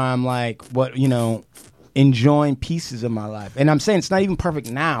now where I'm like, enjoying pieces of my life. And I'm saying it's not even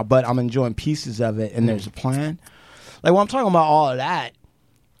perfect now, but I'm enjoying pieces of it and there's a plan. Like when I'm talking about all of that,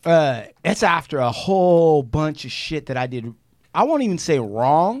 it's after a whole bunch of shit that I did. I won't even say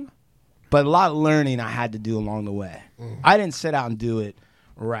wrong, but a lot of learning I had to do along the way. I didn't set out and do it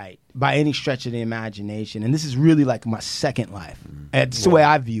right by any stretch of the imagination. And this is really like my second life. It's the way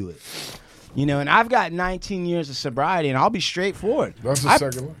I view it. You know, and I've got 19 years of sobriety, and I'll be straightforward. That's the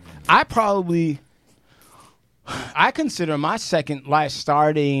second life. I consider my second life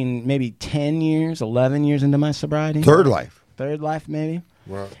starting maybe 10 years, 11 years into my sobriety. Third life, maybe.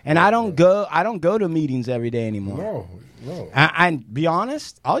 Right. And I don't go to meetings every day anymore. No. And be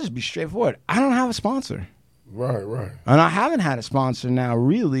honest, I'll just be straightforward. I don't have a sponsor. Right. And I haven't had a sponsor now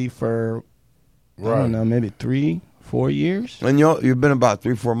really for, I don't know, maybe 3-4 years. And you've been about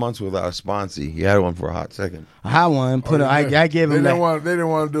 3-4 months without a sponsor. You had one for a hot second. I had one. I gave him. They didn't want to do the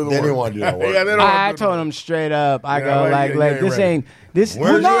work. They didn't want to do the work. I told him straight up. I go like this ready. Ain't this.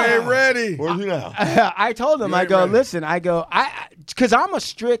 Where's well, you ain't ready? Where's you now? I told him. I go listen. I go because I'm a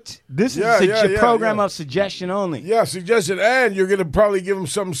strict. This is a program of suggestion only. Yeah, suggestion, and you're gonna probably give him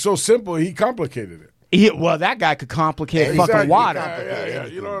something so simple he complicated it. Well, that guy could complicate fucking water. Yeah.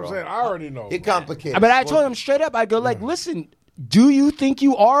 You know what I'm saying? I already know. It complicated. But I told him straight up. I go like, listen. Do you think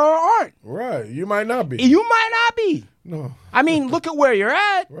you are or aren't? Right. You might not be. You might not be. No. I mean, look at where you're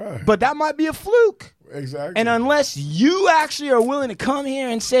at. Right. But that might be a fluke. Exactly. And unless you actually are willing to come here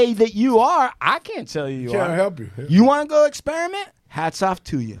and say that you are, I can't tell you you are. Can't help you. Yeah. You want to go experiment? Hats off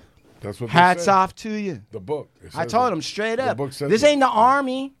to you. That's what Hats off to you. The book. I told him straight up. The book says this ain't the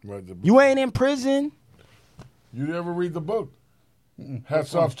army. Right, the book. You ain't in prison. You ever read the book?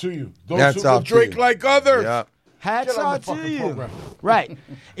 Hats off to you. Those Hats who off will drink to you. like others. Yeah. Hats Get on off the to fucking you. program. Right.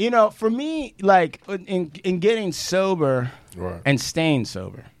 You know, for me, like in getting sober and staying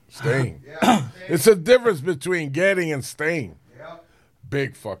sober. Staying. It's a difference between getting and staying.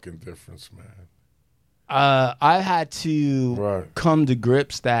 Big fucking difference, man. I had to come to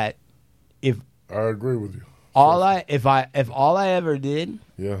grips that if I agree with you. if all I ever did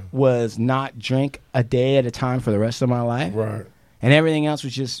was not drink a day at a time for the rest of my life, and everything else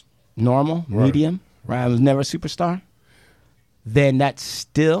was just normal, medium, I was never a superstar, then that's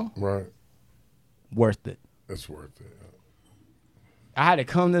still worth it. It's worth it. I had to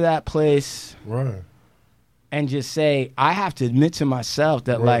come to that place and just say, I have to admit to myself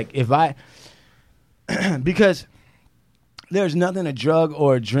that like if I because there's nothing a drug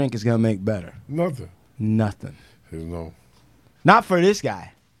or a drink is gonna make better. Nothing. No. Not for this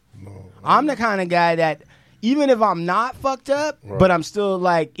guy. No. I'm the kind of guy that even if I'm not fucked up, but I'm still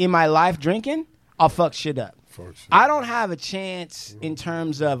like in my life drinking, I'll fuck shit up. I don't have a chance in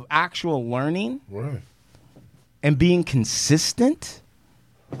terms of actual learning and being consistent.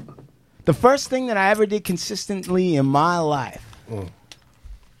 The first thing that I ever did consistently in my life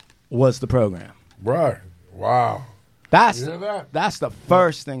was the program. Right. Wow. That's you hear that? That's the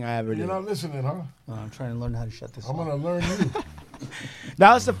first thing I ever did. You're not listening, huh? I'm trying to learn how to shut this off. I'm going to learn you.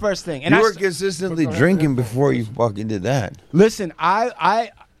 That was the first thing. And you were consistently drinking before you fucking did that. Listen, I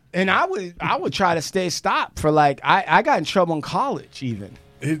would try to stay stopped for like I got in trouble in college even.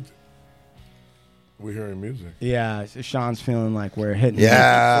 We're hearing music. Yeah, Sean's feeling like we're hitting.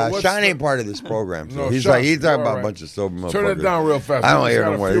 Yeah, Sean ain't part of this program, so he's talking about a bunch of sober motherfuckers. Turn it down real fast. I don't hear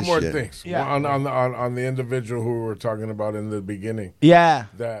no more of a this few more shit. things. Yeah. On the individual who we were talking about in the beginning. Yeah,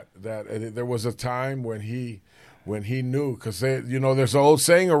 that there was a time when he knew, because there's an old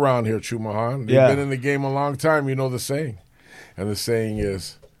saying around here, Chumahan. You've been in the game a long time. You know the saying, and the saying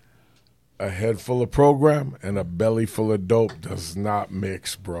is, a head full of program and a belly full of dope does not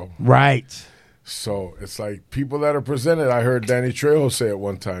mix, bro. Right. So it's like people that are presented. I heard Danny Trejo say it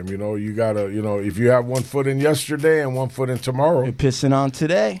one time. You gotta, if you have one foot in yesterday and one foot in tomorrow, You're pissing on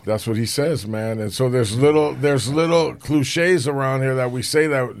today. that's what he says, man. And so there's little cliches around here that we say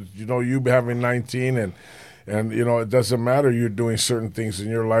that you having 19 and it doesn't matter. You're doing certain things in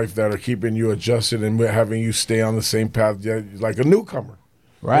your life that are keeping you adjusted and having you stay on the same path like a newcomer.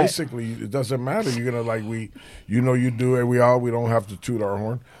 Right. Basically, it doesn't matter. You're gonna you do it. We don't have to toot our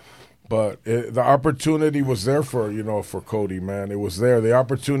horn. But the opportunity was there for Kody, man. It was there. The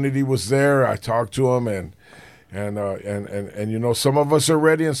opportunity was there. I talked to him, and some of us are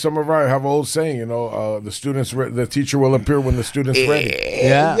ready, and some of us have an old saying, the teacher will appear when the student's ready.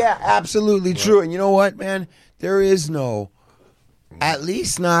 Yeah, absolutely true. And you know what, man? There is no, at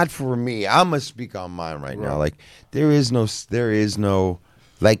least not for me. I'm gonna speak on mine right now. Like there is no,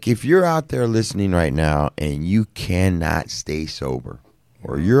 like if you're out there listening right now and you cannot stay sober.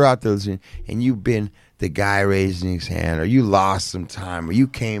 Or you're out there listening, and you've been the guy raising his hand, or you lost some time, or you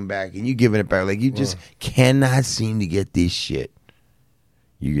came back and you giving it back. Like you just cannot seem to get this shit.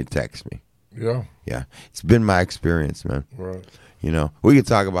 You can text me. Yeah. It's been my experience, man. Right. We could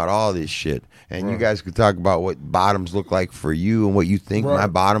talk about all this shit, and you guys could talk about what bottoms look like for you and what you think my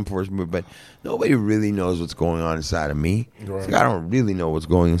bottom for is. But nobody really knows what's going on inside of me. Right. Like, I don't really know what's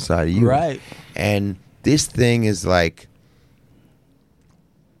going inside of you. Right. And this thing is like.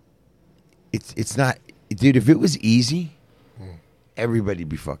 It's not, dude. If it was easy, everybody'd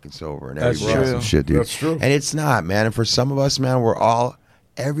be fucking sober and everybody some shit, dude. That's true. And it's not, man. And for some of us, man,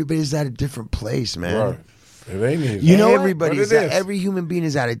 everybody's at a different place, man. Right. It ain't easy. Every human being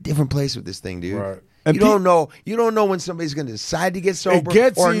is at a different place with this thing, dude. Right. You don't know when somebody's going to decide to get sober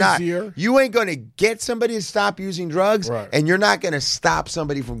or easier. not. You ain't going to get somebody to stop using drugs, right. and you're not going to stop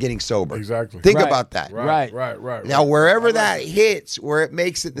somebody from getting sober. Exactly. Think about that. Right. Now, wherever that hits, where it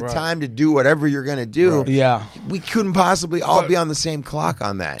makes it the time to do whatever you're going to do, we couldn't possibly all be on the same clock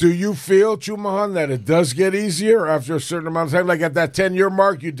on that. Do you feel, Chumahan, that it does get easier after a certain amount of time? Like at that 10-year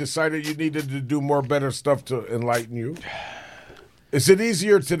mark, you decided you needed to do more better stuff to enlighten you? Is it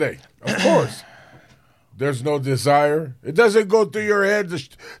easier today? Of course. There's no desire. It doesn't go through your head to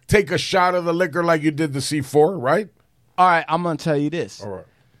take a shot of the liquor like you did the C4, right? All right, I'm going to tell you this. All right.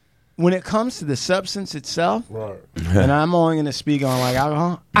 When it comes to the substance itself, right, and I'm only going to speak on like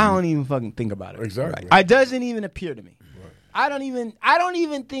alcohol, I don't even fucking think about it. Exactly. It doesn't even appear to me. Right. I don't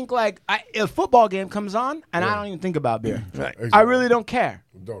even think like a football game comes on and I don't even think about beer. Right. Exactly. I really don't care.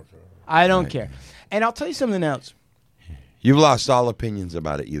 I don't care. And I'll tell you something else. You've lost all opinions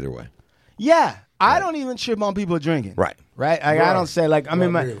about it either way. Yeah. I don't even trip on people drinking. Right. I don't say like, I'm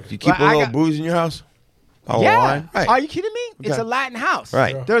in my... Do you keep a little booze in your house? Yeah. Right. Are you kidding me? Okay. It's a Latin house.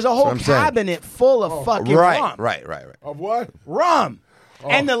 Right. Yeah. There's a whole cabinet full of fucking rum. Right. Of what? Rum.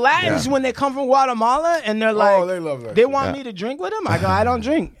 And the Latins, when they come from Guatemala, and they're like, they love that. They want me to drink with them. I go, I don't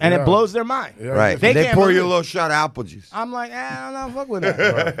drink, and it blows their mind. Yeah. Right. They pour you a little shot of apple juice. I'm like, I don't fuck with that.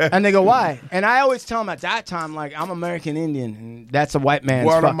 Right. And they go, why? And I always tell them at that time, like, I'm American Indian, and that's a white man's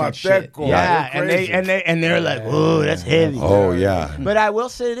fucking shit. Yeah, and they're like, whoa, that's heavy. Oh yeah. But I will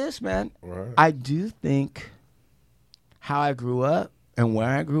say this, man. Right. I do think how I grew up and where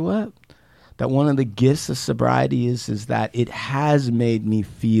I grew up, that one of the gifts of sobriety is that it has made me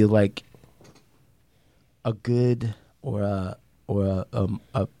feel like a good or a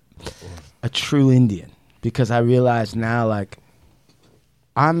true Indian, because I realize now, like,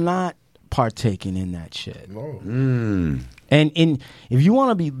 I'm not partaking in that shit. No. And if you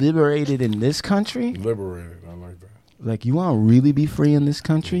want to be liberated in this country, I like that. Like, you want to really be free in this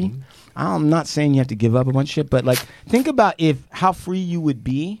country. Mm-hmm. I'm not saying you have to give up a bunch of shit, but like, think about how free you would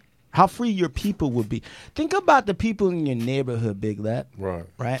be. How free your people would be. Think about the people in your neighborhood, Big Lep. Right.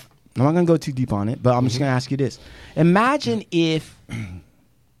 I'm not going to go too deep on it, but I'm just going to ask you this. Imagine if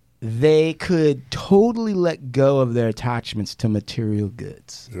they could totally let go of their attachments to material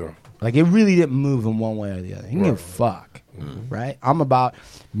goods. Yeah. Like, it really didn't move in one way or the other. You can give a fuck, right? I'm about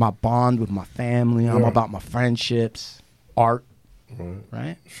my bond with my family. I'm about my friendships, art,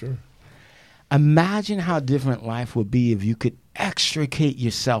 right? Sure. Imagine how different life would be if you could extricate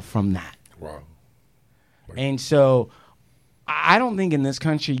yourself from that. Wow. And so I don't think in this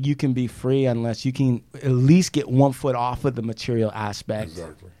country you can be free unless you can at least get 1 foot off of the material aspect.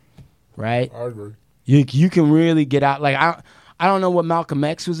 Exactly. Right? I agree. You can really get out. Like, I don't know what Malcolm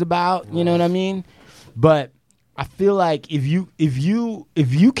X was about, you know what I mean? But I feel like if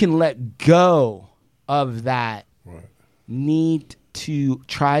you can let go of that need to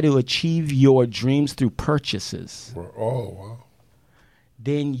try to achieve your dreams through purchases. Oh, wow.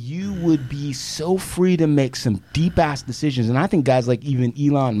 Then you would be so free to make some deep-ass decisions. And I think guys like even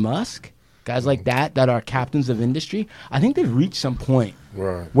Elon Musk, guys like that are captains of industry, I think they've reached some point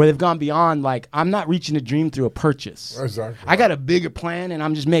Right. where they've gone beyond, like, I'm not reaching a dream through a purchase. Exactly. I got a bigger plan, and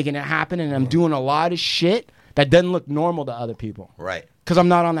I'm just making it happen, and I'm doing a lot of shit that doesn't look normal to other people. Right. Because I'm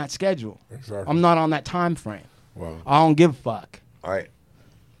not on that schedule. Exactly. I'm not on that time frame. Wow. I don't give a fuck. All right.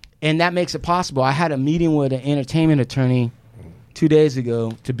 And that makes it possible. I had a meeting with an entertainment attorney 2 days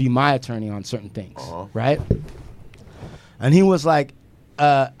ago to be my attorney on certain things, right? And he was like,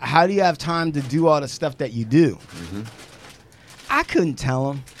 how do you have time to do all the stuff that you do? I couldn't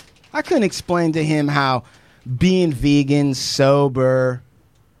tell him. I couldn't explain to him how being vegan, sober,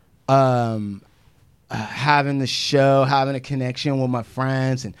 having the show, having a connection with my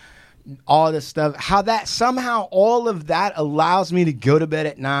friends, and all this stuff, how that somehow all of that allows me to go to bed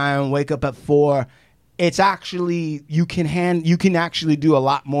at 9, wake up at 4. It's actually you can actually do a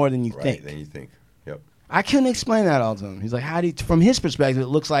lot more than you think. Than you think. Yep. I couldn't explain that all to him. He's like, how do you, from his perspective, it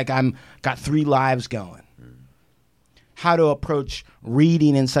looks like I'm got 3 lives going. How to approach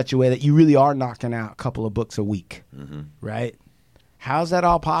reading in such a way that you really are knocking out a couple of books a week, right? How's that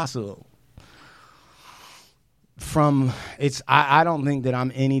all possible? I don't think that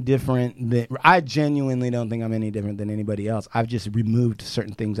I'm any different I genuinely don't think I'm any different than anybody else. I've just removed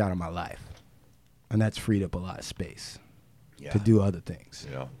certain things out of my life, and that's freed up a lot of space to do other things.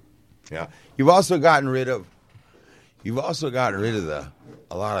 Yeah. You've also gotten rid of a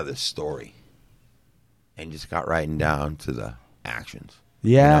lot of the story, and just got right down to the actions.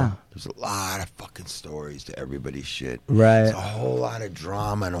 Yeah. You know, there's a lot of fucking stories to everybody's shit. Right. There's a whole lot of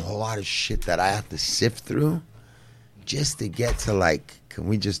drama and a whole lot of shit that I have to sift through just to get to, like, can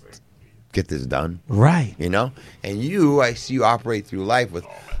we just get this done? Right. You know? And I see you operate through life with,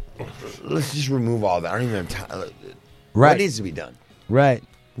 let's just remove all that. I don't even have time. Right. What needs to be done? Right.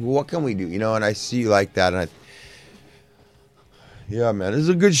 What can we do? You know, and I see you like that, and yeah, man, this is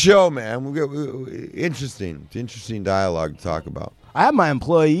a good show, man. Interesting dialogue to talk about. I have my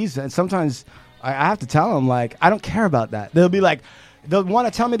employees, and sometimes I have to tell them, like, I don't care about that. They'll be like, they'll want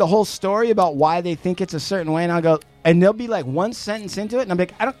to tell me the whole story about why they think it's a certain way, and I'll go, and they'll be like one sentence into it, and I'm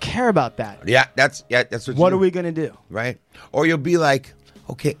like, I don't care about that. Yeah, that's what are we gonna do? Right? Or you'll be like,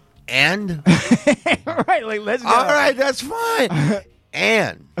 okay, and right, like, let's go. All right, that's fine.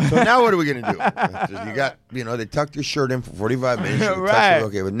 And so now what are we gonna do? You got, they tucked your shirt in for 45 minutes. Right.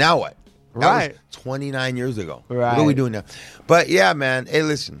 Okay, but now what? That was 29 years ago. Right. What are we doing now? But yeah, man. Hey,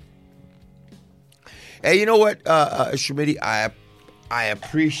 listen. Hey, you know what, Schmitty? I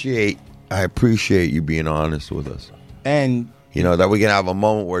appreciate you being honest with us, and that we can have a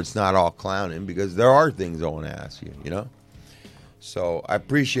moment where it's not all clowning, because there are things I want to ask you. So I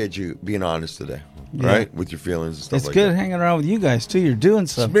appreciate you being honest today, right, with your feelings and stuff. It's like good that. hanging around with you guys too. You're doing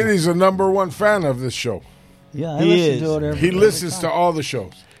something. Smitty's a #1 fan of this show. Yeah, I listen to it He listens to all the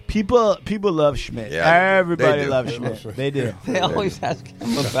shows. People love Schmidt. Yeah, everybody loves Schmidt. They do. They always ask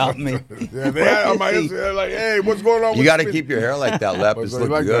him about me. Yeah, they on my Instagram, they're like, hey, what's going on? You got to keep your hair like that, Lep. It's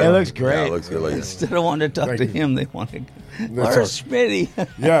looking good. It looks great. Yeah, it looks good like that. Instead of wanting to talk to him, they want to. Where's all. Schmitty?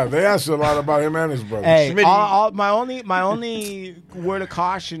 Yeah, they asked a lot about him and his brother. Hey, my only word of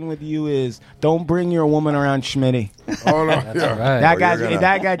caution with you is don't bring your woman around Schmitty. Oh no, yeah.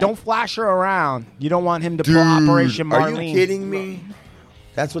 That guy, don't flash her around. You don't want him to pull Operation Marlene. Are you kidding me?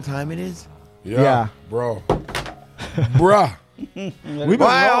 That's what time it is? Yeah. Bro. Bruh.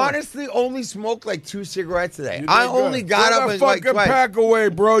 I honestly only smoked like 2 cigarettes today. I only got Throw up that and like fucking twice. pack away,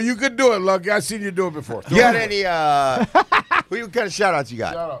 bro. You could do it, Lucky. I seen you do it before. You got any what kind of shout outs you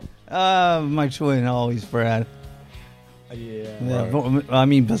got? Shout out. My twin always, Brad. Yeah. I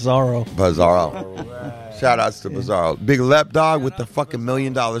mean Bizarro. Shout outs to Bizarro. Big Lep dog with the fucking $1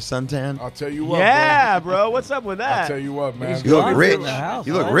 million suntan. I'll tell you what, bro. What's up with that? I'll tell you what, man. You look rich.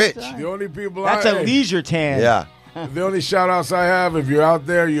 You look rich. The only people That's a leisure tan. Yeah. The only shout outs I have, if you're out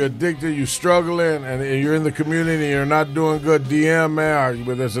there, you're addicted, you're struggling, and you're in the community and you're not doing good, DM, man.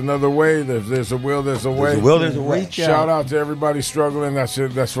 There's another way. There's a will, there's a way. There's a will, there's a way. Shout out to everybody struggling. That's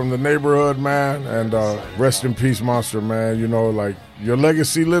it. That's from the neighborhood, man. And rest in peace, Monster, man. Your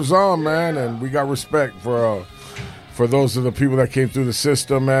legacy lives on, man, and we got respect for those of the people that came through the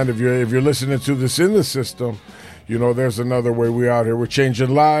system, man. If you're listening to this in the system, there's another way. We out here. We're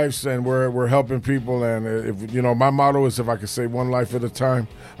changing lives, and we're helping people. And if my motto is, if I can save one life at a time,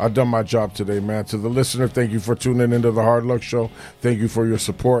 I've done my job today, man. To the listener, thank you for tuning into the Hard Luck Show. Thank you for your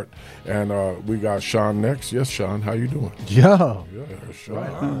support. And we got Sean next. Yes, Sean, how you doing? Yo. Yeah,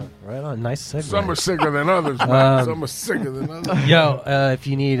 Sean. Right on. Nice segue. Some are sicker than others, man. Some are sicker than others. Yo, if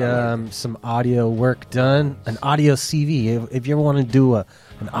you need some audio work done, an audio CV, if you ever want to do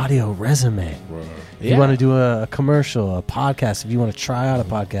an audio resume, if you want to do a commercial, a podcast, if you want to try out a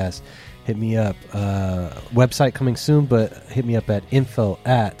podcast, hit me up. Website coming soon, but hit me up at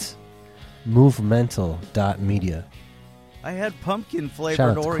info@movemental.media. I had pumpkin Shout flavored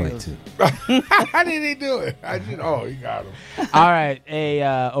out to Clay, Oreos. too. How did he do it? He got him. All right,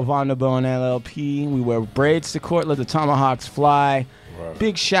 Ovando Bone LLP. We wear braids to court, let the tomahawks fly. Right.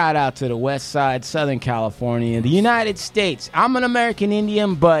 Big shout out to the West Side, Southern California, the United States. I'm an American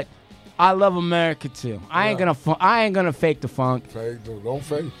Indian, but I love America too. I ain't gonna fake the funk. Don't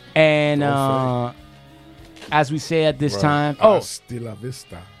fake. And as we say at this time, Hasta la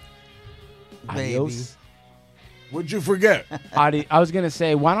vista. adios. What'd you forget? I was going to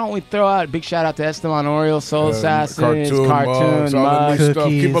say, why don't we throw out a big shout out to Esteban Oriole, Soul Assassins, Cartoon Mugs, all the new stuff.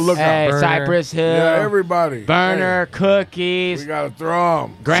 Keep a lookout. Hey, Burner. Cypress Hill. Yeah, everybody. Burner, Cookies. We got to throw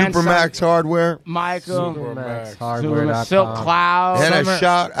them. Supermax Hardware. Michael. Supermax Hardware. Silk Cloud. And a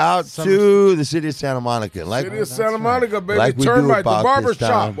shout out to the city of Santa Monica. City of Santa Monica, baby. Like we do Termite, the about barber this shop.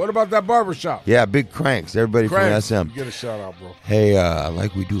 time. What about that barber shop? Yeah, big cranks. Everybody Cranks. from SM. Get a shout out, bro. Hey,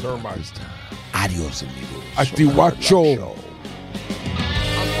 like we do about Termite. this time. Adios, amigos. Atihuacho. Show.